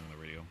play that song on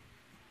the radio.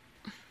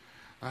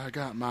 I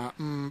got my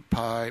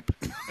pipe.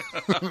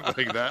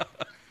 Like that.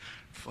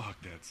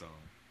 Fuck that song.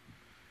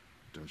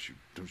 Don't you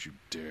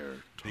dare.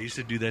 They used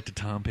to do that to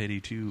Tom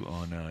Petty too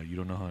on You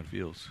Don't Know How It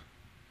Feels.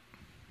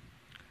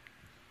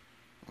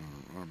 I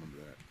don't remember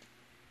that.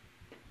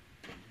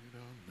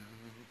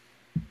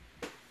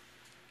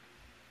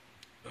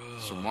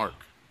 So, Mark,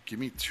 give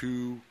me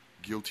 2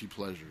 guilty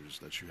pleasures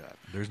that you have.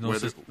 There's no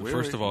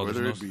first of all,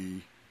 whether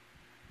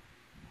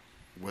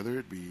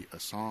it be a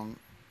song,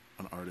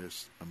 an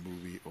artist, a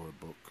movie, or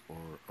a book, or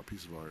a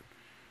piece of art,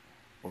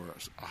 or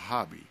a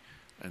hobby,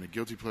 and a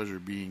guilty pleasure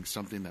being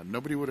something that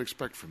nobody would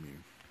expect from you.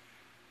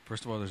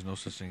 First of all, there's no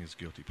such thing as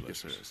guilty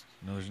pleasures. Yes, there is.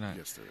 No, there's not.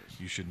 Yes, there is.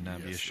 You should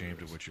not be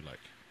ashamed of what you like.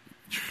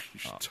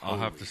 Totally. I'll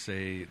have to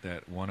say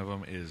that one of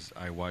them is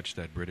I watched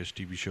that British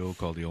TV show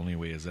called The Only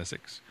Way Is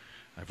Essex.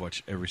 I've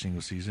watched every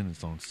single season.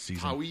 It's on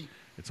season.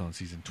 It's on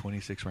season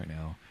 26 right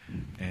now,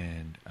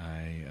 and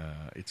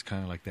it's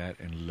kind of like that.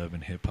 And Love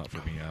and Hip Hop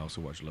for me. I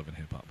also watch Love and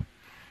Hip Hop.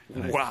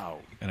 Wow.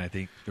 And I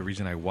think the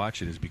reason I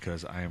watch it is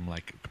because I am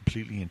like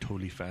completely and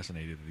totally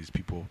fascinated that these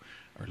people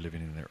are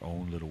living in their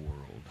own little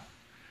world.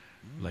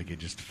 Like, it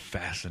just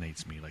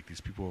fascinates me. Like,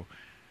 these people,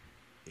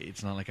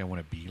 it's not like I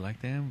want to be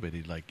like them, but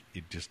it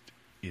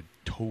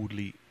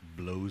totally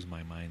blows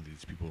my mind.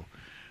 These people,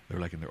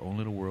 they're like in their own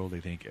little world. They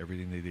think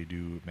everything that they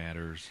do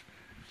matters,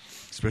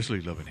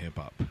 especially Love and Hip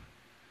Hop.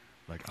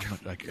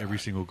 Like, every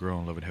single girl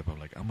in Love and Hip Hop,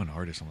 like, I'm an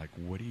artist. I'm like,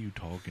 what are you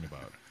talking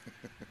about?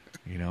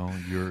 You know,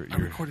 I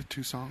recorded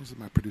 2 songs with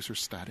my producer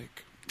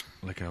Static.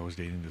 Like, I was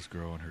dating this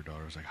girl, and her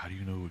daughter was like, how do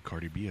you know who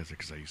Cardi B is?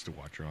 Because I used to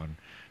watch her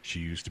she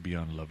used to be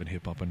on Love and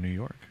Hip Hop in New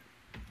York.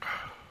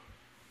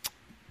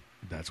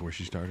 That's where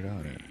she started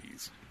out at.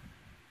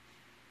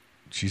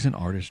 She's an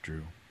artist,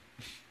 Drew.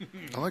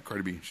 I like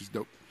Cardi B. She's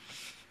dope.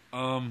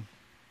 I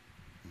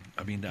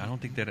mean, I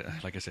don't think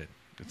that, like I said,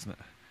 it's not.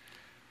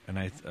 And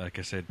like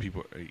I said,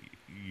 people,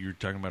 you're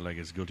talking about like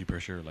it's guilty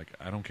pleasure. Like,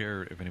 I don't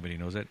care if anybody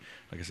knows it.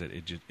 Like I said,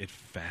 it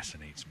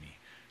fascinates me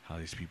how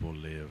these people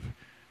live.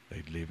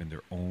 They live in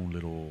their own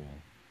little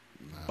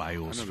biosphere. I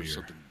know there's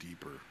something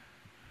deeper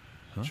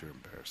that you're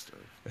embarrassed of.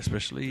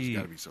 Especially, there's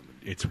got to be something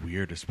deeper. It's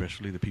weird,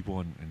 especially the people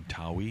in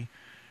Towie.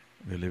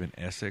 They live in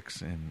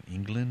Essex in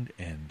England,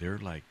 and they're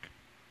like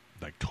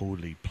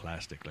totally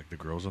plastic. Like, the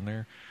girls on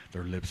there,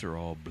 their lips are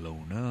all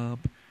blown up,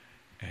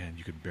 and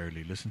you can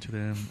barely listen to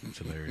them. It's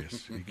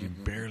hilarious. You can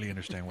barely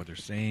understand what they're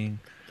saying.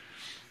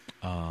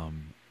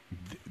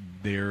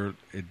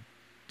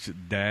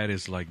 That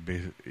is like,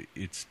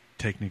 it's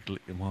technically,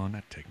 well,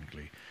 not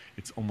technically.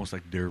 It's almost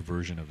like their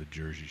version of the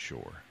Jersey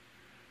Shore.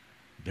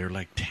 They're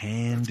like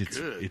tanned. That's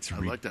good. It's I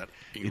like that.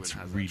 It's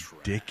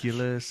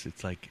ridiculous.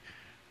 It's like,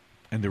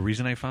 and the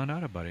reason I found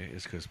out about it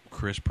is because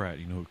Chris Pratt.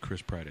 You know who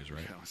Chris Pratt is,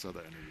 right? Yeah, I saw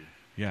that interview.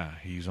 Yeah,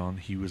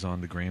 he was on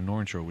the Graham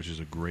Norton Show, which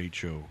is a great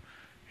show.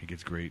 He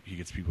gets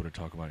people to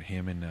talk about it.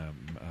 Him and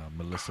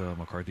Melissa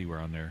McCarthy were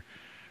on there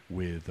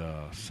with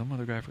some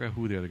other guy. I forgot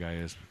who the other guy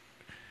is,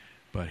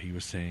 but he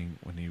was saying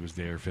when he was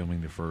there filming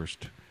the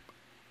first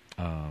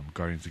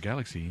Guardians of the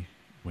Galaxy,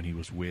 when he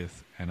was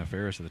with Anna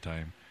Faris at the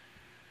time,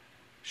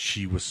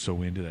 she was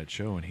so into that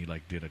show, and he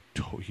did a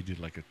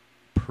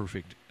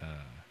perfect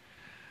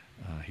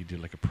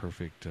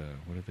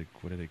what do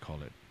they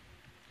call it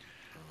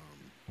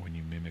when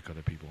you mimic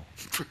other people?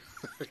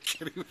 I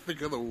can't even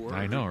think of the word.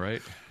 I know,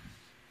 right?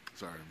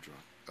 Sorry, I'm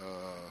drunk.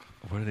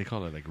 What do they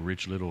call it? Like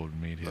Rich Little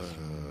made his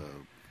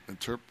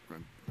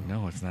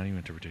No, it's not even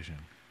interpretation.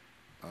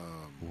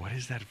 What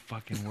is that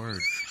fucking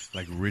word?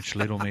 Like Rich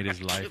Little made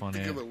his life on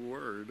think air. of the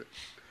word.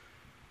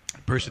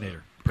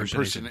 Impersonator.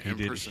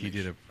 He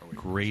did a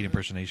great impersonation.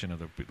 impersonation of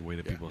the way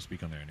that people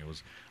speak on there, and I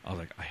was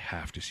like, I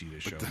have to see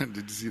this show. But then,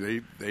 did you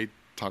see they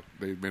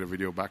made a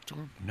video back to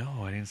him?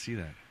 No, I didn't see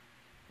that.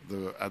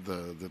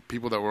 The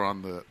people that were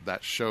on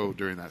that show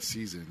during that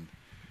season,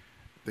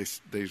 they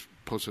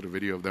posted a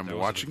video of them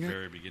watching at the it.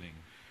 Very beginning.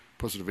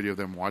 Posted a video of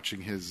them watching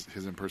his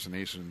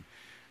impersonation,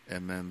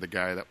 and then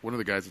one of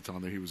the guys that's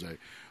on there, he was like,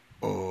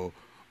 "Oh,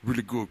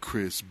 really good,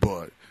 Chris,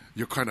 but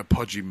you're kind of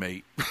pudgy,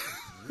 mate."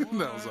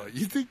 And I was like,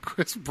 "You think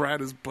Chris Pratt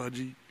is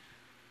pudgy?"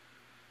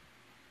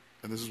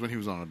 And this is when he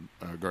was on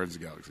Guardians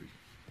of the Galaxy.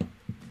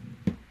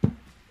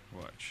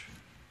 Watch.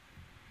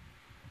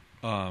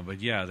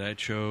 But yeah, that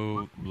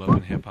show, Love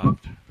and Hip Hop.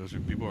 Those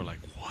people are like,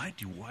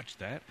 "What? You watch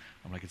that?"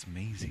 I'm like, "It's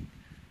amazing.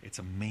 It's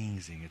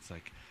amazing. It's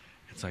like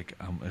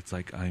I'm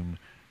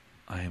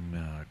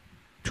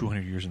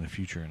 200 years in the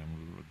future, and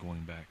I'm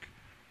going back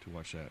to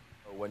watch that."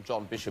 When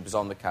John Bishop is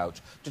on the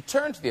couch, to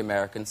turn to the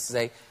Americans to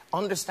say,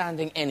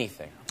 understanding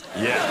anything.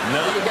 Yeah.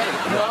 No. Are you getting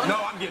it?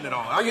 No, I'm getting it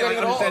all. Are you getting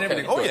it all? understand Okay,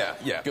 everything. Oh, good.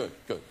 yeah. Good.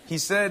 He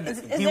said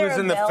Is he there was a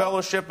in the bell?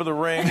 Fellowship of the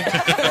Ring.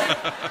 Something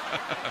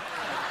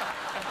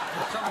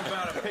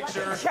about a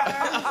picture.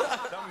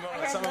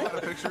 Something about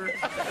a picture.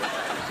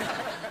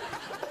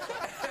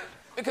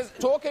 Because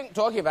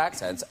talking of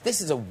accents,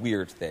 this is a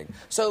weird thing.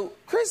 So,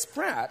 Chris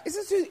Pratt,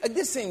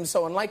 this seems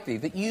so unlikely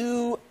that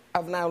you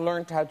have now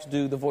learned how to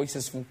do the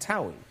voices from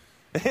Towie.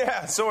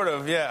 Yeah, sort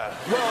of, yeah.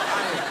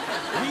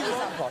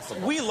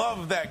 Well, we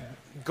love that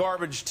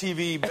garbage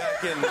TV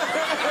back in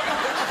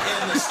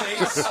the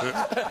States.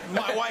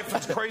 My wife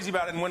was crazy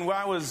about it, and when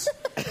I was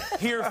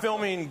here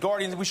filming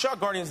Guardians, we shot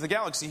Guardians of the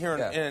Galaxy here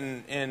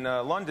in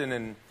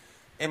London,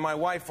 and my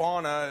wife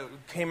Anna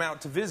came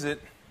out to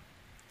visit,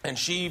 and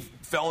she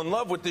fell in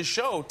love with this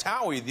show,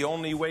 Towie, The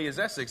Only Way Is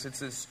Essex. It's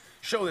this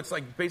show that's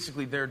like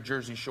basically their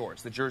Jersey Shore.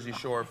 It's the Jersey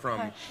Shore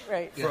from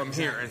Right. from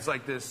here. It's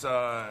like this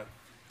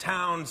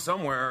town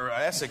somewhere,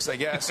 Essex, I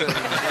guess. And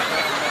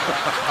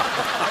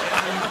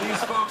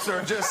these folks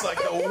are just like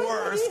the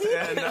worst.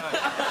 And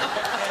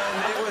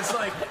it was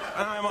like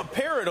I'm a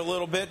parrot a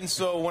little bit, and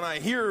so when I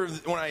hear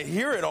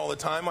it all the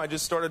time, I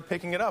just started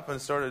picking it up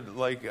and started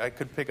like I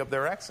could pick up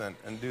their accent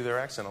and do their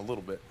accent a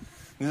little bit.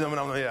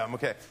 I'm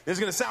okay. This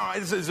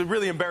is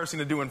really embarrassing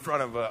to do in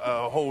front of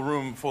a whole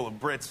room full of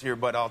Brits here,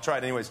 but I'll try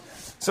it anyways.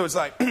 So it's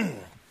like,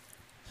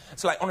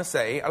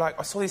 honestly,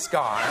 I saw this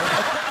guy.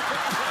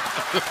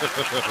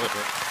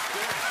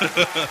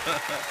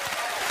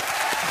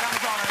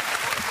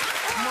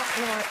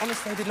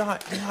 Honestly, did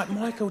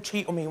Michael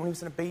cheat on me when he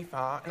was in a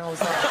beeper, and I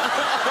was like,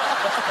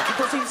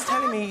 because he was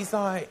telling me, he's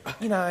like,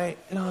 I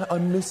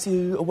miss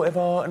you or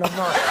whatever, and I'm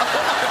like,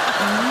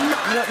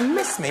 you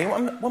miss me?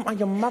 What am I,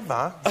 your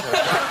mother?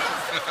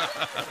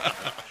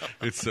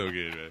 It's so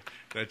good, man.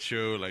 That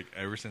show, like,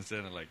 ever since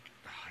then, I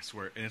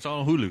swear, and it's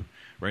on Hulu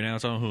right now.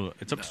 It's on Hulu.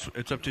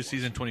 It's up to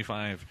season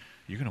 25.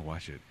 You're gonna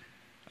watch it.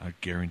 I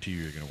guarantee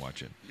you're gonna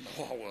watch it.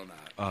 No, I will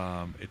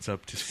not. It's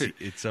up to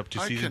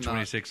season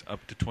 26,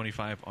 up to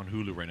 25 on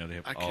Hulu right now. They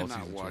have all seasons. I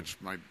cannot watch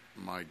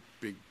my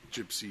big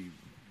gypsy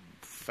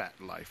fat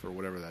life or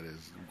whatever that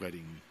is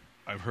wedding.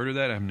 I've heard of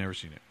that. I've never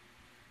seen it.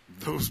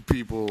 Those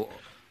people.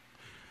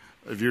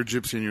 If you're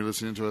gypsy and you're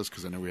listening to us,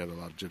 because I know we have a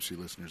lot of gypsy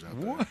listeners out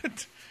there.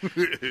 What?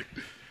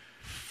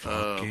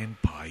 Fucking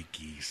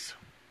pikeys.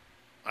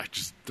 I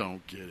just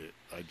don't get it.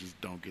 I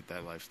just don't get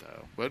that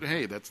lifestyle. But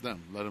hey, that's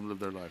them. Let them live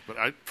their life. But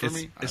I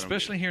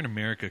especially here in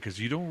America, because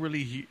you don't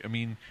really.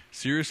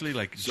 Seriously,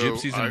 like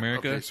gypsies in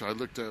America. Okay, so I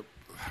looked up.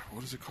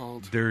 What is it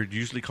called? They're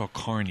usually called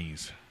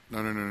carnies.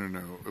 No.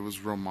 It was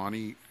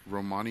Romani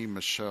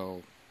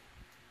Michelle.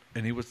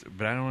 And it was,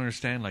 but I don't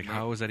understand. Like,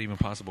 how is that even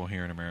possible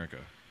here in America?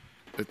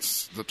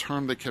 It's the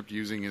term they kept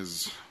using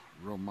is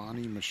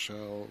Romani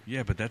Michelle.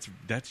 Yeah, but that's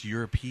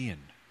European.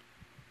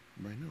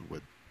 I know,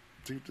 but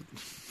dude,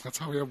 that's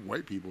how we have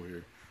white people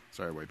here.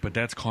 Sorry, white people. But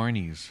that's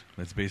carnies.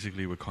 That's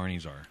basically what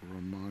carnies are.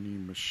 Romani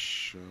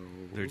Michelle.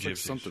 They're gypsies. Like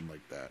something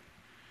like that.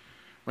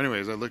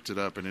 Anyways, I looked it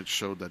up, and it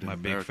showed that in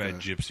America, big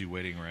fat gypsy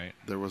wedding, right?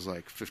 There was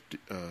like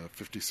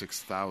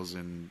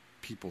 56,000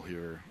 people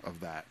here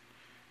of that.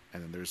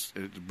 And then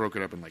it broke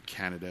it up in like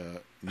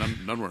Canada.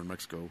 None were in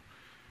Mexico.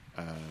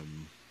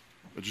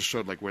 It just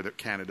showed like where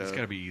Canada. It's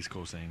got to be East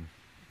Coast thing.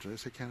 Did I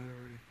say Canada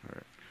already? All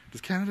right.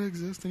 Does Canada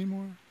exist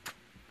anymore?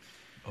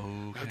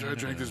 Oh, after I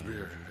drank this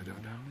beer, I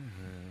don't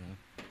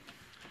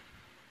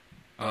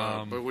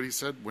know. But what he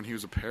said when he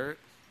was a parrot,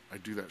 I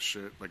do that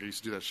shit. Like I used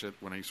to do that shit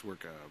when I used to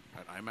work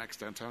at IMAX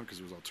downtown because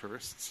it was all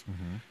tourists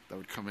that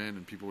would come in,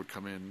 and people would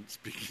come in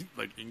speaking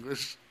like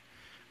English.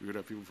 We would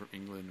have people from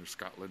England or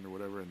Scotland or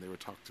whatever, and they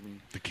would talk to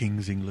me. The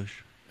King's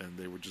English. And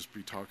they would just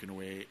be talking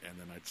away, and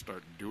then I'd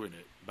start doing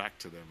it back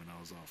to them, and I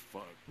was all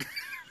fucked.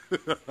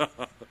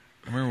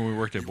 I remember when we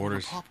worked at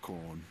Borders.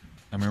 Popcorn.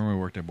 I remember when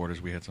we worked at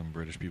Borders, we had some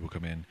British people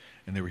come in,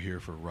 and they were here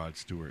for Rod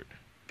Stewart.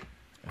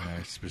 And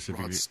I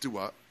specifically, Rod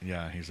Stewart.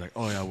 Yeah, he's like,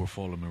 "Oh yeah, we're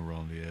following him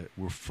around the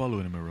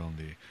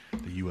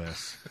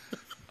U.S."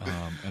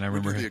 And I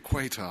remember the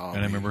equator. And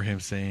I remember him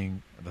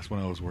saying, "That's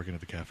when I was working at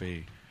the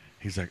cafe."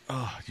 He's like,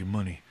 "Oh, your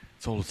money,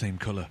 it's all the same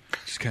color.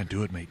 Just can't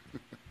do it, mate."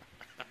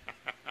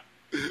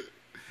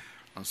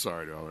 I'm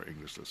sorry to all our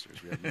English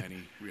listeners. We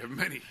have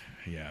many.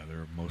 Yeah,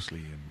 they're mostly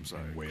in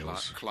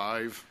Wales.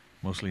 Clive.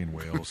 Mostly in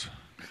Wales.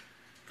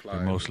 Clive.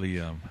 They're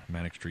mostly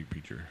Manic Street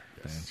Preacher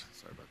fans.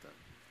 Sorry about that.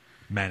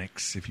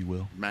 Mannix, if you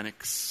will.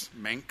 Manx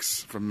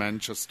from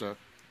Manchester.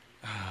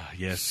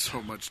 Yes.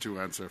 So much to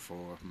answer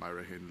for,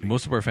 Myra Hindley.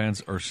 Most of our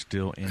fans are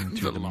still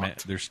into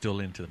they're still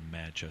into the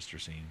Manchester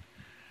scene.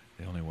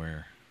 They only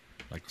wear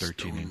like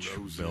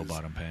 13-inch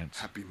bell-bottom pants.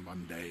 Happy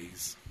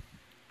Mondays.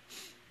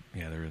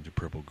 Yeah, they're into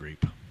Purple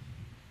Grape.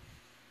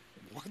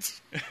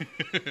 What?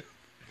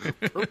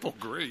 Purple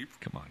Grape?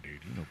 Come on, dude.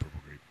 You know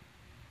Purple Grape.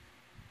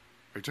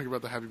 Are you talking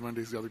about the Happy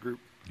Mondays, the other group?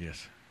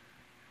 Yes.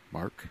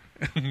 Mark?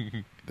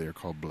 They are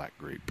called Black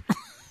Grape.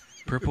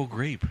 Purple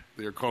Grape?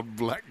 They are called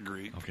Black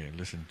Grape. Okay,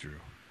 listen, Drew.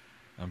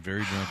 I'm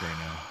very drunk right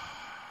now.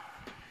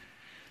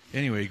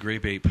 Anyway,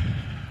 Grape Ape.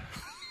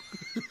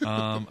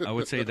 I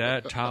would say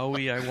that.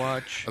 Towie, I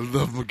watch. I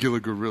love Magilla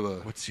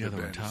Gorilla. What's the other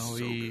one?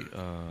 Towie.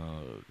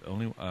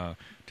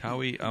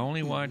 Towie. I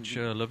only watch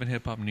Love and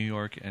Hip Hop New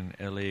York and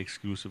LA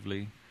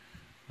exclusively.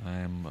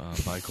 I'm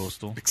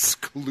bi-coastal.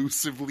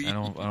 Exclusively? I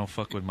don't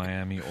fuck with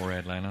Miami or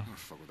Atlanta. I don't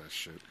fuck with that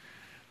shit.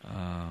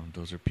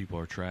 Those are people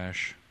are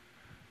trash.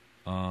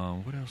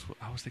 What else?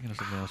 I was thinking of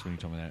something else when you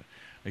told me that.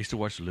 I used to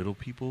watch Little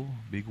People,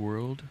 Big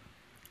World.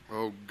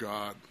 Oh,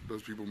 God.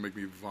 Those people make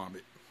me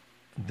vomit.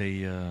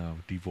 They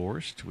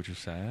divorced, which is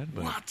sad.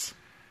 But what?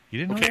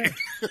 You didn't know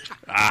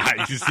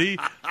that? You see?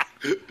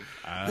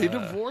 They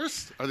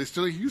divorced? Are they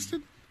still in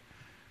Houston?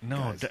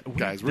 No.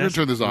 Guys, we're going to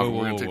turn this off.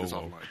 We're going to take this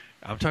offline.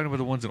 I'm talking about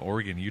the ones in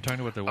Oregon. You're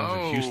talking about the ones in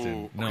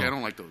Houston. No. Okay, I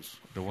don't like those.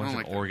 The ones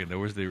in Oregon. They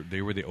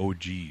were the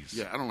OGs.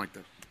 Yeah, I don't like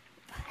that.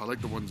 I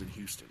like the ones in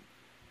Houston.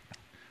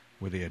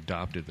 Where they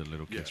adopted the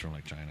little kids from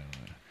like China.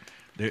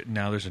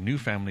 Now there's a new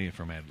family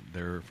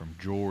they're from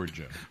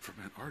Georgia. From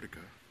Antarctica.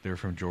 They're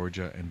from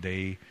Georgia, and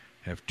they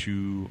have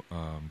 2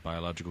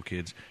 biological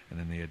kids, and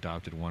then they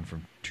adopted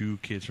 2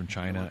 kids from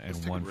China and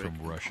 1 from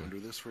Russia. Ponder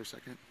this for a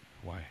second.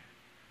 Why?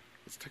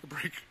 Let's take a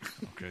break.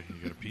 Okay, you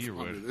gotta pee or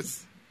what?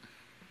 This.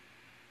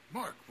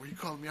 Mark, why are you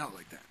calling me out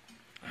like that?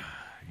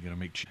 You gotta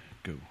make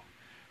go.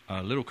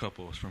 Little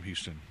Couple is from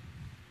Houston.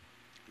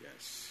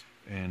 Yes.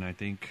 And I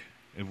think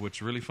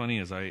what's really funny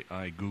is I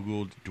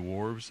googled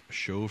dwarves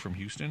show from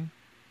Houston,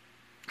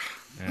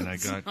 and I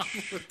got not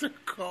what they're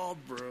called,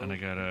 bro. And I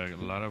got a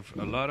lot of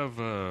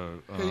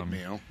hate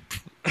mail.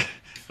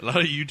 a lot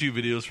of YouTube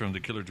videos from the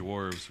Killer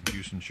Dwarves from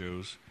Houston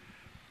shows,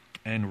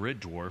 and Red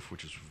Dwarf,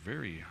 which is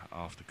very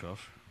off the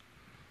cuff.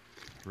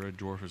 Red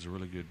Dwarf is a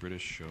really good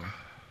British show.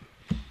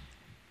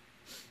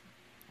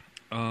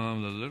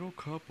 The Little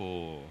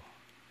Couple,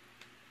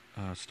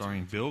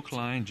 starring Bill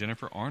Klein,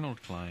 Jennifer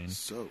Arnold Klein,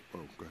 go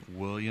ahead.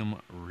 William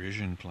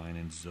Rizhin Klein,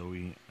 and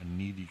Zoe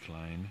Anidi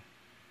Klein.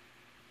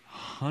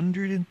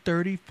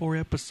 134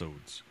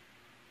 episodes.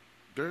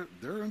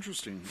 They're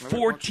interesting.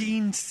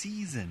 14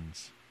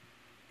 seasons.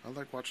 I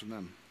like watching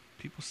them.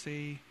 People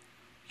say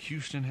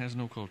Houston has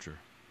no culture.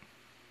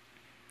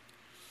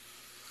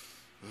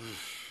 I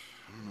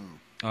don't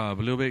know.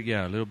 But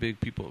Little Big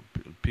People,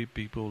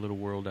 Little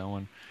World, that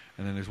one.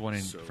 And then there's one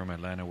from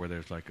Atlanta where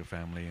there's like a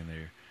family and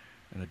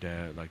the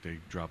dad, like they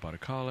drop out of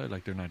college,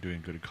 like they're not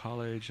doing good at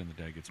college, and the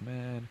dad gets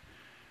mad.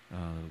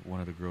 One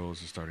of the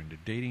girls is starting to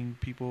dating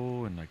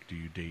people, and like, do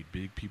you date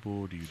big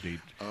people? Do you date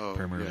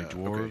primarily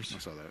dwarves? Okay, I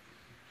saw that.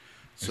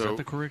 Is that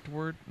the correct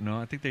word? No,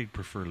 I think they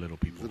prefer little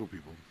people. Little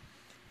people.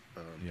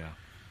 Yeah.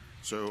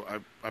 So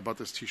I bought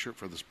this T-shirt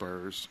for the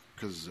Spurs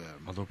because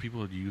although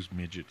people use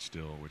midget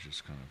still, which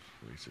is kind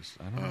of racist.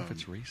 I don't know if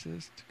it's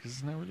racist because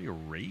it's not really a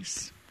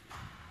race.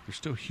 They're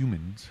still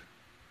humans.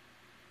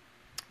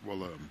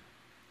 Well, I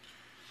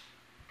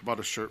bought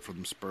a shirt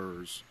from the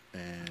Spurs,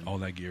 and all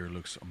that gear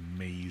looks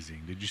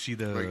amazing. Did you see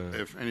the?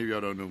 Like, if any of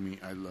y'all don't know me,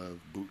 I love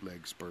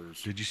bootleg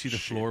Spurs. Did you see the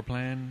floor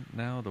plan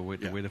now? The way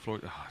the floor,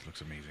 it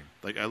looks amazing.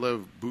 Like, I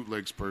love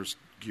bootleg Spurs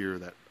gear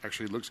that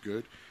actually looks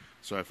good.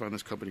 So I found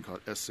this company called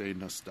SA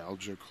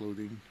Nostalgia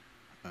Clothing,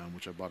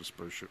 which I bought a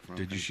Spurs shirt from.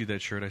 Did you see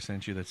that shirt I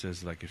sent you that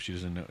says like if she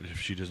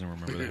doesn't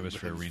remember the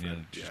Hemisphere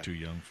Arena, she's too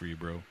young for you,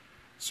 bro?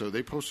 So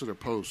they posted a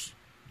post,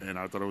 and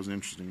I thought it was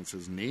interesting. It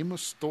says, "Name a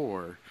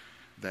store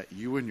that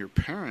you and your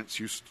parents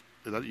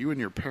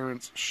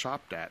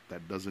shopped at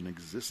that doesn't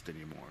exist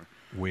anymore."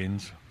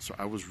 Wins. So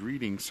I was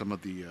reading some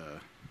of the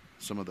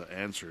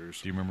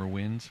answers. Do you remember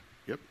Wins?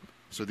 Yep.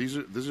 So these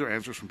are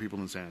answers from people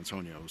in San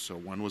Antonio. So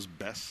one was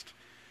Best.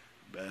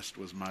 Best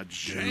was my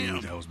jam.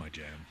 Dude, that was my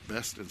jam.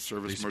 Best and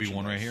service there used merchandise. To be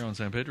one right here on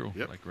San Pedro.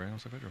 Yep. Like right on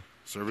San Pedro.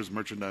 Service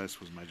merchandise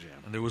was my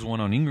jam. And there was one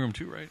on Ingram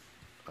too, right?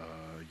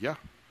 Yeah.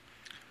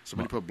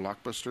 Somebody put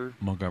Blockbuster.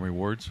 Montgomery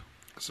Wards.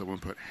 Someone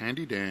put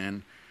Handy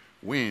Dan,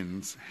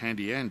 Wins,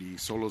 Handy Andy,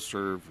 Solo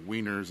Serve,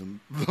 Wieners, and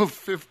the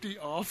 50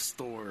 Off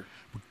Store.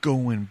 We're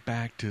going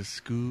back to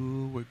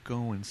school. We're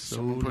going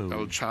solo. Someone put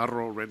El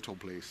Charro Rental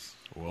Place.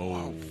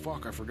 Whoa. Oh,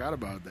 fuck. I forgot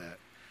about that.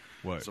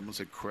 What? Someone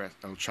said Crest,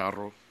 El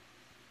Charro.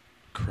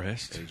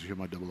 Crest? Hey, did you hear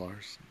my double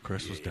R's?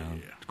 Crest was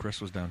down.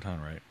 Crest was downtown,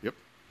 right? Yep.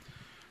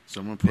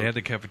 Someone put. They had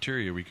the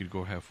cafeteria. We could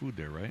go have food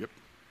there, right? Yep.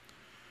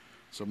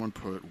 Someone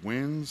put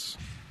Wins,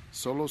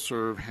 Solo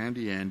Serve,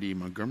 Handy Andy,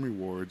 Montgomery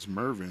Wards,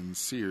 Mervyn's,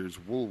 Sears,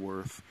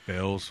 Woolworth,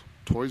 Bells,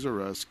 Toys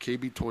R Us,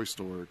 KB Toy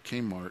Store,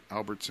 Kmart,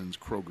 Albertsons,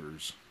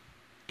 Kroger's.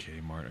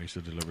 Kmart. I used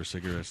to deliver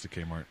cigarettes to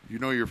Kmart. You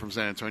know you're from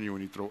San Antonio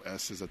when you throw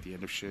S's at the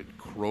end of shit.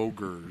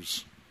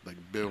 Kroger's, like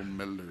Bill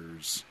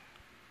Miller's.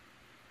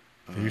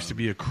 There used to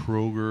be a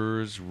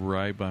Kroger's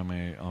right by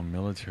on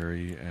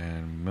Military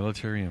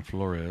and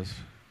Flores.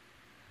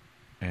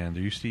 And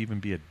there used to even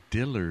be a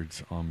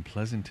Dillard's on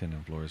Pleasanton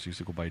and Flores. I used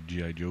to go buy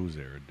G.I. Joes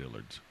there at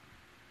Dillard's.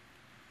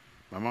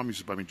 My mom used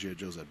to buy me G.I.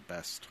 Joes at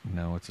Best.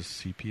 Now it's a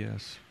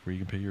CPS where you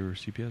can pay your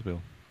CPS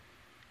bill.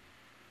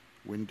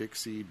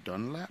 Winn-Dixie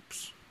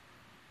Dunlaps?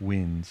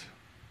 Wins.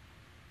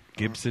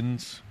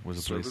 Gibson's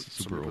was a place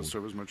super old.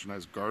 Service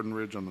merchandise. Garden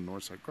Ridge on the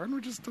north side. Garden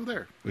Ridge is still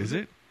there. Is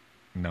it?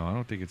 No, I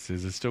don't think it's.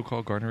 Is it still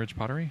called Garden Ridge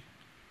Pottery?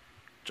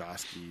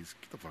 Joski's.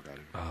 Get the fuck out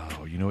of here.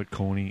 Oh, you know what?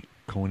 Coney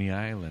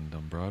Island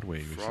on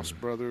Broadway. Frost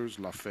Brothers,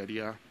 La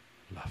Feria.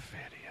 La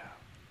Feria.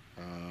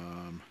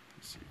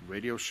 Let's see.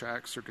 Radio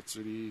Shack, Circuit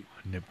City.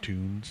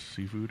 Neptune's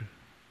Seafood.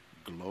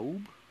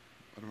 Globe?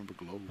 I don't remember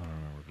Globe. I don't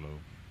remember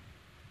Globe.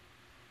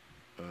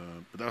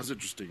 But that was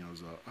interesting. I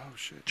was oh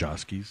shit.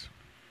 Joski's.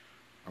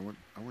 I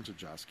went to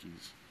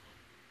Joski's.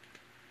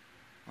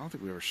 I don't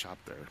think we ever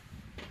shopped there.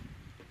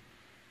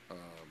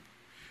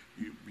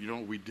 You know,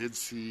 we did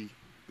see.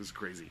 This is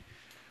crazy.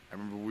 I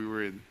remember we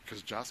were in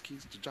because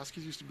Joski's. Did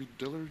Joski's used to be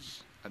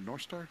Dillard's at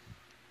North Star?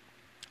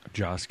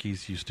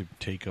 Joski's used to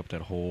take up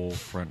that whole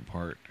front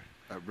part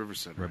at River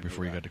Center, right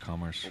before you got to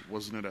Commerce. But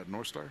wasn't it at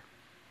North Star?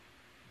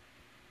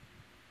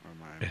 Or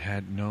it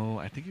had no.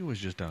 I think it was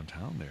just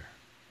downtown there.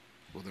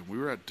 Well, then we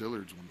were at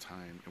Dillard's one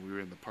time, and we were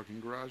in the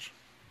parking garage,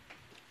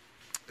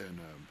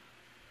 and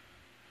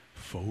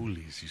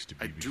Foley's used to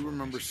be. I do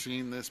remember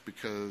seeing this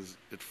because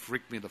it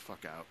freaked me the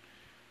fuck out.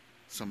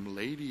 Some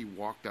lady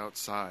walked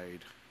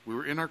outside. We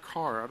were in our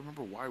car. I don't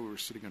remember why we were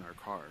sitting in our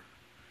car.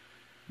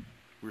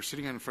 We were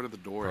sitting in front of the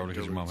door. Probably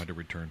because your mom had to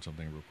return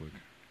something real quick.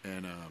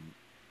 And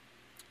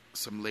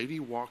some lady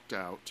walked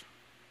out.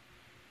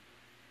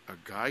 A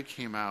guy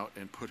came out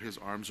and put his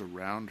arms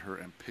around her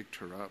and picked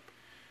her up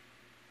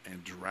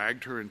and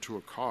dragged her into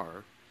a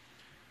car.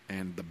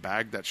 And the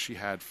bag that she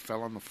had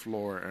fell on the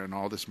floor, and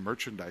all this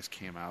merchandise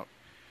came out.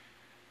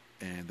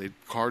 And the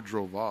car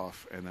drove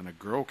off, and then a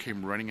girl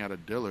came running out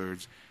of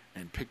Dillard's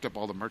and picked up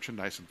all the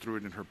merchandise and threw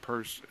it in her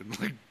purse and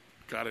like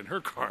got in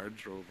her car and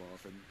drove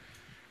off. And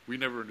we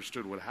never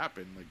understood what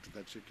happened. Like, did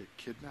that chick get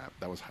kidnapped?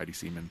 That was Heidi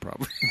Seaman,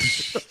 probably.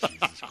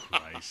 Jesus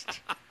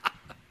Christ.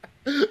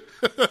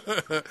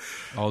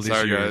 All these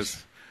Sorry, years.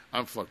 guys.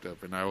 I'm fucked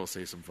up, and I will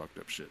say some fucked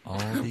up shit. All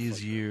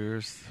these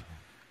years,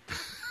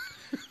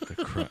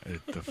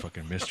 the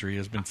fucking mystery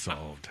has been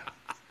solved.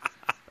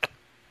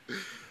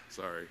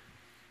 Sorry.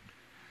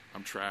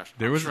 I'm trash.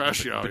 There I'm was, trash,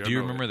 but, y'all. but do you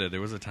remember that there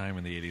was a time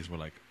in the 80s where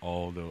like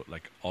all of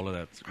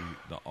that,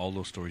 all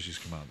those stories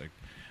used to come out? Like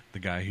the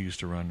guy who used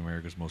to run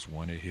America's Most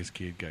Wanted, his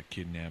kid got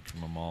kidnapped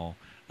from a mall.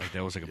 Like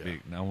that was like a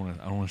big. I don't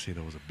want to say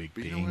that was a big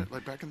But thing. you know what?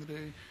 Like back in the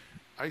day,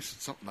 I used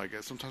to, something like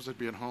sometimes I'd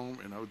be at home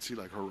and I would see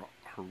like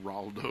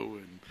Geraldo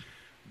and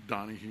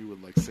Donahue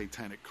with like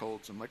satanic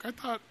cults. And like I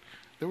thought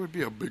there would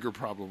be a bigger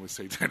problem with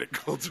satanic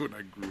cults when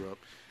I grew up.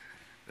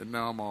 And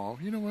now I'm all,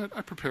 you know what?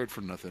 I prepared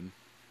for nothing.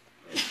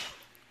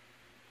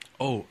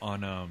 Oh,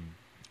 on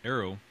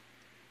Arrow,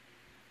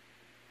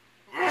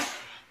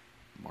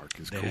 Mark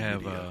is they cool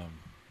have media.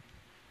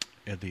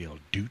 the El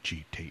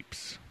Duce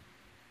tapes.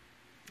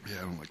 Yeah,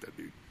 I don't like that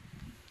dude.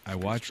 I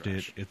watched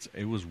it.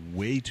 It was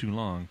way too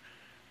long,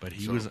 but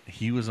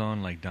he was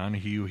on like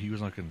Donahue. He was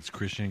like this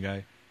Christian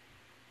guy.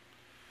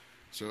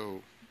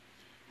 So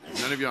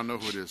none of y'all know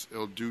who it is.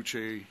 El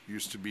Duce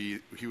used to be.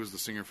 He was the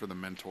singer for the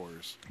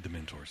Mentors. The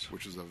Mentors,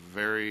 which is a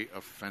very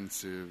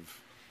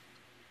offensive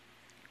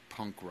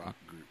punk rock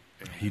group.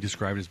 And he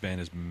described his band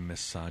as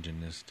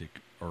misogynistic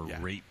or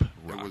rape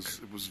rock.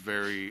 It was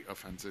very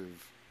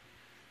offensive.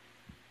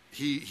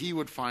 He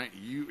would find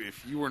you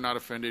if you were not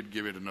offended,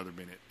 give it another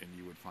minute, and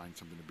you would find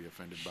something to be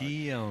offended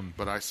by.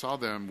 But I saw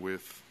them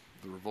with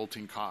the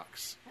Revolting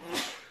Cocks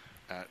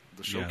at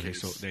the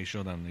showcase. Yeah, they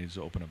showed them. They just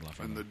open up.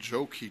 And the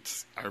joke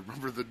I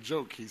remember the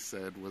joke he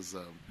said was,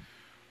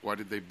 "Why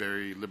did they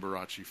bury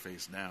Liberace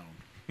face down?"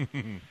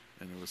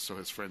 And it was so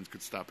his friends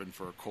could stop in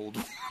for a cold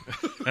one.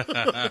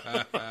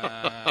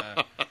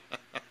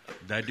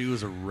 That dude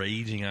was a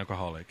raging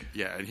alcoholic.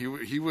 Yeah, and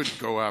he would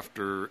go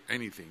after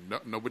anything.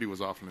 Nobody was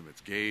off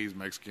limits. Gays,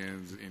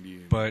 Mexicans,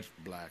 Indians, but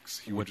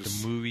blacks. What the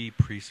movie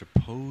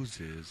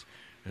presupposes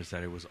is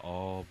that it was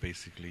all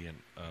basically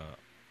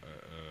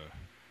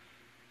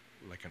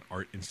like an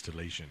art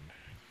installation.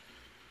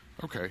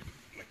 Okay.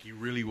 Like he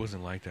really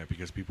wasn't like that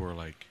because people were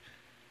like,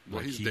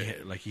 well,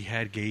 he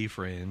had gay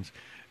friends.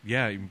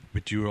 Yeah,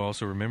 but you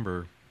also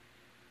remember,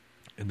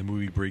 and the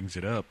movie brings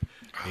it up,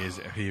 is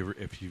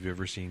if you've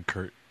ever seen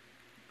Kurt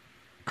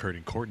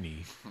and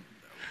Courtney. No.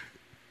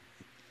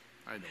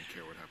 I don't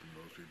care what happened to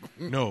those people.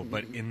 No,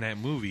 but in that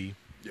movie,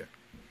 yeah,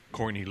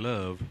 Courtney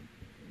Love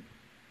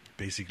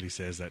basically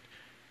says that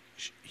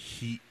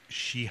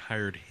she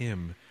hired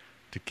him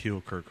to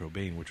kill Kurt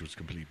Cobain, which was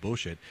complete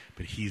bullshit.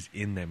 But he's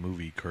in that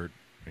movie, Kurt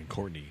and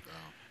Courtney.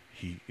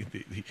 Oh.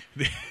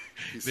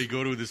 They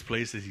go to this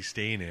place that he's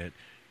staying at.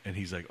 And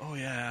he's like, "Oh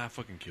yeah, I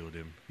fucking killed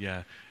him."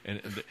 Yeah,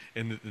 and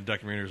the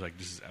documentary is like,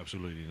 "This is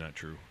absolutely not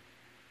true."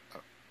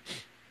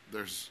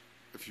 There's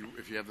if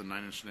you have the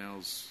 9 Inch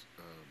Nails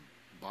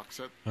box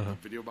set, the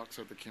video box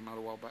set that came out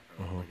a while back,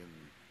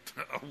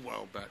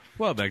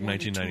 Well, back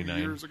 1999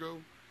 years ago.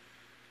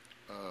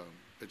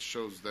 It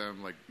shows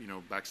them like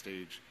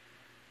backstage,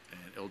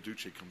 and El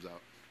Duce comes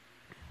out,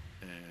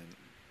 and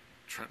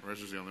Trent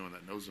Reznor's the only one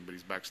that knows him, but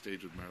he's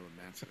backstage with Marilyn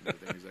Manson and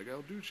everything. He's like,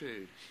 El Duce,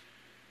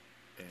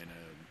 and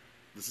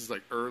this is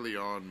like early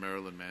on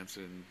Marilyn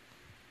Manson,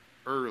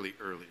 early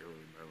Marilyn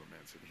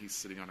Manson. He's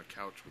sitting on a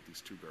couch with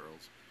these two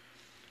girls,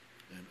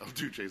 and El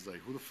Duce's like,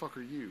 "Who the fuck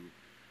are you?"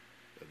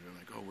 And they're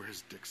like, "Oh, we're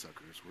his dick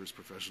suckers. We're his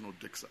professional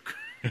dick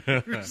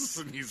suckers."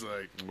 And he's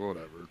like,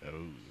 "Whatever."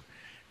 Oh,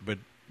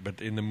 but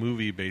in the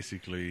movie,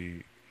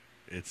 basically,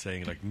 it's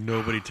saying like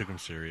nobody took him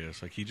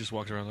serious. Like he just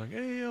walks around like,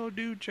 "Hey, El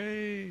Duce,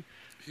 hey,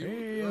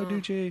 El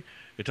Duce."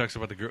 It talks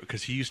about the girl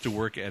because he used to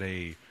work at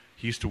a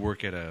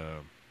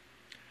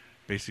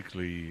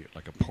basically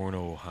like a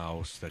porno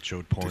house that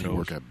showed pornos. Did he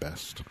work at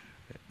Best?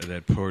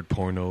 That poured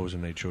pornos,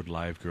 and they showed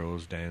live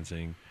girls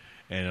dancing,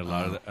 and a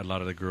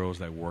lot of the girls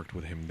that worked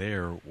with him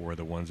there were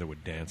the ones that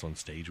would dance on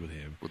stage with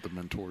him with the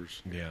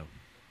Mentors. Yeah.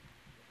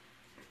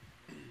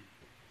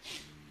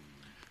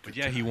 But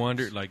yeah, he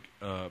wandered like,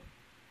 and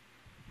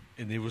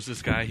there was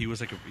this guy. He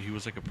was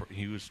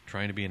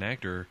trying to be an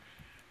actor,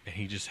 and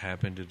he just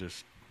happened to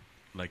just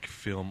like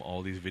film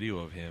all these video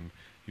of him.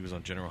 He was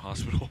on General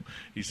Hospital.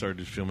 He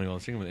started filming all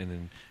this thing, and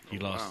then he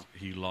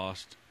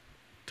lost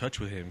touch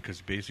with him because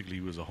basically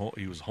he was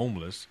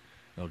homeless,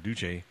 El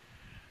Duce,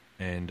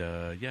 And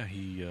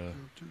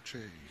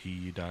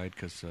he died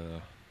because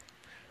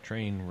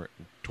train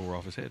tore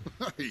off his head.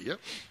 Yep.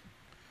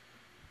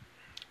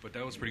 But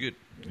that was pretty good.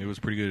 It was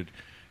pretty good.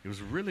 It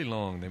was really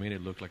long. They made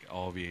it look like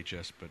all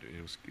VHS, but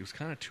it was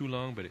kind of too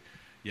long. But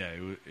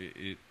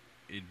it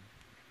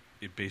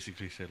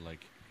basically said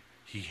like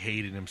he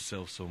hated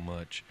himself so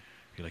much.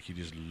 He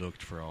just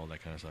looked for all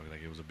that kind of stuff.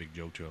 Like it was a big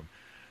joke to him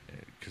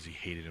because he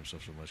hated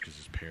himself so much because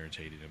his parents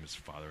hated him, his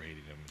father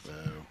hated him, his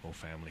whole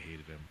family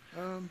hated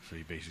him. So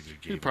he basically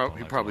gave. He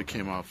probably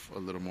came off a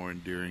little more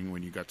endearing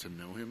when you got to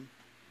know him.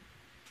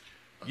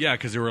 Yeah,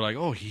 because they were like,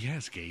 "Oh, he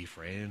has gay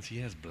friends,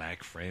 he has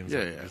black friends." Yeah,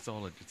 like,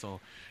 It's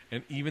all,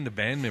 and even the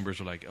band members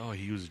were like, "Oh,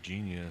 he was a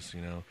genius,"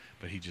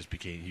 But he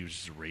was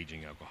just a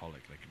raging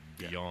alcoholic, like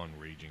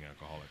beyond raging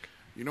alcoholic.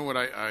 You know what?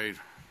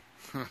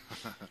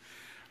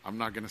 I'm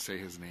not gonna say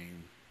his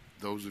name.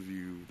 Those of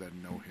you that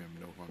know him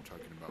know who I'm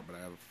talking about. But I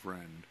have a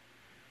friend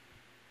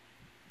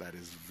that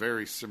is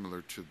very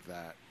similar to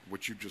that,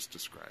 what you just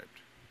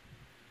described.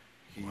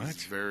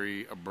 He's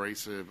very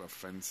abrasive,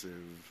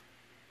 offensive.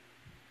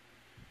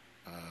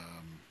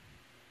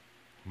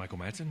 Michael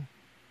Madsen?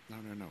 No.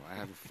 I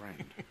have a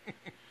friend.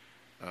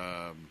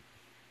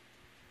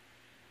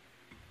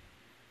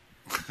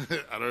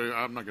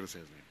 I'm not going to say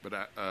his name,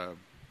 but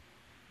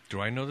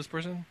do I know this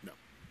person? No,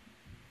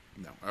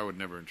 I would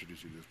never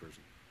introduce you to this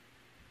person.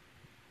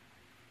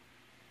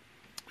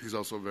 He's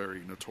also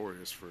very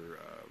notorious for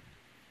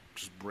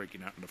just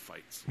breaking out into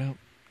fights. No,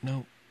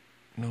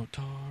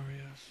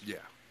 notorious. Yeah.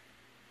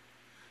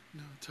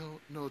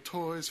 No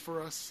toys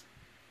for us.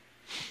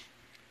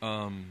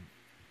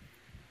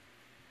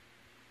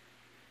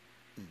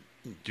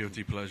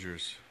 Guilty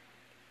pleasures.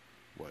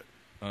 What?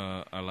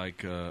 I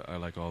like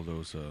all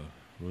those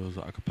what are those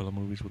acapella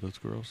movies with those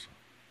girls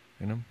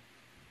in them.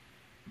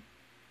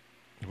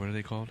 What are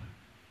they called?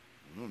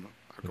 I don't know.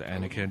 With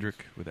Anna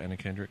Kendrick.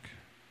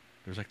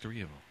 There's like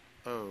 3 of them.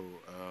 Oh,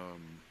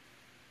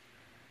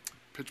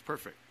 Pitch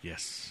Perfect.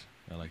 Yes,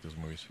 I like those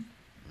movies.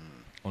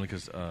 Only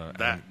because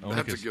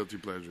that's a guilty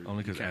pleasure.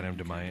 Only because Adam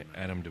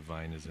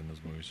Devine is in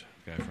those movies.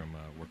 The guy from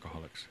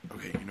Workaholics.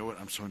 Okay, you know what?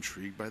 I'm so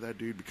intrigued by that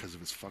dude because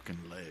of his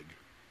fucking leg.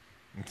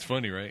 It's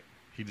funny, right?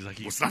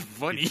 It's not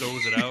funny. He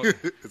throws it out.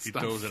 It's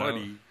not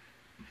funny.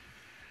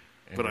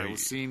 But I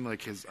was seeing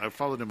like I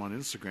followed him on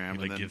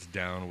Instagram. He gets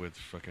down with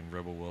fucking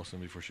Rebel Wilson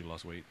before she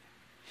lost weight.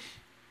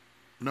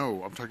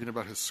 No, I'm talking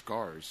about his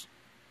scars.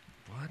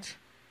 What?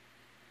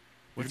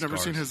 You've never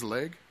seen his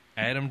leg?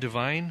 Adam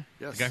Devine?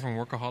 Yes. The guy from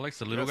Workaholics,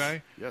 the little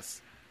guy?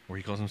 Yes. Where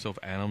he calls himself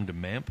Adam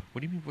DeMamp?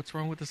 What do you mean? What's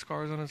wrong with the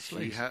scars on his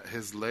legs?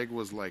 His leg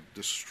was like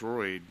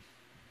destroyed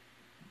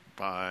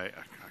by,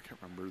 I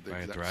can't remember the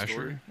exact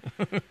thrasher?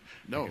 story.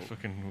 No. Like a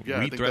fucking I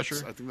weed think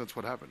thresher? I think that's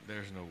what happened.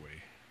 There's no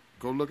way.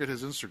 Go look at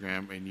his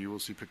Instagram and you will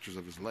see pictures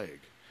of his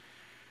leg.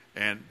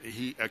 And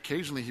he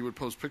would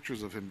post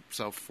pictures of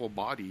himself full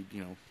bodied,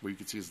 where you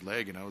could see his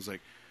leg. And I was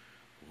like,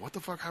 what the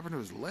fuck happened to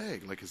his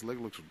leg? Like his leg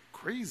looks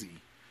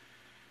crazy.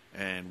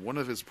 And one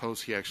of his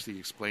posts, he actually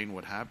explained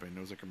what happened. It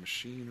was like a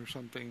machine or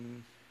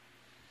something.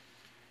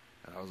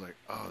 And I was like,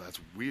 oh, that's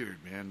weird,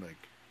 man. Like,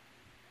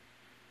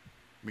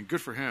 I mean,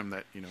 good for him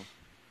that,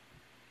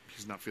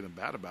 he's not feeling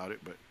bad about it,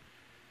 but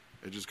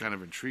it just kind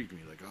of intrigued me.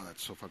 Like, oh,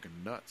 that's so fucking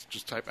nuts.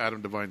 Just type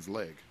Adam Devine's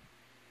leg.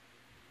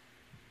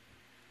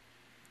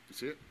 You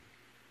see it?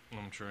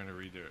 I'm trying to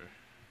read their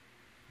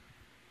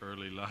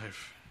early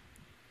life.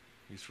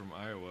 He's from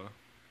Iowa.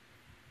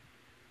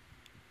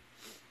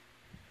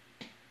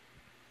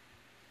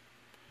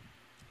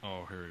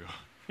 Oh, here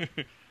we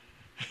go.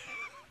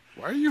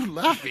 Why are you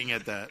laughing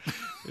at that?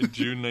 In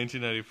June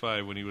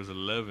 1995, when he was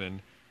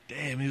 11.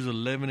 Damn, he was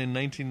 11 in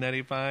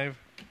 1995?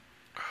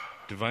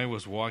 Devine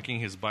was walking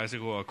his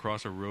bicycle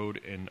across a road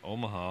in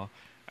Omaha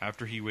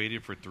after he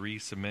waited for 3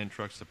 cement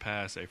trucks to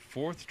pass. A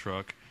 4th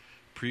truck,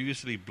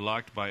 previously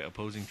blocked by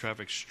opposing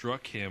traffic,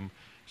 struck him,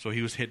 so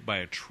he was hit by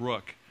a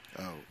truck.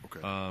 Oh,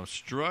 okay.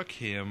 Struck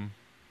him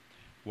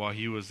while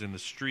he was in the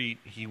street.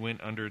 He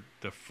went under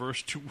the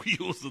first 2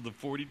 wheels of the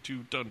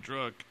 42-ton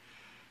truck,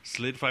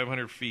 slid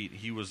 500 feet.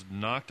 He was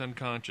knocked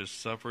unconscious,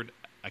 suffered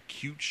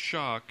acute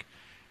shock,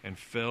 and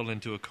fell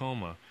into a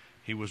coma.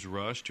 He was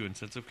rushed to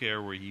intensive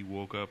care where he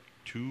woke up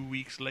 2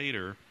 weeks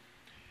later.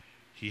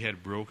 He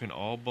had broken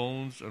all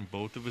bones on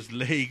both of his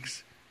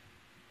legs.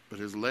 But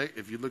his leg,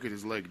 if you look at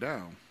his leg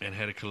down. And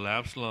had a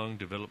collapsed lung,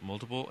 developed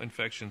multiple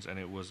infections, and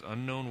it was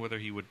unknown whether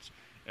he would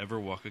ever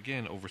walk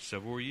again. Over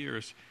several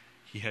years,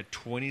 he had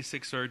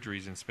 26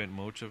 surgeries and spent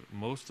much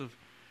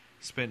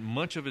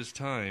of his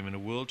time in a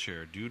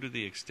wheelchair. Due to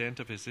the extent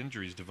of his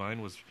injuries,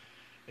 Devine was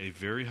a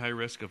very high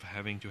risk of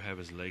having to have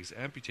his legs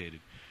amputated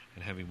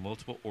and having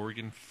multiple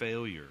organ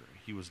failure.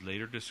 It was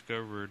later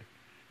discovered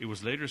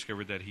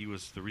that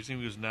the reason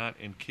he was not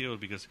and killed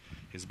because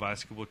his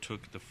bicycle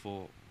took the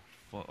full.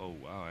 Oh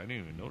wow! I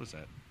didn't even notice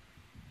that.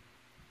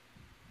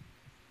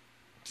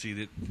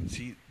 See,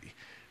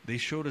 they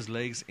showed his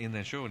legs in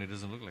that show, and it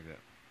doesn't look like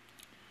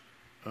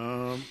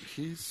that.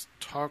 He's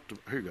talked.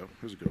 Here you go.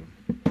 Here's a good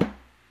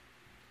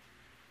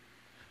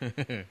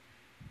one.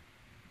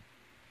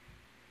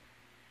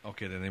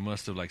 Okay, then they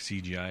must have like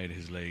CGI'd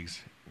his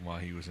legs while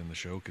he was in the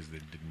show because they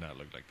did not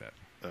look like that.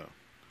 Oh.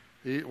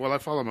 Well, I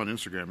follow him on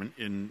Instagram,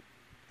 and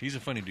he's a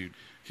funny dude.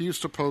 He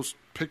used to post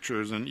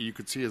pictures, and you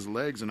could see his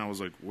legs, and I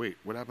was like, wait,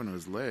 what happened to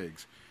his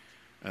legs?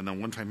 And then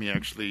one time he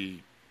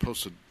actually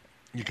posted...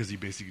 Because he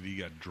basically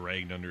got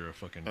dragged under a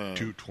fucking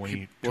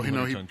 220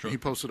 ton truck. He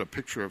posted a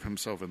picture of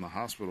himself in the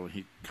hospital, and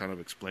he kind of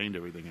explained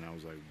everything, and I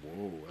was like,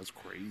 whoa, that's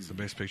crazy. The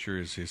best picture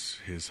is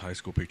his high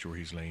school picture where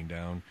he's laying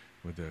down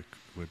with a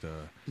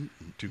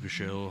Tuca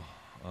shell...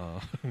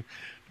 what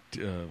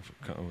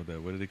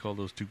do they call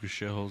those Tuca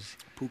shells?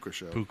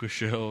 Puka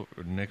shell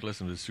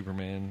necklace and the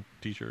Superman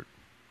T-shirt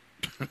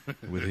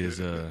with his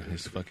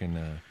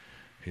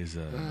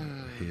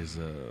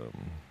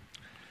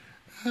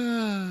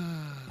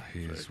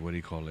what do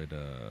you call it?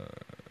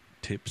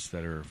 Tips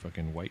that are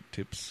fucking white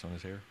tips on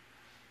his hair.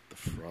 The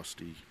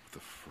frosty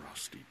tips.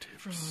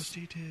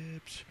 Frosty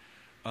tips.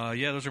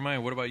 Yeah, those are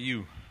mine. What about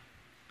you?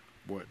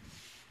 What?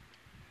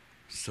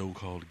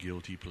 So-called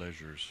guilty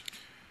pleasures.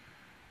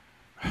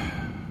 I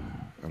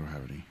don't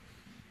have any.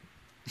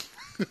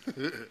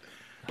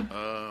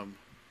 Man,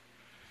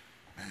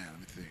 let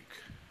me think.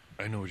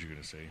 I know what you're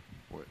gonna say.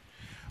 What?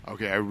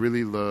 Okay, I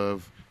really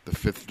love The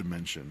Fifth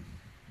Dimension.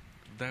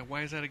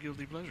 Why is that a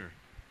guilty pleasure?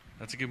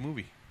 That's a good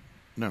movie.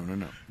 No.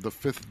 The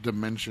Fifth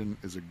Dimension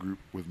is a group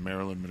with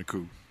Marilyn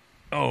Manacoo.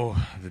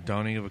 Oh, The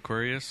Dawning of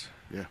Aquarius?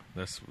 Yeah.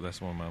 That's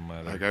one of my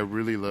mother. Like, I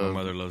really love my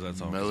mother loves that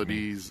song.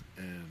 Melodies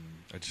and...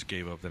 I just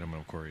gave up that I'm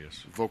an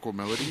Aquarius. Vocal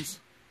melodies.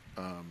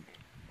 I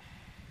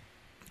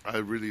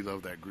really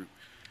love that group.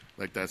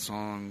 Like that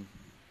song,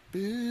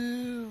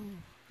 Bill,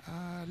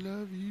 I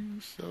love you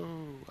so,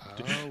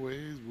 I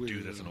always will.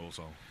 Dude, that's an old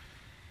song.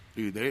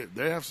 Dude,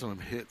 they have some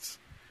hits.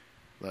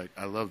 Like,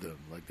 I love them.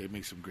 Like, they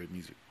make some great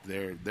music.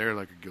 They're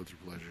like a guilty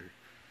pleasure.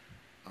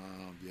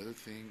 The other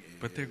thing is...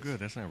 But they're good.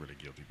 That's not really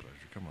guilty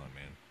pleasure. Come on,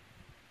 man.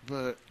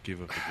 But...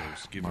 Give up the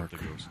ghost. Give Mark, up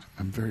the ghost.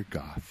 I'm very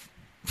goth.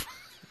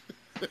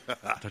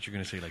 I thought you were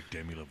going to say, like,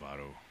 Demi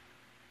Lovato.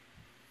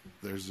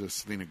 There's a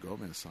Selena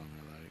Gomez song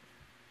I like.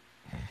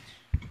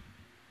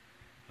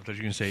 I thought you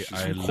were going to say,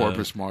 I love...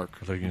 Corpus Mark.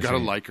 You gotta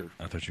like her.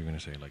 I thought you were going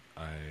to say, like,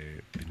 I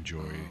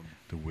enjoy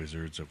The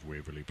Wizards of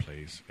Waverly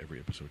Place, every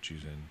episode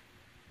she's in.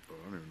 Oh, I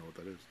don't even know what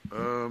that is.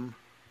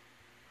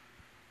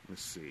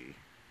 Let's see.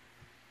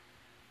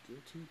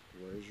 Guilty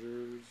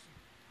pleasures.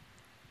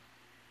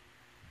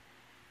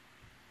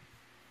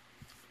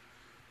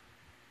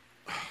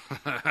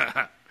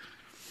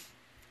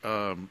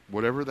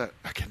 Whatever that...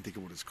 I can't think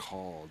of what it's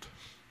called.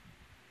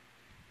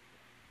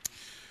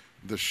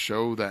 The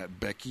show that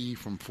Becky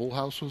from Full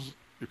House was...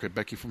 Okay,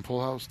 Becky from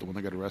Full House, the one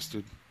that got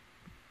arrested.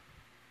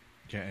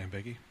 Yeah, and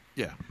Becky?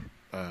 Yeah.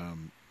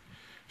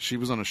 She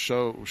was on a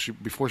show...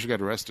 Before she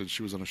got arrested,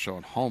 she was on a show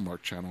on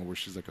Hallmark Channel where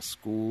she's like a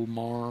school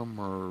marm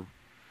or...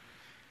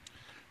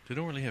 They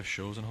don't really have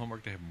shows on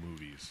Hallmark. They have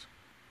movies.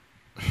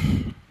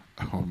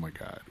 Oh, my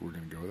God. We're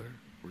going to go there?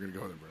 We're going to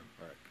go there, bro.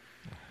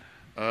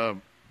 All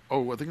right.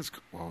 I think it's...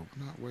 Well,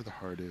 not Where the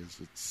Heart Is.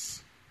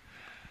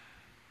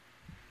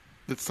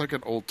 It's like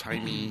an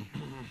old-timey,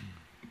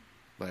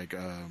 like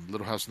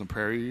Little House on the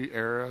Prairie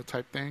era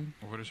type thing.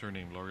 What is her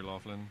name? Lori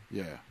Loughlin?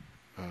 Yeah.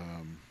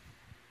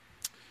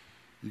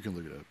 You can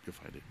look it up. You'll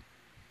find it.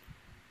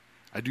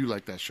 I do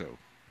like that show.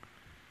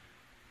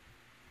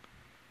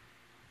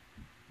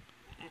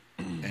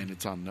 And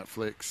it's on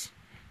Netflix.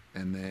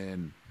 And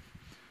then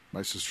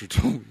my sister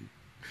told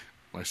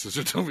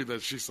me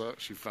that she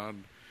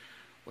found,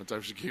 one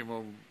time she came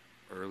home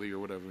early or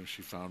whatever, and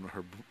she found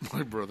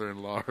my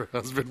brother-in-law, her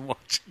husband,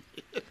 watching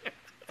it.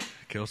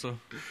 Kelso?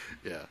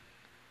 Yeah.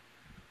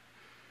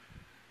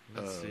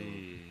 Let's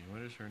see.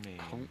 What is her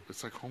name?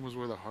 It's like Home is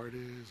Where the Heart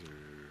Is, or...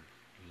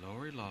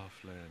 Lori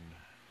Loughlin.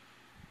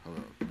 Hold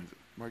on.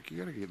 Mark, you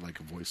gotta get, like,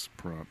 voice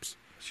prompts.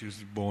 She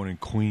was born in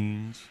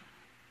Queens.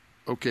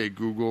 Okay,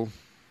 Google.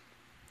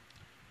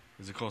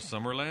 Is it called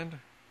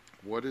Summerland?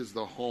 What is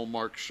the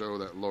Hallmark show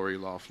that Lori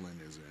Loughlin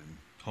is in?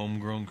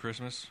 Homegrown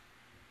Christmas?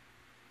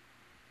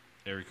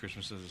 Every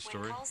Christmas is a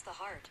story. When Calls the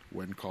Heart.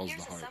 When Calls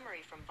Here's the Heart. Here's a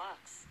summary from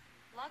Vox.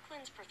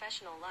 Loughlin's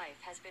professional life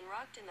has been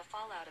rocked in the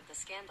fallout of the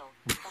scandal.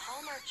 The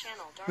Hallmark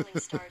Channel darling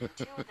starred in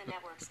 2 of the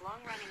network's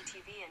long-running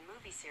TV and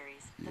movie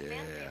series. The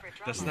fan favorite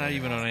drama That's not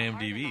even on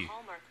IMDb.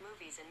 Hallmark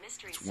movies and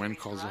mystery it's When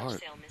Calls the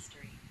Heart.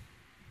 Mystery.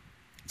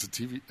 It's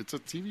a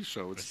TV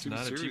show. It's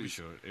not series. a TV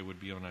show. It would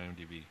be on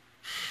IMDb.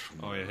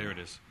 Oh yeah, here it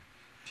is.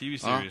 TV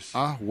series.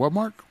 What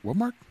Mark?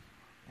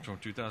 From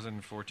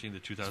 2014 to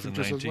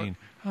 2019.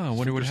 I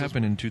wonder what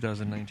happened in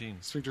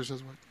 2019. Sphincter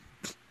says what?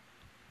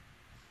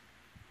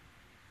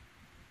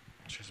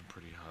 She has some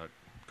pretty hot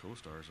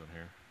co-stars on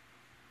here.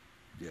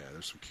 Yeah,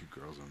 there's some cute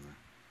girls on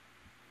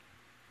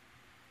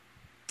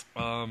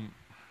there.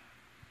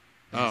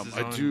 I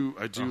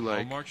do like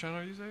Hallmark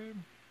Channel. You say?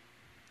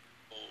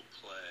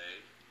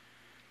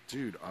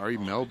 Dude, Ari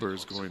Melber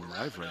is going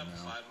live right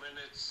now.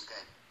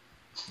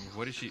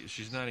 What is she?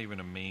 She's not even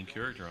a main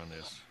character on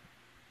this.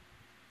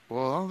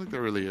 Well, I don't think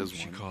there really is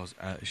one.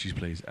 She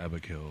plays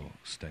Abigail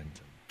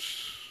Stanton.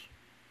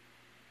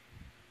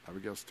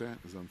 Abigail Stanton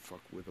is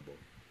unfuckwithable.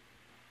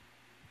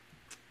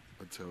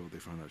 until they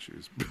found out she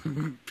was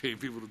paying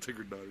people to take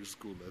her daughter's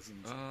school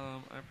lessons.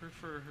 I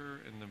prefer her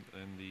in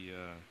the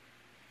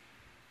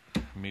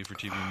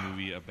made-for-TV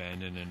movie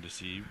Abandoned and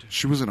Deceived.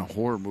 She was in a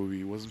horror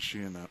movie, wasn't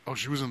she?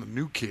 She was in The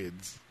New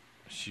Kids.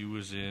 She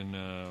was in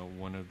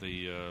one of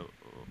the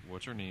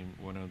what's her name?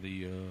 One of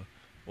the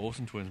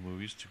Olsen Twins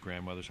movies, To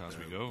Grandmother's House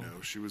We Go.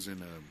 No, she was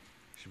in.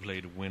 She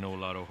played Winnow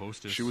Lotto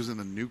hostess. She was in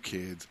The New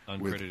Kids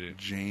uncredited. With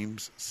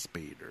James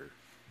Spader.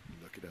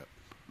 Look it up.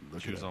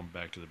 She was on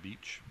Back to the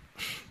Beach.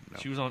 No.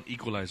 She was on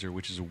Equalizer,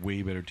 which is a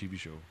way better TV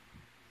show.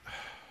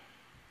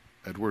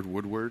 Edward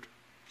Woodward.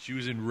 She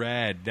was in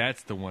Rad.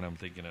 That's the one I'm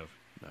thinking of.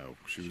 No,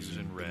 she was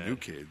in Rad. The New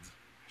Kids.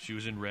 She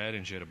was in Rad,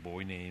 and she had a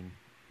boy name.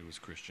 It was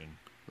Christian.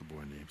 A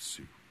boy named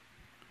Sue.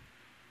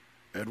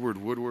 Edward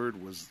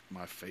Woodward was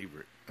my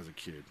favorite as a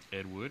kid.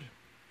 Ed Wood?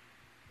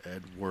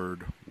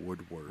 Edward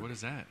Woodward. What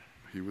is that?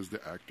 He was the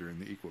actor in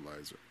The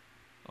Equalizer.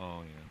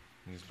 Oh,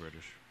 yeah. He's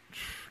British.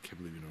 I can't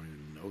believe you don't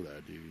even know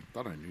that, dude.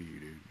 Thought I knew you,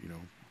 dude. You know,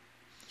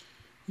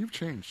 you've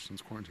changed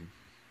since quarantine.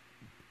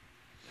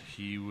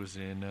 He was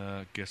in,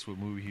 guess what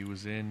movie he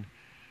was in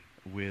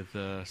with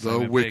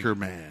Simon The Wicker Pegg.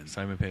 Man.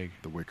 Simon Pegg.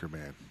 The Wicker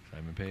Man.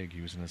 Simon Pegg.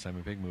 He was in a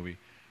Simon Pegg movie.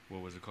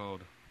 What was it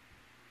called?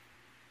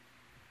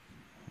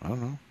 I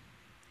don't know.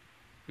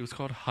 It was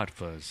called Hot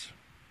Fuzz.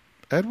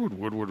 Edward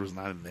Woodward was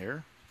not in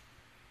there.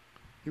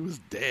 He was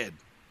dead.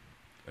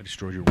 I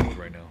destroyed your world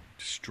right now.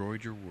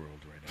 Destroyed your world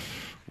right now.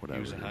 Whatever.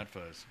 He was in Hot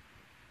Fuzz.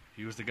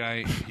 He was the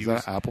guy. Is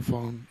that Apple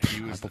phone?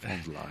 He was Apple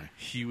phones lie.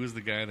 He was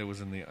the guy that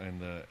was at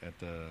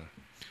the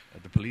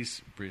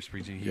police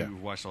precinct. He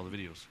watched all the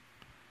videos.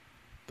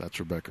 That's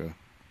Rebecca,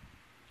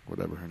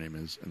 whatever her name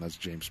is, and that's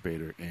James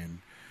Spader. And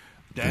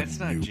that's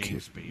not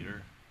James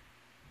Spader.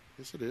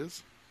 Yes, it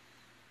is.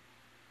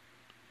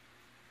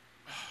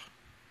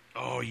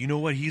 Oh, you know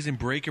what? He's in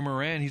Breaker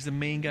Moran. He's the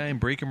main guy in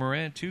Breaker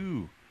Moran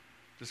too.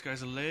 This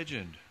guy's a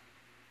legend.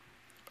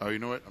 Oh, you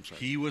know what? I'm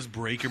sorry. He was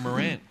Breaker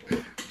Moran.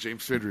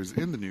 James Spader is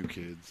in The New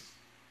Kids,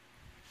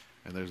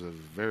 and there's a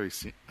very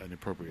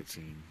inappropriate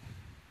scene.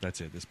 That's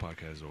it. This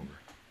podcast is over.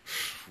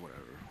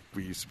 Whatever.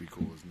 We used to be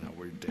cool. As now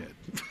we're dead.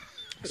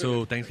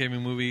 So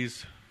Thanksgiving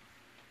movies.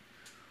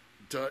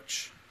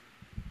 Dutch.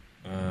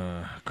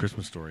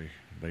 Christmas Story.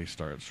 They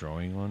start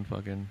showing on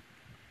fucking.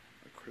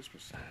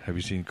 Christmas Story. Have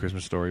you seen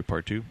Christmas Story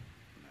Part 2? No.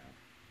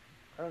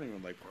 I don't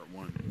even like Part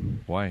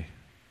 1. Why?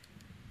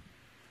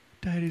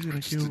 Daddy's gonna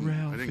kill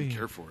Ralphie. I didn't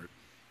care for it.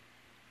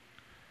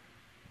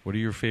 What are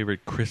your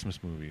favorite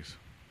Christmas movies?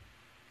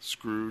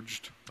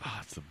 Scrooged.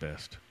 Ah, it's the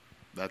best.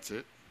 That's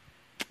it.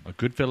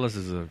 Goodfellas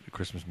is a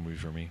Christmas movie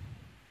for me.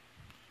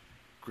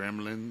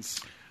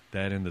 Gremlins.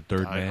 That and The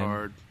Third Die Man.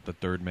 Hard. The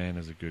Third Man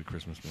is a good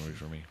Christmas movie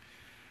for me.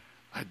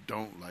 I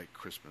don't like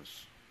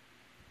Christmas.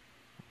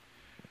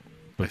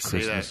 But I say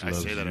Christmas that,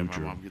 loves I say that you, and my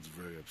Drew. mom gets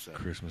very upset.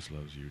 Christmas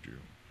loves you, Drew.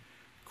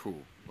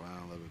 Cool. Well,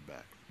 I'll love it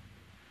back.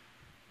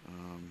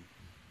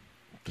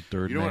 The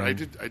Third You know Man.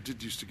 what? I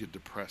did used to get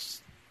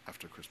depressed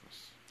after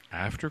Christmas.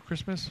 After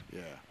Christmas?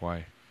 Yeah.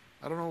 Why?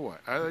 I don't know why.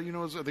 I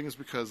think it's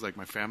because like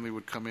my family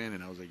would come in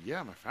and I was like,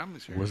 yeah, my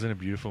family's here. Wasn't it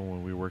beautiful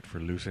when we worked for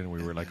Lucid and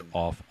we were like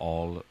off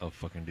all of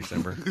fucking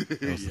December?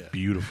 It was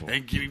beautiful.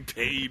 And getting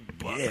paid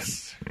bucks.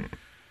 Yes.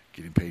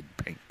 Getting paid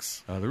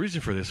banks. The reason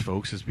for this,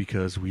 folks, is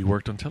because we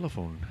worked on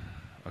telephone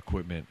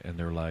equipment and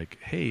they're like,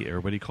 hey,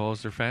 everybody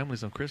calls their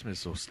families on Christmas,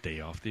 so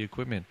stay off the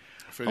equipment.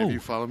 If any of you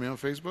follow me on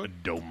Facebook,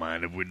 don't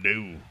mind if we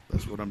do.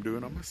 That's what I'm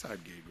doing on my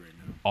side gig right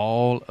now.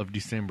 All of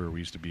December we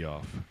used to be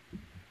off.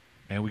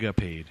 And we got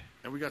paid.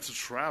 And we got to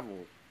travel.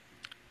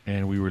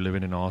 And we were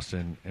living in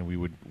Austin and we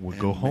would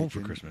go home for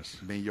Christmas.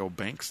 Made your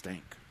bank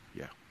stank.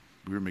 Yeah.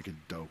 We were making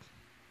dough.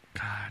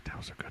 God, that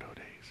was a good old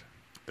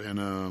days.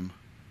 And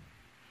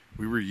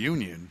we were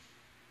union.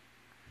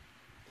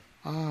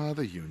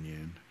 The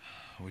union.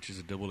 Which is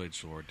a double-edged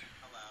sword.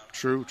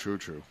 True.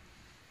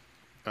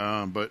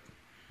 But,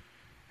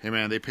 hey,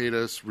 man, they paid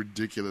us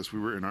ridiculous. We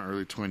were in our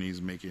early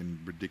 20s making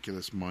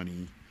ridiculous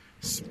money,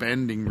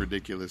 spending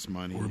ridiculous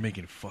money. We're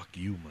making fuck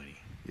you money.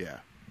 Yeah,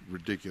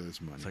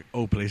 ridiculous money. It's like,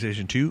 oh,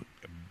 PlayStation 2?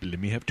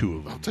 Let me have 2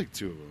 of them. I'll take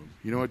 2 of them.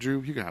 You know what,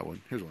 Drew? You got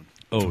one. Here's one.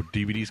 Oh,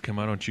 DVDs come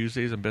out on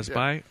Tuesdays on Best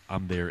Buy?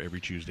 I'm there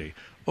every Tuesday.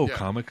 Oh,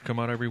 comics come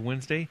out every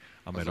Wednesday?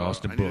 I'm at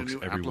Austin Books every I need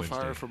a new amplifier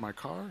Wednesday. for my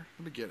car.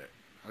 Let me get it.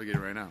 I'll get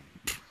it right now.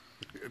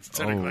 It's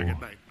 10 o'clock at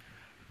night.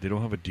 They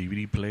don't have a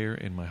DVD player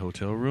in my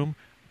hotel room.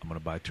 I'm going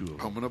to buy 2 of them.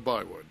 I'm going to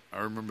buy one.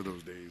 I remember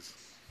those days.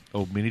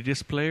 Oh, mini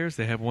disc players?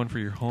 They have one for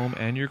your home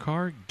and your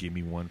car? Give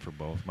me one for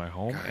both my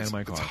home and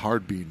my car. It's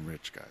hard being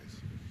rich, guys.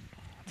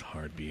 It's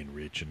hard being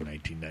rich in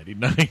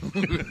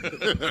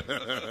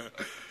 1999.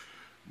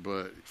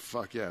 But,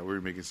 fuck yeah, we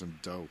were making some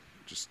dough.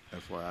 Just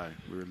FYI,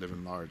 we were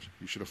living large.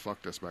 You should have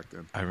fucked us back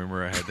then. I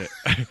remember I had that.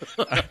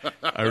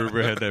 I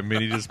remember I had that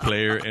mini disc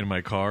player in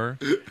my car,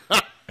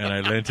 and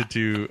I lent it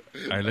to.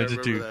 I lent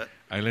it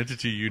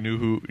to you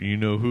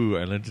know who.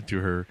 I lent it to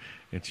her,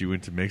 and she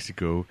went to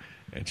Mexico,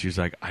 and she was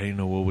like, I didn't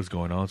know what was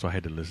going on, so I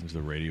had to listen to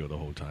the radio the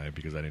whole time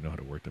because I didn't know how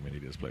to work the mini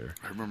disc player.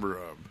 I remember.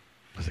 I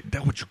was like,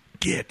 "That's what you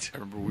get." I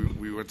remember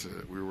we were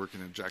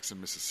working in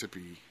Jackson,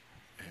 Mississippi,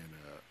 and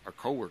our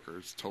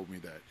coworkers told me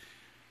that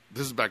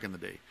this is back in the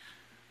day.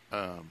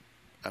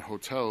 At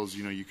hotels,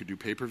 you could do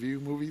pay-per-view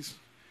movies,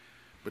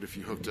 but if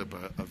you hooked up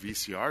a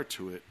VCR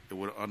to it, it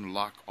would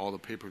unlock all the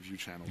pay-per-view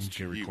channels. You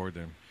can record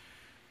them,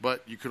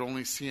 but you could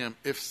only see them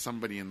if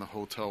somebody in the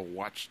hotel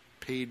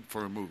paid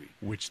for a movie,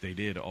 which they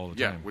did all the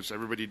time. Yeah, which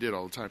everybody did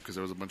all the time because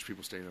there was a bunch of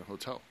people staying in a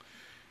hotel.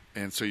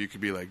 And so you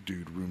could be like,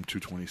 dude, room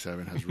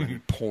 227 has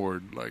rented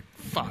porn like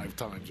 5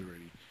 times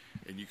already.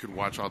 And you could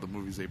watch all the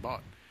movies they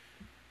bought.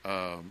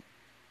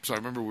 So I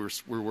remember we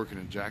were working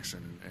in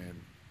Jackson, and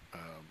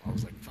I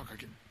was like,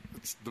 fuck,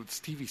 this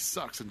TV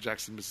sucks in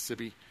Jackson,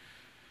 Mississippi.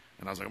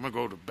 And I was like, I'm going to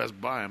go to Best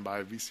Buy and buy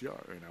a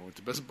VCR. And I went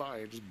to Best Buy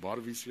and just bought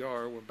a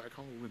VCR, went back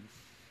home and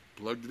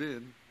plugged it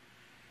in.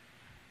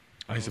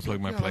 I used to plug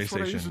my PlayStation. That's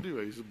what I used to do.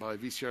 I used to buy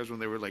VCRs when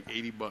they were like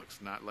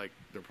 $80, not like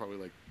they're probably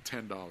like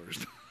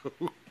 $10.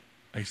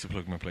 I used to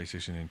plug my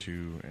PlayStation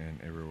into, and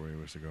everywhere we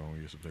used to go, we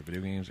used to play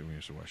video games, and we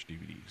used to watch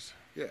DVDs.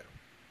 Yeah.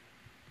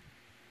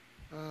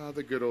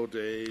 The good old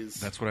days.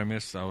 That's what I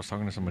missed. I was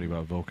talking to somebody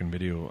about Vulcan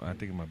Video. I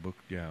think in my book,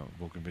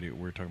 Vulcan Video.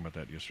 We were talking about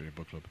that yesterday at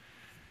book club,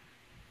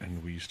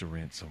 and we used to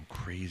rent some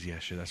crazy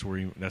ass shit. That's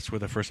where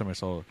the first time I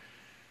saw.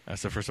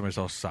 That's the first time I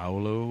saw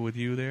Saulo with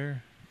you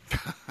there.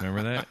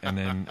 Remember that? And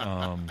then,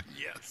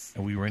 yes.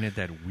 And we rented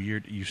that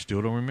weird. You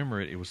still don't remember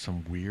it? It was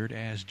some weird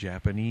ass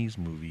Japanese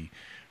movie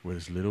where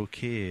this little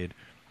kid,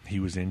 he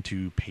was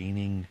into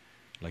painting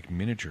like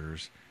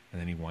miniatures,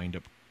 and then he wound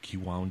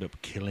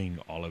up killing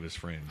all of his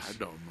friends. I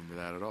don't remember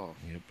that at all.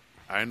 Yep.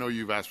 I know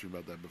you've asked me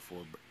about that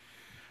before, but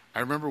I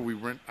remember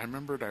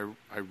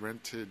I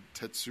rented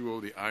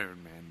Tetsuo the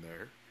Iron Man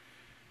there,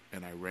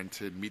 and I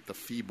rented Meet the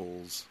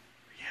Feebles.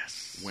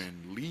 Yes.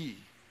 When Lee,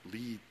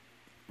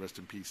 rest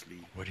in peace,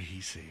 Lee. What did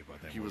he say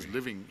about that? He was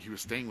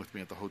staying with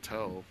me at the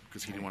hotel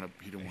because he didn't want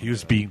to. He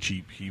was being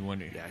cheap. He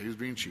wanted. Yeah, he was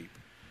being cheap.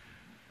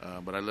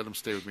 But I let him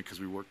stay with me because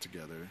we worked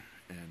together,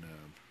 and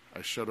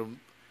I showed him.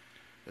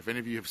 If any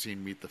of you have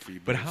seen Meet the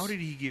Feebles, but how did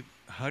he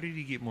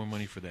get more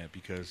money for that?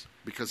 Because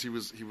he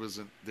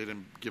wasn't. They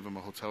didn't give him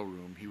a hotel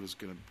room.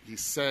 He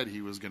said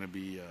he was gonna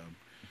be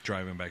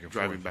driving back and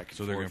forth.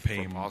 So they're gonna pay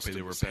him.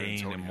 They were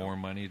paying him more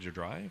money to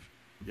drive.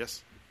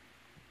 Yes.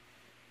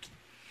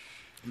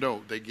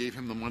 No, they gave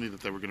him the money that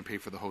they were going to pay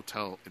for the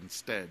hotel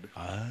instead.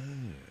 Ah.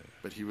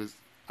 But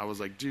I was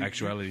like, dude.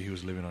 Actually, he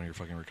was living on your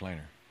fucking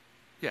recliner.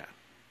 Yeah.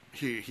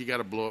 He got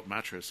a blow-up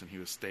mattress, and he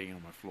was staying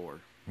on my floor.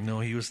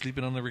 No, he was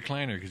sleeping on the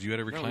recliner because you had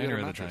a recliner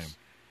at the time.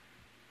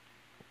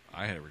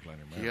 I had a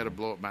recliner in my room. He had a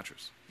blow-up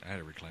mattress. I had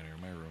a recliner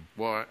in my room.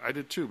 Well, I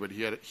did too, but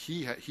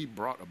he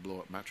brought a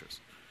blow-up mattress,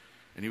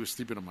 and he was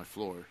sleeping on my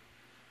floor.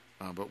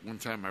 But one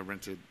time I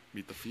rented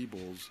Meet the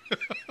Feebles,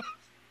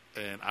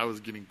 and I was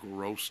getting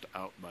grossed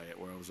out by it,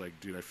 where I was like,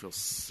 dude, I feel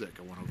sick.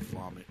 I want to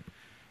vomit.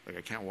 Like,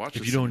 I can't watch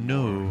this If you don't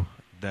anymore. know,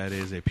 that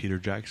is a Peter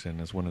Jackson.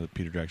 That's one of the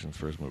Peter Jackson's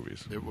first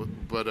movies. It was,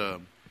 but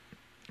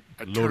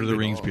Lord of the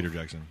Rings, Peter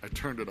Jackson. I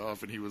turned it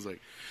off, and he was like,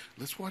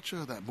 let's watch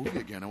that movie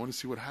again. I want to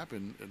see what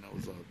happened. And I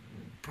was like,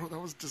 bro, that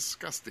was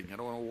disgusting. I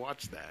don't want to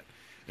watch that.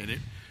 And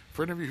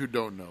for any of you who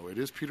don't know, it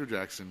is Peter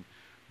Jackson,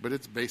 but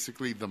it's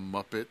basically the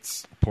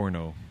Muppets.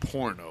 Porno.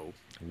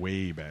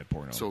 Way bad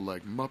porno. So,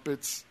 like,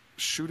 Muppets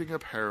shooting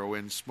up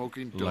heroin,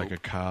 smoking dope. Like a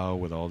cow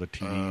with all the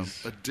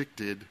titties.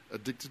 Addicted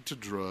to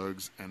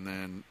drugs, and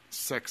then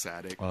sex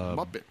addict.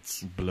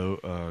 Muppets.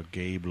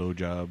 Gay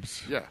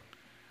blowjobs. Yeah.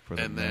 For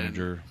the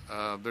manager.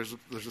 There's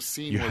a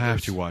scene you where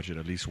have to watch it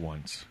at least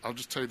once. I'll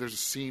just tell you, there's a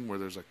scene where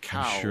there's a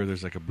cow. I'm sure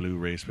there's like a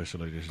Blu-ray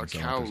special edition. A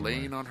cow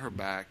laying on her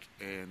back,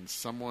 and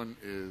someone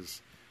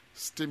is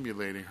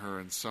stimulating her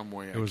in some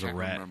way. It was a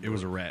rat. Remember. It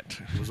was a rat.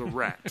 It was a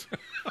rat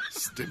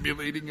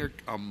stimulating a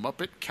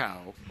Muppet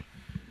cow,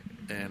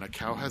 and a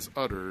cow has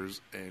udders,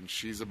 and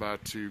she's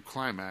about to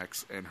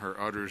climax, and her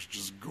udders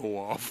just go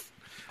off.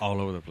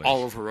 All over the place.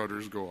 All of her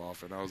udders go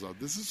off, and I was like,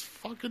 this is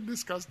fucking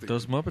disgusting.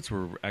 Those Muppets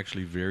were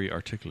actually very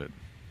articulate.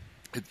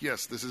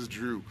 Yes, this is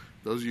Drew.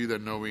 Those of you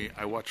that know me,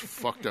 I watch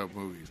fucked up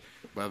movies,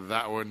 but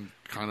that one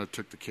kind of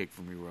took the cake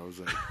for me, where I was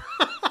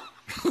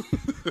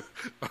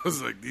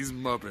like, these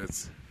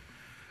Muppets,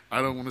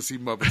 I don't want to see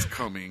Muppets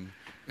coming.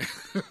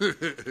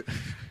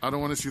 I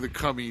don't want to see the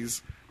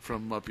cummies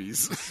from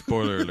Muppies.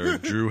 Spoiler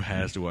alert, Drew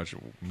has to watch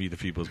Meet the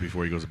Feebles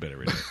before he goes to bed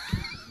every night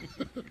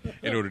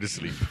in order to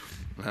sleep.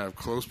 I have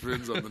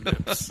clothespins on the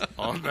nips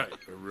all night.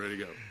 I'm ready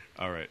to go.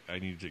 All right, I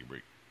need to take a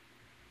break.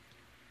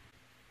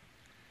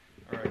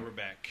 All right, we're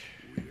back.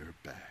 We're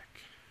back.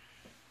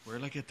 We're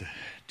like at the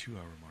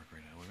 2-hour mark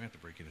right now. We're going to have to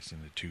break this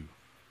into 2.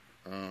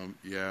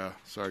 Yeah,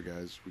 sorry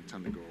guys. We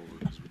tend to go over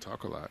because we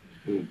talk a lot.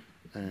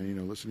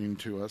 And, listening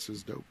to us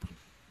is dope.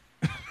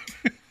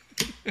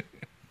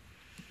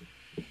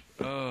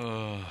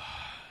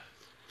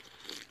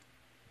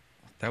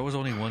 That was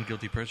only one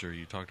guilty pleasure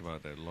you talked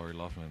about, that Lori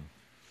Loughlin.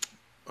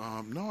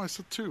 No, I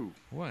said 2.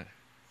 What?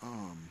 No,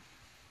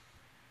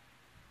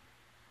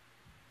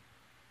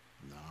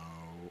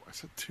 I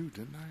said 2,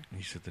 didn't I?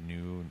 You said the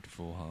new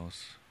Full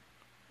House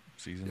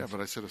seasons? Yeah,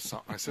 but I said a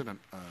song. I said an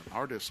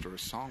artist or a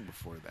song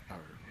before that.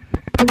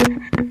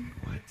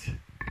 What?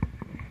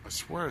 I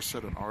swear I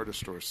said an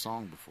artist or a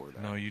song before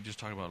that. No, you just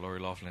talked about Lori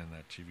Loughlin and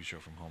that TV show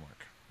from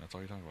Hallmark. That's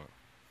all you're talking about.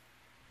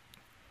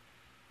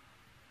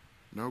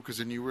 No, because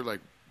then you were like,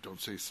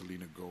 don't say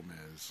Selena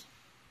Gomez.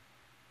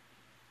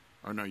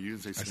 Or no, you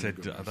didn't say Selena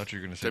Gomez. I thought you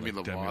were going to say Demi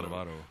like Demi Lovato.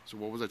 Lovato. So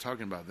what was I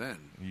talking about then?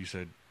 You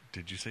said,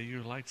 did you say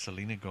you liked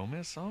Selena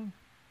Gomez song?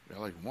 Yeah,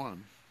 like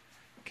one.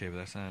 Okay, but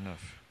that's not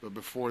enough. But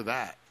before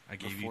that, I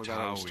gave before you that,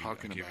 Towie. I was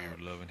talking I gave about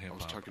you Love and Hip I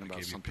was Hop. talking I about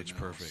gave you something Pitch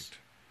else. Perfect.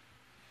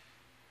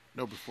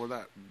 No, before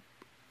that,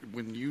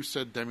 when you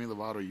said Demi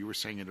Lovato, you were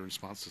saying it in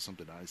response to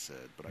something I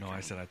said. But No,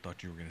 I said I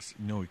thought you were going to say...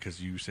 No,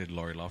 because you said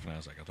Lori Loughlin. I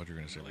was like, I thought you were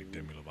going to say like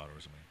Demi Lovato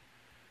or something.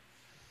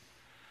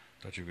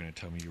 I thought you were going to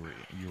tell me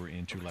you were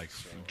into like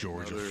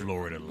Georgia,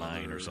 Florida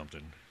line or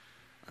something.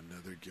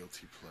 Another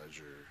guilty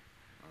pleasure.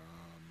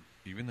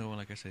 Even though,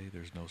 like I say,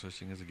 there's no such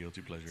thing as a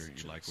guilty pleasure.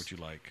 You like what you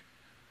like.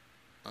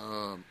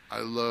 I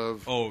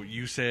love... Oh,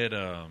 you said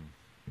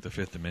The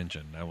Fifth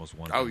Dimension. That was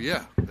one. Oh,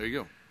 yeah. There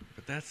you go.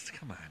 But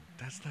come on.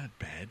 That's not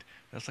bad.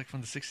 That's like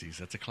from the 60s.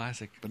 That's a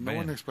classic. But no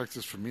one expects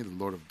this from me, the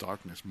Lord of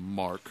Darkness,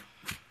 Mark.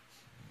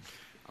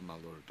 I'm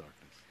not Lord of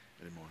Darkness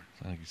anymore.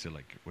 It's not like you said,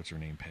 like, what's her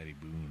name, Patty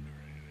Boone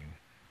or anything.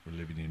 Or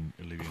Olivia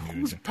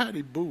Who's Newton.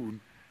 Patty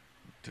Boone?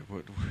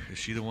 What, is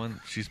she the one?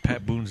 She's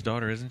Pat Boone's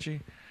daughter, isn't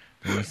she?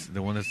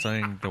 The one that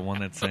sang. The one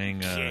that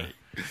sang.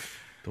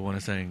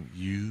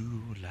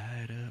 "You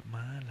Light Up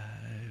My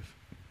Life,"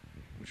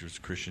 which was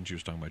Christian. She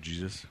was talking about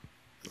Jesus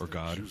or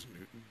God. She was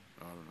Newton?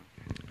 I don't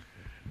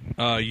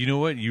know. You know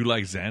what? You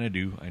like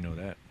Xanadu. I know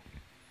that.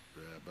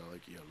 Yeah, but I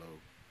like Yellow.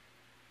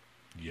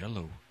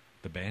 Yellow.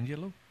 The band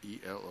Yellow?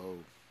 ELO.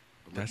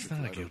 That's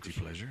not a guilty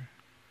pleasure.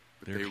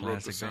 But They're they a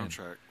wrote the classic band.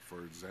 soundtrack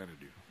for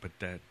Xanadu. But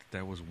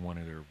that was one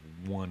of their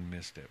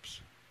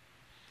missteps.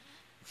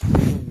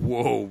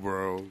 Whoa,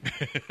 bro.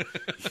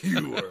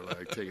 You are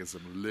like taking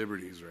some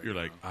liberties right now.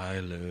 You're like, I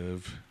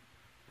love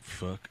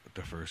fuck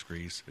the first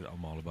Grease.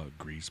 I'm all about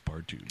Grease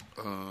Part 2.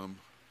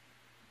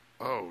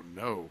 Oh,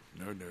 no.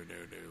 No.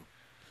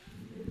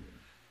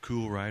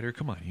 Cool Rider.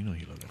 Come on, you know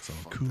you love that song.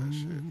 Fuck Cool that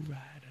shit.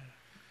 Rider.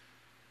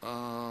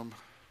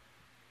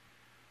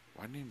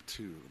 Why name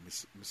two? Let me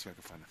see if I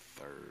can find a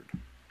third.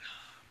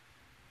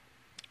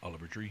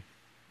 Oliver Tree.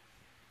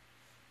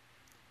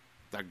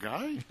 That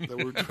guy that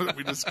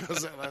we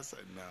discussed that last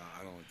time? No,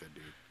 I don't like that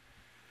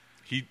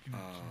dude.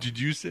 Did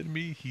you send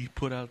me? He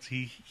put out.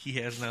 He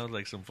has now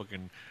like some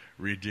fucking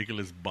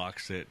ridiculous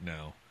box set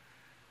now.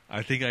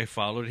 I think I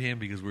followed him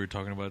because we were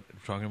talking about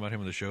him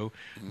on the show.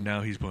 Mm-hmm.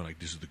 Now he's putting like,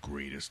 this is the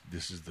greatest.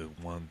 This is the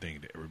one thing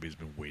that everybody's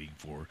been waiting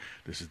for.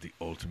 This is the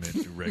ultimate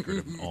record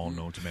of all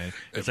known to man.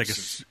 It's like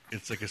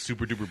a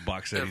super duper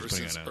box set Ever he's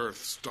putting since out now.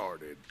 Earth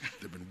started,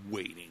 they've been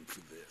waiting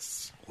for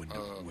this. When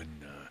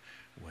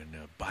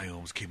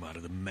biomes came out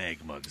of the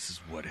magma, this is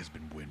what has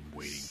been waiting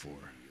for. Let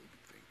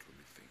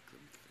me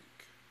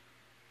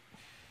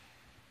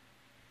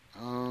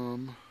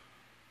think.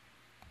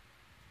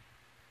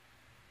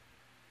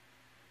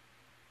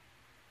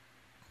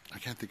 I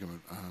can't think of it.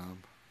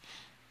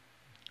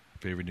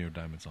 Favorite Neil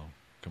Diamond song?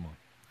 Come on.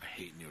 I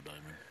hate Neil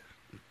Diamond.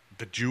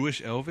 The Jewish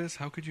Elvis?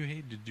 How could you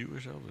hate the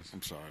Jewish Elvis?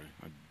 I'm sorry.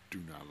 I do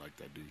not like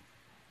that dude.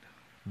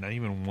 Not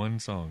even one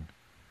song.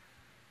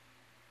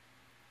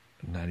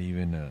 Not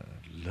even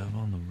Love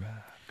on the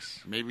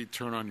Rocks. Maybe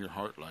Turn On Your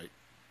Heart Light.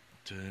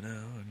 Turn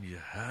on your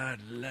heart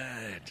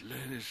light.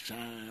 Let it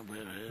shine.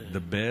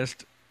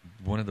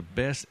 One of the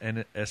best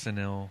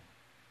SNL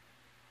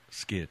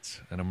skits,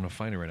 and I'm going to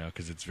find it right now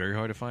because it's very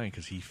hard to find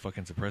because he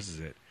fucking suppresses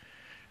it,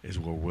 is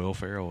where Will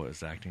Ferrell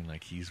is acting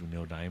like he's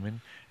Neil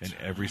Diamond, and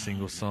every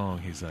single song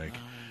he's like,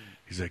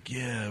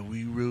 yeah,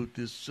 we wrote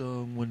this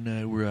song one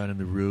night, we're out on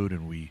the road,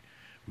 and we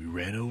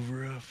ran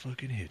over a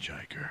fucking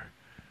hitchhiker.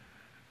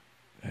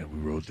 And we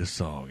wrote this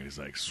song, and it's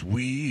like,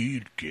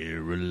 Sweet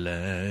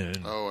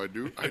Caroline. Oh, I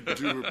do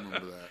remember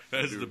that.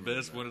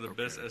 That's one of the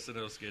best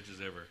SNL sketches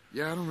ever.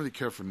 Yeah, I don't really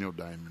care for Neil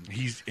Diamond.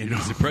 He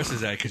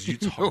suppresses that because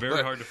it's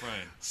very hard to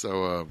find.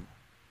 So,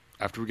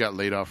 after we got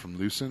laid off from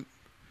Lucent,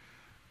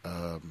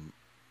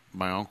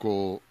 my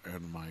uncle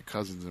and my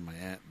cousins and my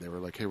aunt, they were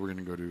like, hey, we're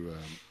going to go to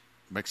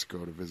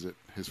Mexico to visit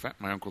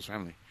my uncle's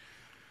family.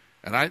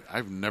 And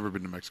I've never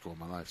been to Mexico in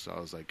my life, so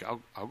I was like,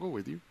 I'll go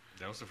with you.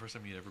 That was the first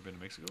time you'd ever been to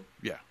Mexico?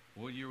 Yeah.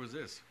 What year was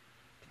this?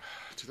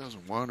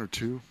 2001 or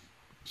 2.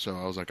 So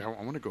I was like, I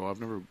want to go. I've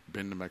never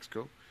been to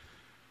Mexico.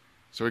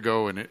 So we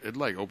go, and it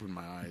like opened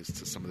my eyes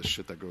to some of the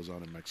shit that goes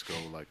on in Mexico,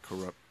 like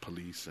corrupt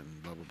police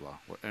and blah, blah,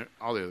 blah. And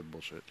all the other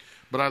bullshit.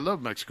 But I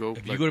love Mexico.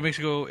 If you go to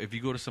Mexico, if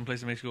you go to some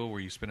place in Mexico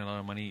where you spend a lot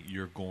of money,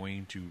 you're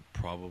going to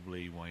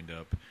probably wind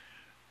up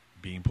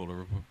being pulled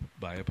over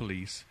by a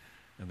police.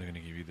 And they're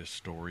going to give you this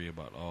story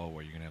about, well,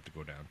 you're going to have to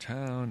go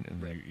downtown,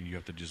 and you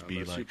have to just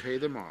be like, you pay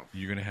them off.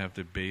 You're going to have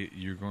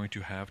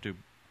to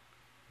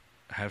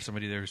have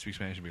somebody there who speaks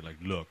Spanish and be like,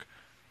 look,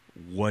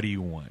 what do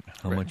you want?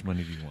 How much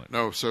money do you want?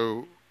 No,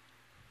 so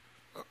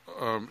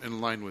in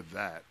line with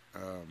that,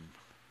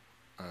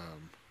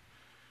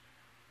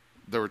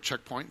 there were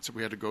checkpoints that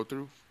we had to go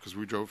through because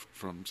we drove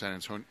from San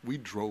Antonio. San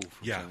Antonio.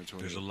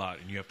 There's a lot,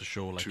 and you have to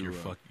show like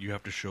you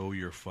have to show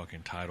your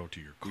fucking title to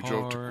your car. We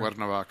drove to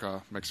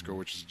Cuernavaca, Mexico,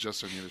 which is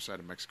just on the other side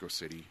of Mexico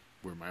City,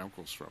 where my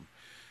uncle's from.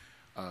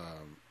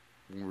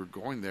 When we were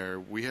going there,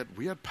 we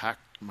had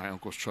packed my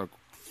uncle's truck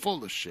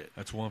full of shit.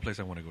 That's one place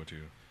I want to go to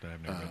that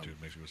I've never been to,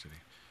 Mexico City.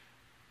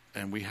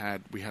 And we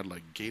had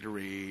like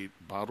Gatorade,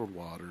 bottled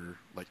water,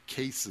 like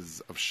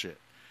cases of shit.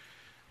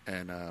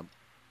 And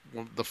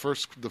the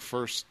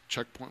first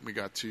checkpoint we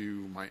got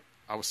to,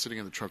 I was sitting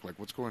in the truck like,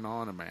 what's going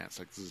on? And my aunt's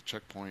like, this is a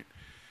checkpoint.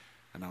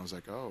 And I was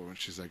like, oh. And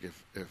she's like,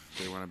 if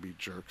they want to be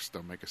jerks,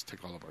 they'll make us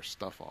take all of our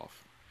stuff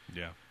off.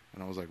 Yeah.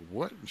 And I was like,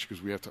 what? And she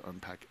goes, we have to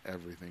unpack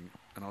everything.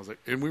 And I was like,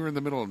 and we were in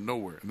the middle of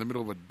nowhere, in the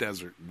middle of a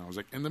desert. And I was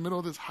like, in the middle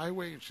of this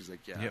highway? And she's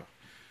like, yeah. Yep.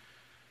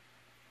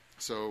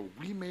 So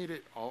we made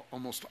it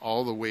almost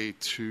all the way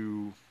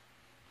to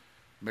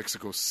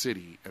Mexico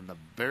City. And the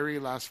very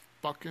last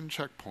fucking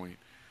checkpoint,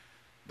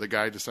 the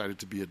guy decided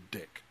to be a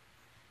dick.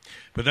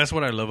 But that's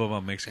what I love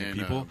about Mexican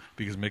people,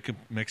 because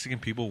Mexican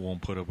people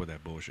won't put up with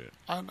that bullshit.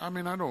 I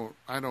mean, I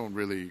don't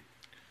really...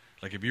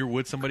 Like, if you're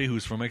with somebody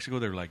who's from Mexico,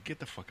 they're like, get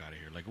the fuck out of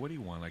here. Like, what do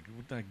you want?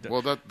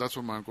 Well, that's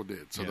what my uncle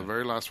did. So the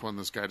very last one,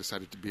 this guy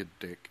decided to be a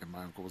dick, and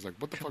my uncle was like,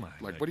 what the fuck?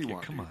 Like, what do you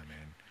want? Come on,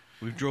 man.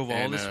 We drove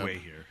all this way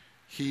here.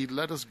 He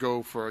let us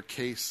go for a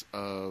case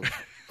of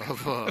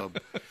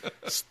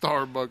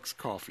Starbucks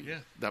coffee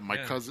that my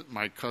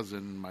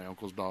cousin, my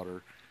uncle's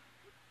daughter,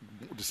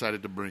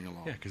 decided to bring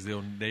along. Yeah, because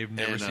they'll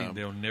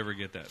never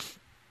get that.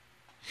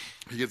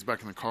 He gets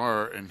back in the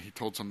car, and he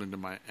told something to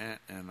my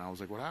aunt, and I was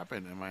like, what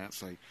happened? And my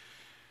aunt's like,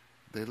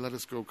 they let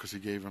us go because he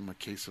gave him a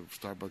case of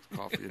Starbucks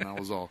coffee, and I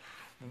was all,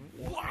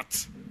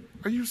 "What?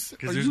 Are you?"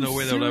 Because there's no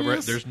way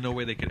there's no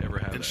way they could ever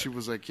have that. And she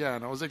was like, "Yeah,"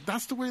 and I was like,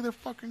 "That's the way they're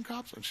fucking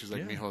cops." And she's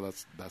like, "Mijo,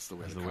 that's the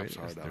way the cops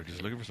are." They're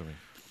just looking for something.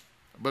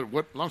 But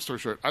long story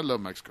short, I love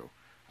Mexico.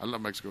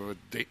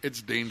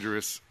 It's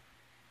dangerous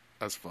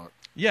as fuck.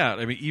 Yeah,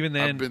 I mean, even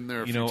then, I've been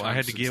there. I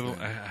had to give him.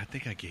 I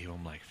think I gave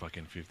him like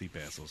fucking 50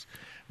 pesos,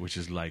 which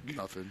is like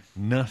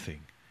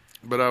nothing.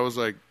 But I was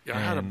like, I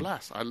had a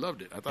blast. I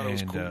loved it. I thought it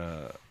was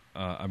cool.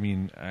 I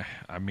mean,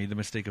 I made the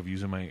mistake of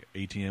using my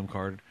ATM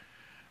card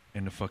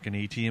in the fucking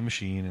ATM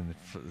machine, and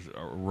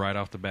right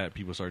off the bat,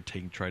 people started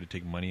trying to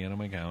take money out of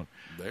my account.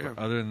 But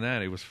other than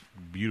that, it was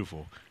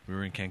beautiful. We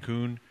were in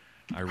Cancun.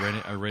 I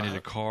rented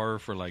a car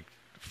for like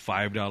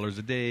 $5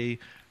 a day.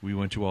 We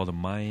went to all the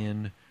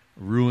Mayan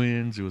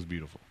ruins. It was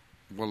beautiful.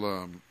 Well,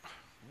 what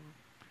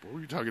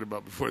were you talking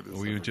about before this?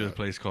 We went to a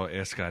place called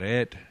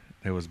Escaret.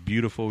 It was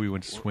beautiful. We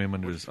went to swim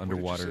underwater.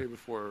 What did you say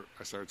before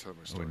I started telling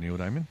my story? Neil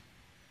Diamond?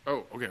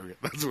 Oh, okay,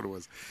 that's what it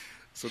was.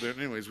 So then,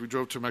 anyways, we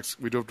drove to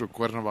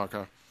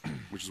Cuernavaca,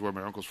 which is where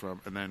my uncle's from,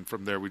 and then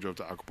from there we drove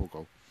to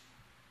Acapulco,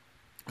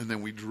 and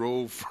then we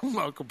drove from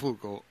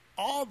Acapulco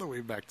all the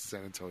way back to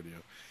San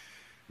Antonio.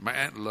 My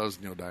aunt loves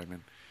Neil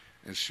Diamond,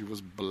 and she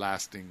was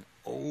blasting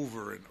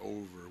over and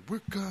over, "We're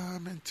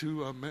coming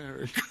to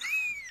America,"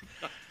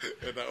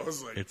 and I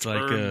was like, it's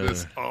 "Turn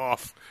this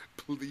off,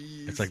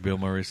 please." It's like Bill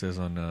Murray says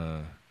on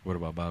What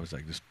About Bob? It's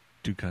like there's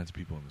two kinds of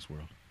people in this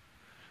world.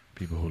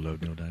 People who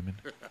love Neil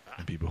Diamond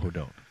and people who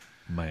don't.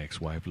 My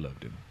ex-wife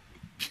loved him.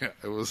 Yeah,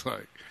 it was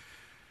like,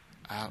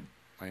 my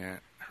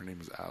aunt, her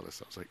name is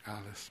Alice. I was like,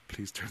 Alice,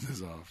 please turn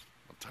this off.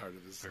 I'm tired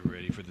of this. Are you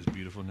ready for this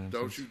beautiful nonsense?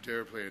 Don't you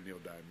dare play a Neil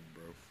Diamond,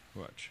 bro.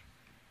 Watch.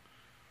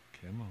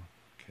 Come on.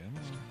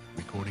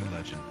 Recording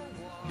legend,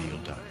 Neil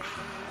Diamond.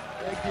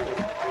 Thank you.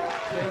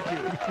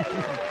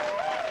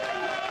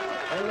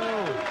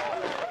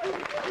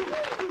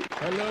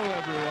 Hello,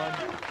 everyone.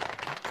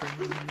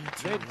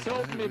 They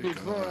told me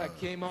before I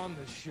came on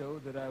the show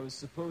that I was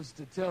supposed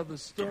to tell the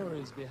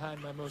stories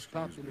behind my most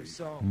popular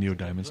songs. Neil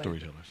Diamond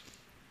Storytellers.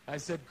 I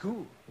said,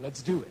 cool,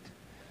 let's do it.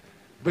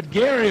 But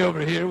Gary over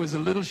here was a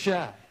little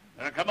shy.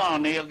 Come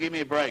on, Neil, give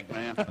me a break,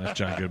 man. That's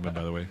John Goodman,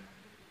 by the way.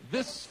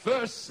 This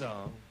first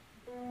song...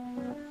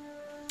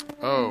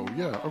 Oh,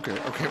 yeah, okay.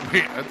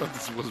 Wait, I thought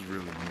this was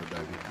really Neil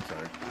Diamond. I'm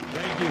sorry.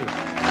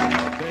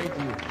 Thank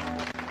you.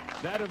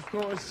 That, of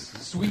course,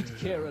 Sweet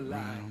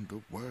Caroline. Around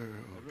the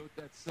world. I wrote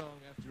that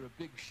song after a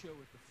big show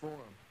at the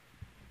Forum.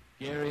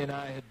 Gary and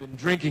I had been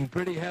drinking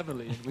pretty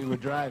heavily, and we were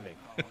driving.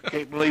 I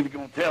can't believe you're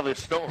going to tell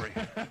this story.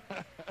 Yeah,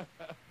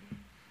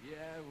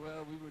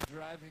 well, we were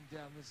driving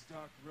down this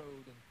dark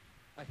road, and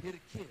I hit a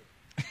kid.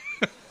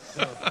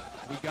 So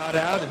we got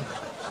out, and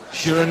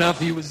sure enough,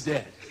 he was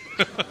dead.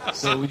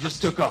 So we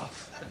just took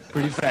off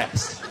pretty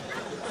fast.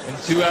 And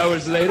 2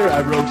 hours later, I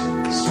wrote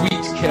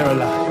Sweet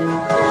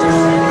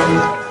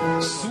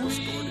Caroline.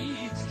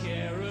 Sweet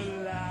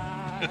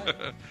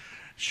Caroline.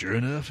 Sure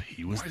enough,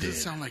 he was dead. Why does it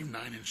sound like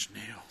Nine Inch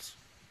Nails?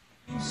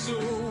 So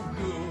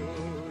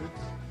good.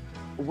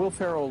 Will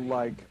Ferrell,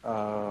 like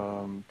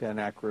Dan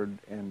Aykroyd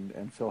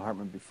and Phil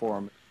Hartman before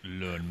him.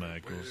 Lorne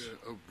Michaels.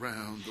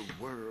 Around the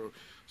world.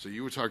 So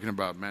you were talking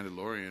about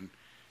Mandalorian.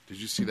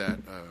 Did you see that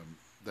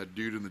that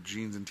dude in the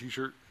jeans and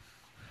T-shirt?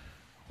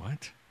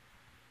 What?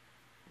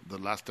 The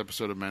last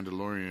episode of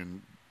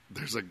Mandalorian,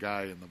 there's a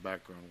guy in the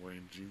background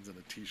wearing jeans and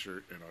a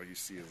T-shirt, and all you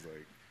see is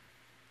like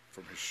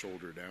from his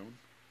shoulder down.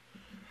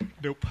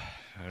 Nope.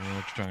 I don't know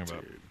what you're talking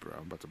about. Dude, bro,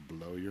 I'm about to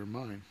blow your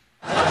mind.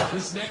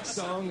 This next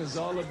song is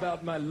all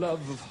about my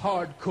love of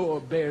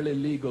hardcore, barely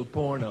legal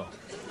porno.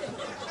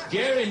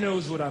 Gary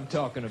knows what I'm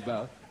talking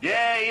about.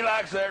 Yeah, he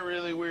likes that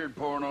really weird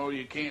porno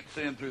you can't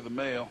send through the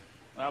mail.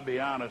 I'll be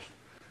honest,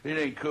 it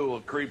ain't cool.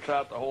 It creeps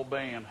out the whole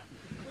band.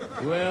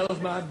 Well,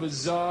 my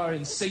bizarre,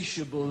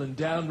 insatiable, and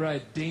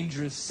downright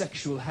dangerous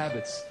sexual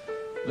habits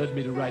led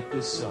me to write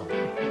this song.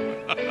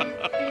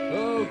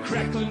 Oh,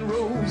 crackling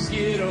rose,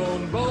 get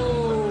on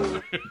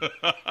board.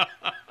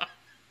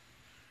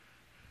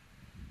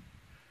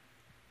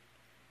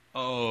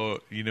 Oh,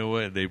 you know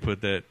what? They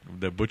put that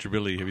Butcher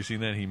Billy. Have you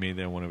seen that? He made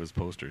that one of his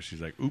posters. He's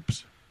like,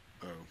 "Oops."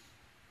 Oh,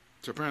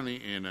 so apparently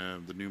in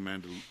the new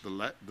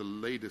the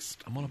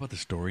latest. I'm all about the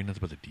story, not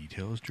about the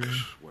details, Drew.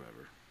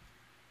 Whatever.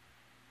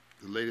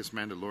 The latest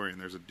Mandalorian.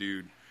 There's a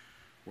dude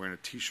wearing a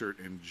T-shirt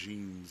and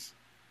jeans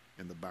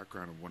in the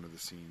background of one of the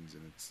scenes,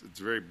 and it's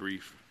very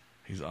brief.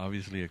 He's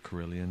obviously a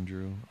Corellian,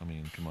 Drew. I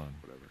mean, come on.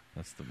 Whatever.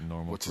 That's the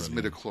normal. What's his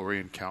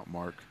midichlorian count,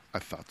 Mark? I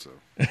thought so.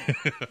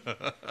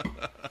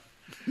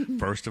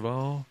 First of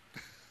all,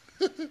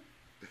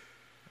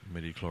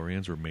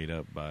 midichlorians were made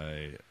up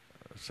by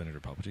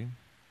Senator Palpatine.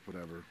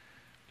 Whatever.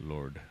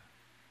 Lord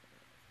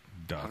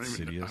Darth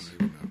Sidious. I don't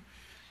even know.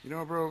 You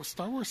know, bro,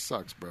 Star Wars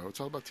sucks, bro. It's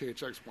all about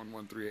THX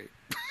 1138.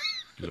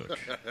 Look,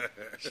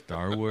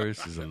 Star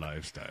Wars is a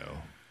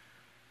lifestyle.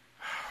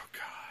 Oh,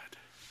 God.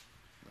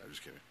 No,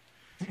 just kidding.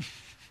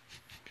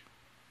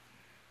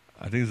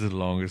 I think this is the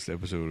longest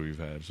episode we've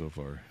had so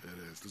far. It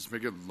is. Let's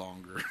make it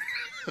longer.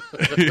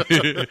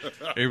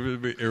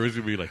 Everyone's going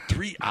to be like,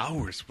 3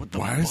 hours? What the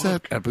Why fuck? is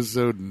that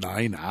episode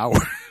 9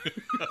 hours?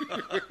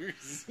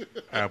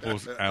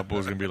 Apple's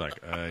going to be like,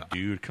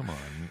 dude, come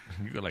on.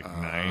 You got like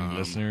 9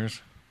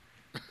 listeners.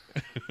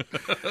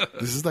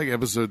 This is like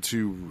episode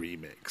 2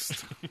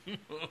 remixed.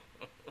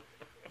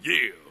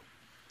 Yeah.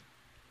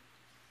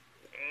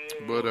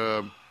 But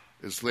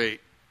it's late,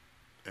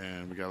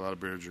 and we got a lot of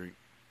beer to drink,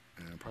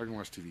 and I'm probably going to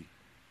watch TV.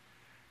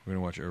 We're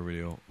going to watch our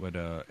video. But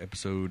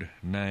episode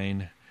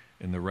 9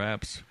 in the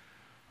wraps,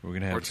 we're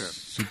going to have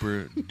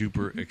super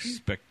duper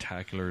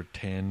spectacular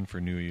 10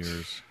 for New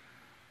Year's.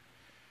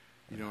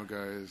 You know,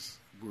 guys,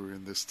 we're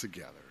in this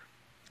together.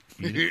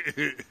 I'm Eat.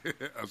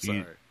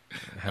 sorry.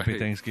 Happy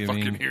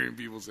Thanksgiving. Fucking hearing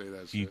people say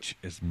that shit.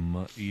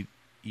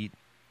 Eat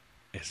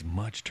as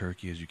much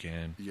turkey as you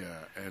can. Yeah,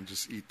 and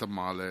just eat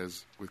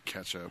tamales with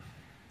ketchup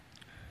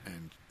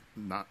and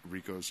not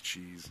Rico's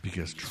cheese.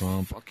 Because just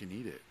Trump fucking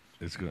eat it.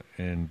 It's good,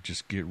 and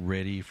just get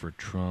ready for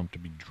Trump to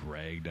be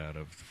dragged out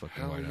of the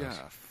fucking Hell White House.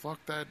 yeah,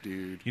 fuck that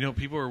dude. You know,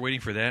 people are waiting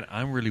for that.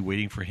 I'm really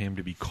waiting for him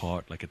to be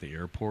caught, like at the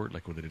airport,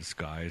 like with a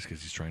disguise,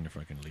 because he's trying to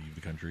fucking leave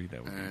the country.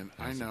 That would And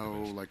be I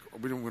know, like,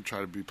 we don't want to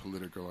try to be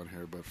political on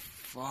here, but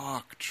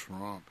fuck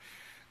Trump.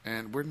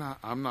 And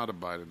I'm not a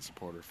Biden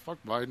supporter. Fuck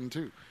Biden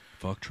too.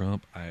 Fuck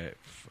Trump. I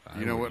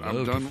you know would what? I'm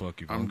love to done.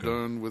 fuck I'm Ivanka.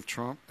 done with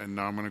Trump, and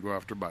now I'm going to go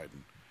after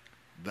Biden.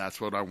 That's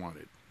what I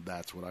wanted.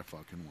 That's what I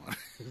fucking want.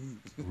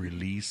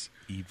 Release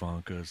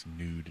Ivanka's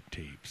nude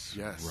tapes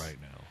Yes. right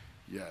now.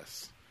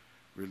 Yes.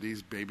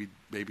 Release baby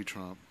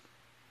Trump.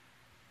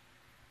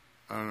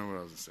 I don't know what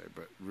I was going to say,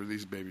 but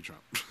release baby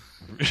Trump.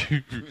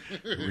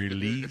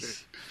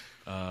 Release.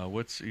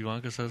 What's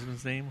Ivanka's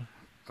husband's name?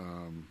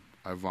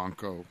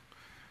 Ivanko.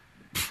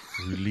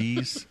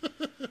 Release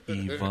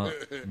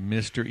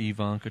Mr.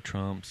 Ivanka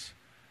Trump's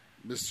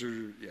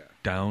Mr. Yeah.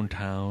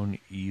 Downtown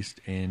East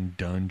End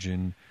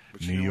Dungeon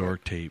But New you know York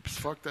what? tapes.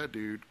 Fuck that,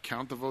 dude.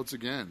 Count the votes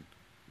again.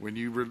 When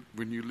you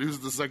lose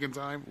the second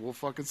time, we'll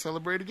fucking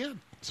celebrate again.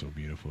 So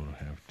beautiful to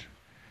have.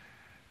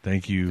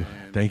 Thank you,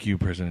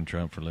 President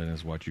Trump, for letting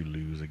us watch you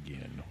lose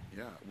again.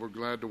 Yeah, we're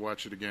glad to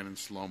watch it again in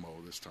slow-mo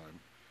this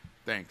time.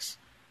 Thanks,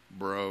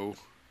 bro.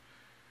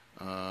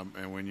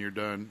 And when you're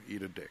done,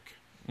 eat a dick.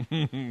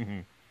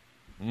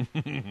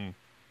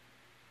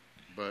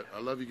 But I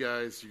love you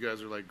guys. You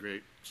guys are like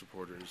great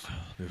supporters.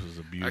 This was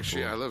a beautiful.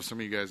 Actually, I love some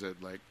of you guys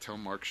that like tell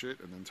Mark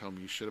shit and then tell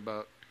me shit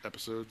about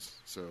episodes.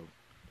 So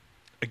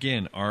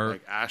Again,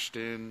 like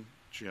Ashton,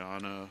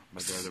 Gianna,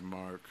 my brother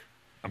Mark.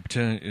 I'm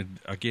telling you,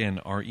 again,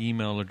 our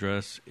email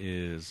address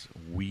is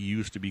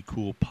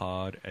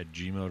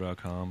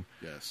weusedtobecoolpod@gmail.com.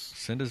 Yes.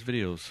 Send us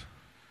videos.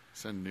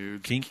 Send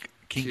nudes. Kink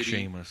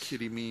shame us.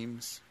 Kitty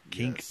memes.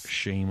 Kink Yes.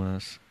 shame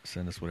us.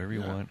 Send us whatever you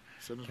Yeah, want.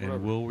 send us and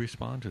whatever. we'll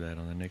respond to that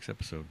on the next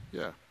episode.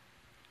 Yeah.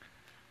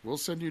 We'll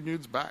send you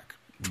nudes back.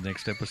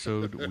 Next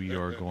episode, we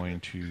are going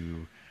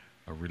to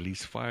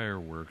release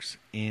fireworks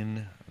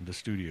in the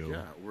studio.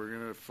 Yeah, we're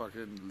going to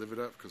fucking live it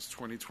up because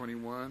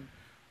 2021,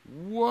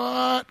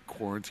 what?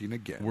 Quarantine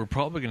again. We're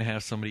probably going to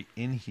have somebody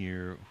in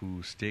here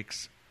who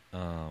sticks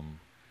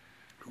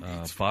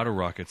bottle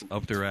rockets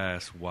up their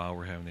ass while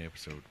we're having the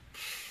episode.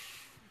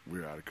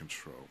 We're out of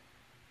control.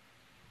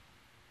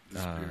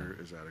 This beer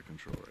is out of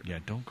control right now. Yeah,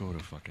 don't go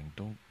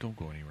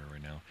anywhere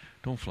right now.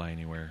 Don't fly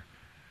anywhere.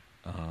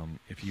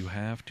 If you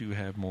have to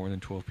have more than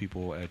 12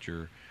 people at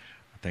your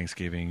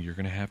Thanksgiving, you're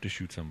going to have to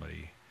shoot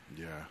somebody.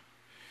 Yeah.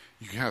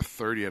 You can have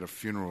 30 at a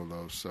funeral,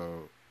 though,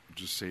 so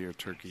Just say your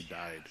turkey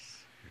died.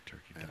 Your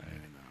turkey and died.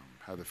 then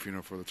have the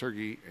funeral for the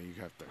turkey, and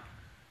you have to.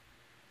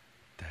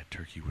 That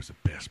turkey was the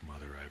best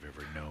mother I've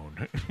ever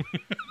known.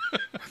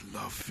 I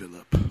love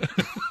Philip.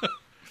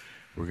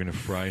 We're gonna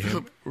fry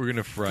him. We're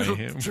gonna fry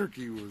him.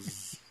 Turkey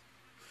was.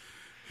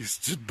 He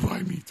stood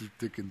by me through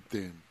thick and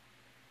thin.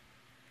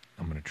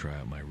 I'm gonna try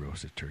out my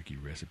roasted turkey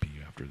recipe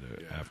after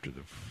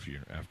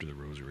the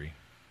rosary.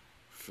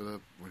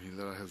 Philip, when he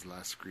let out his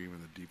last scream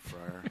in the deep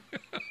fryer,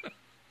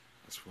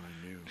 that's when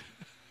I knew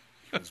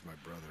he was my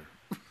brother.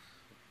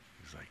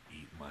 He's like,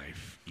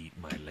 eat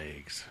my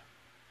legs.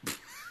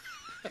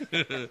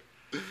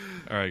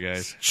 All right,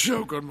 guys.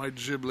 Choke on my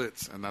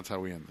giblets, and that's how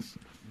we end this.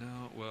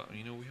 No, well,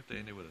 we have to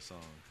end it with a song.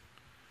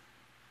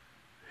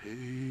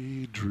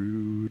 Hey,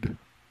 Drude.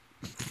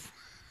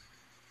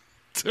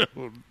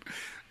 Don't.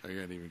 I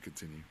can't even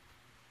continue.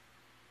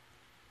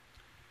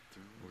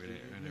 We're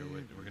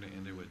gonna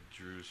end it with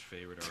Drew's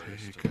favorite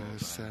artist. Take of all a time.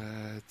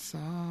 sad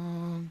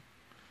song.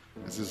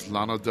 Is this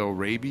Lana Del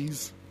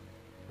Rey's?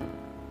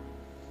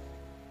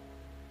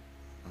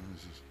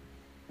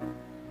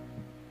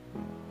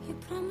 You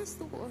promised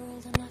the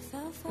world and I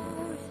fell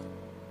for it.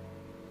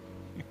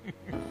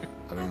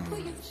 I don't put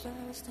know. you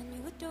first and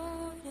you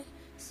adored it.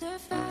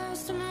 Set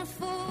fast to my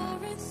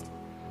forest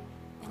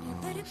and you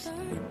let it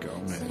burn.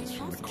 Gomez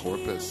from the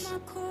Corpus.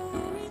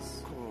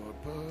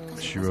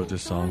 She wrote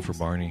this song for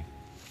Barney.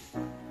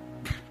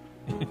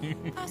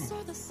 I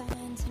saw the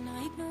signs and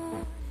I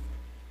ignored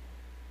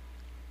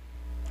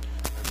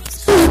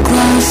The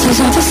glasses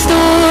are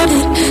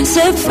distorted.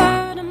 Set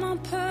fire to my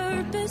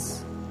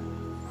purpose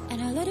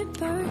and I let it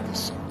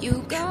burst.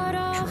 You got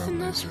off in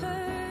the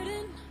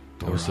burden.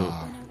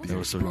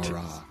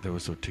 That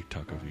was so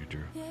TikTok of you,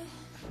 Drew.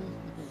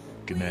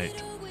 Good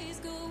night.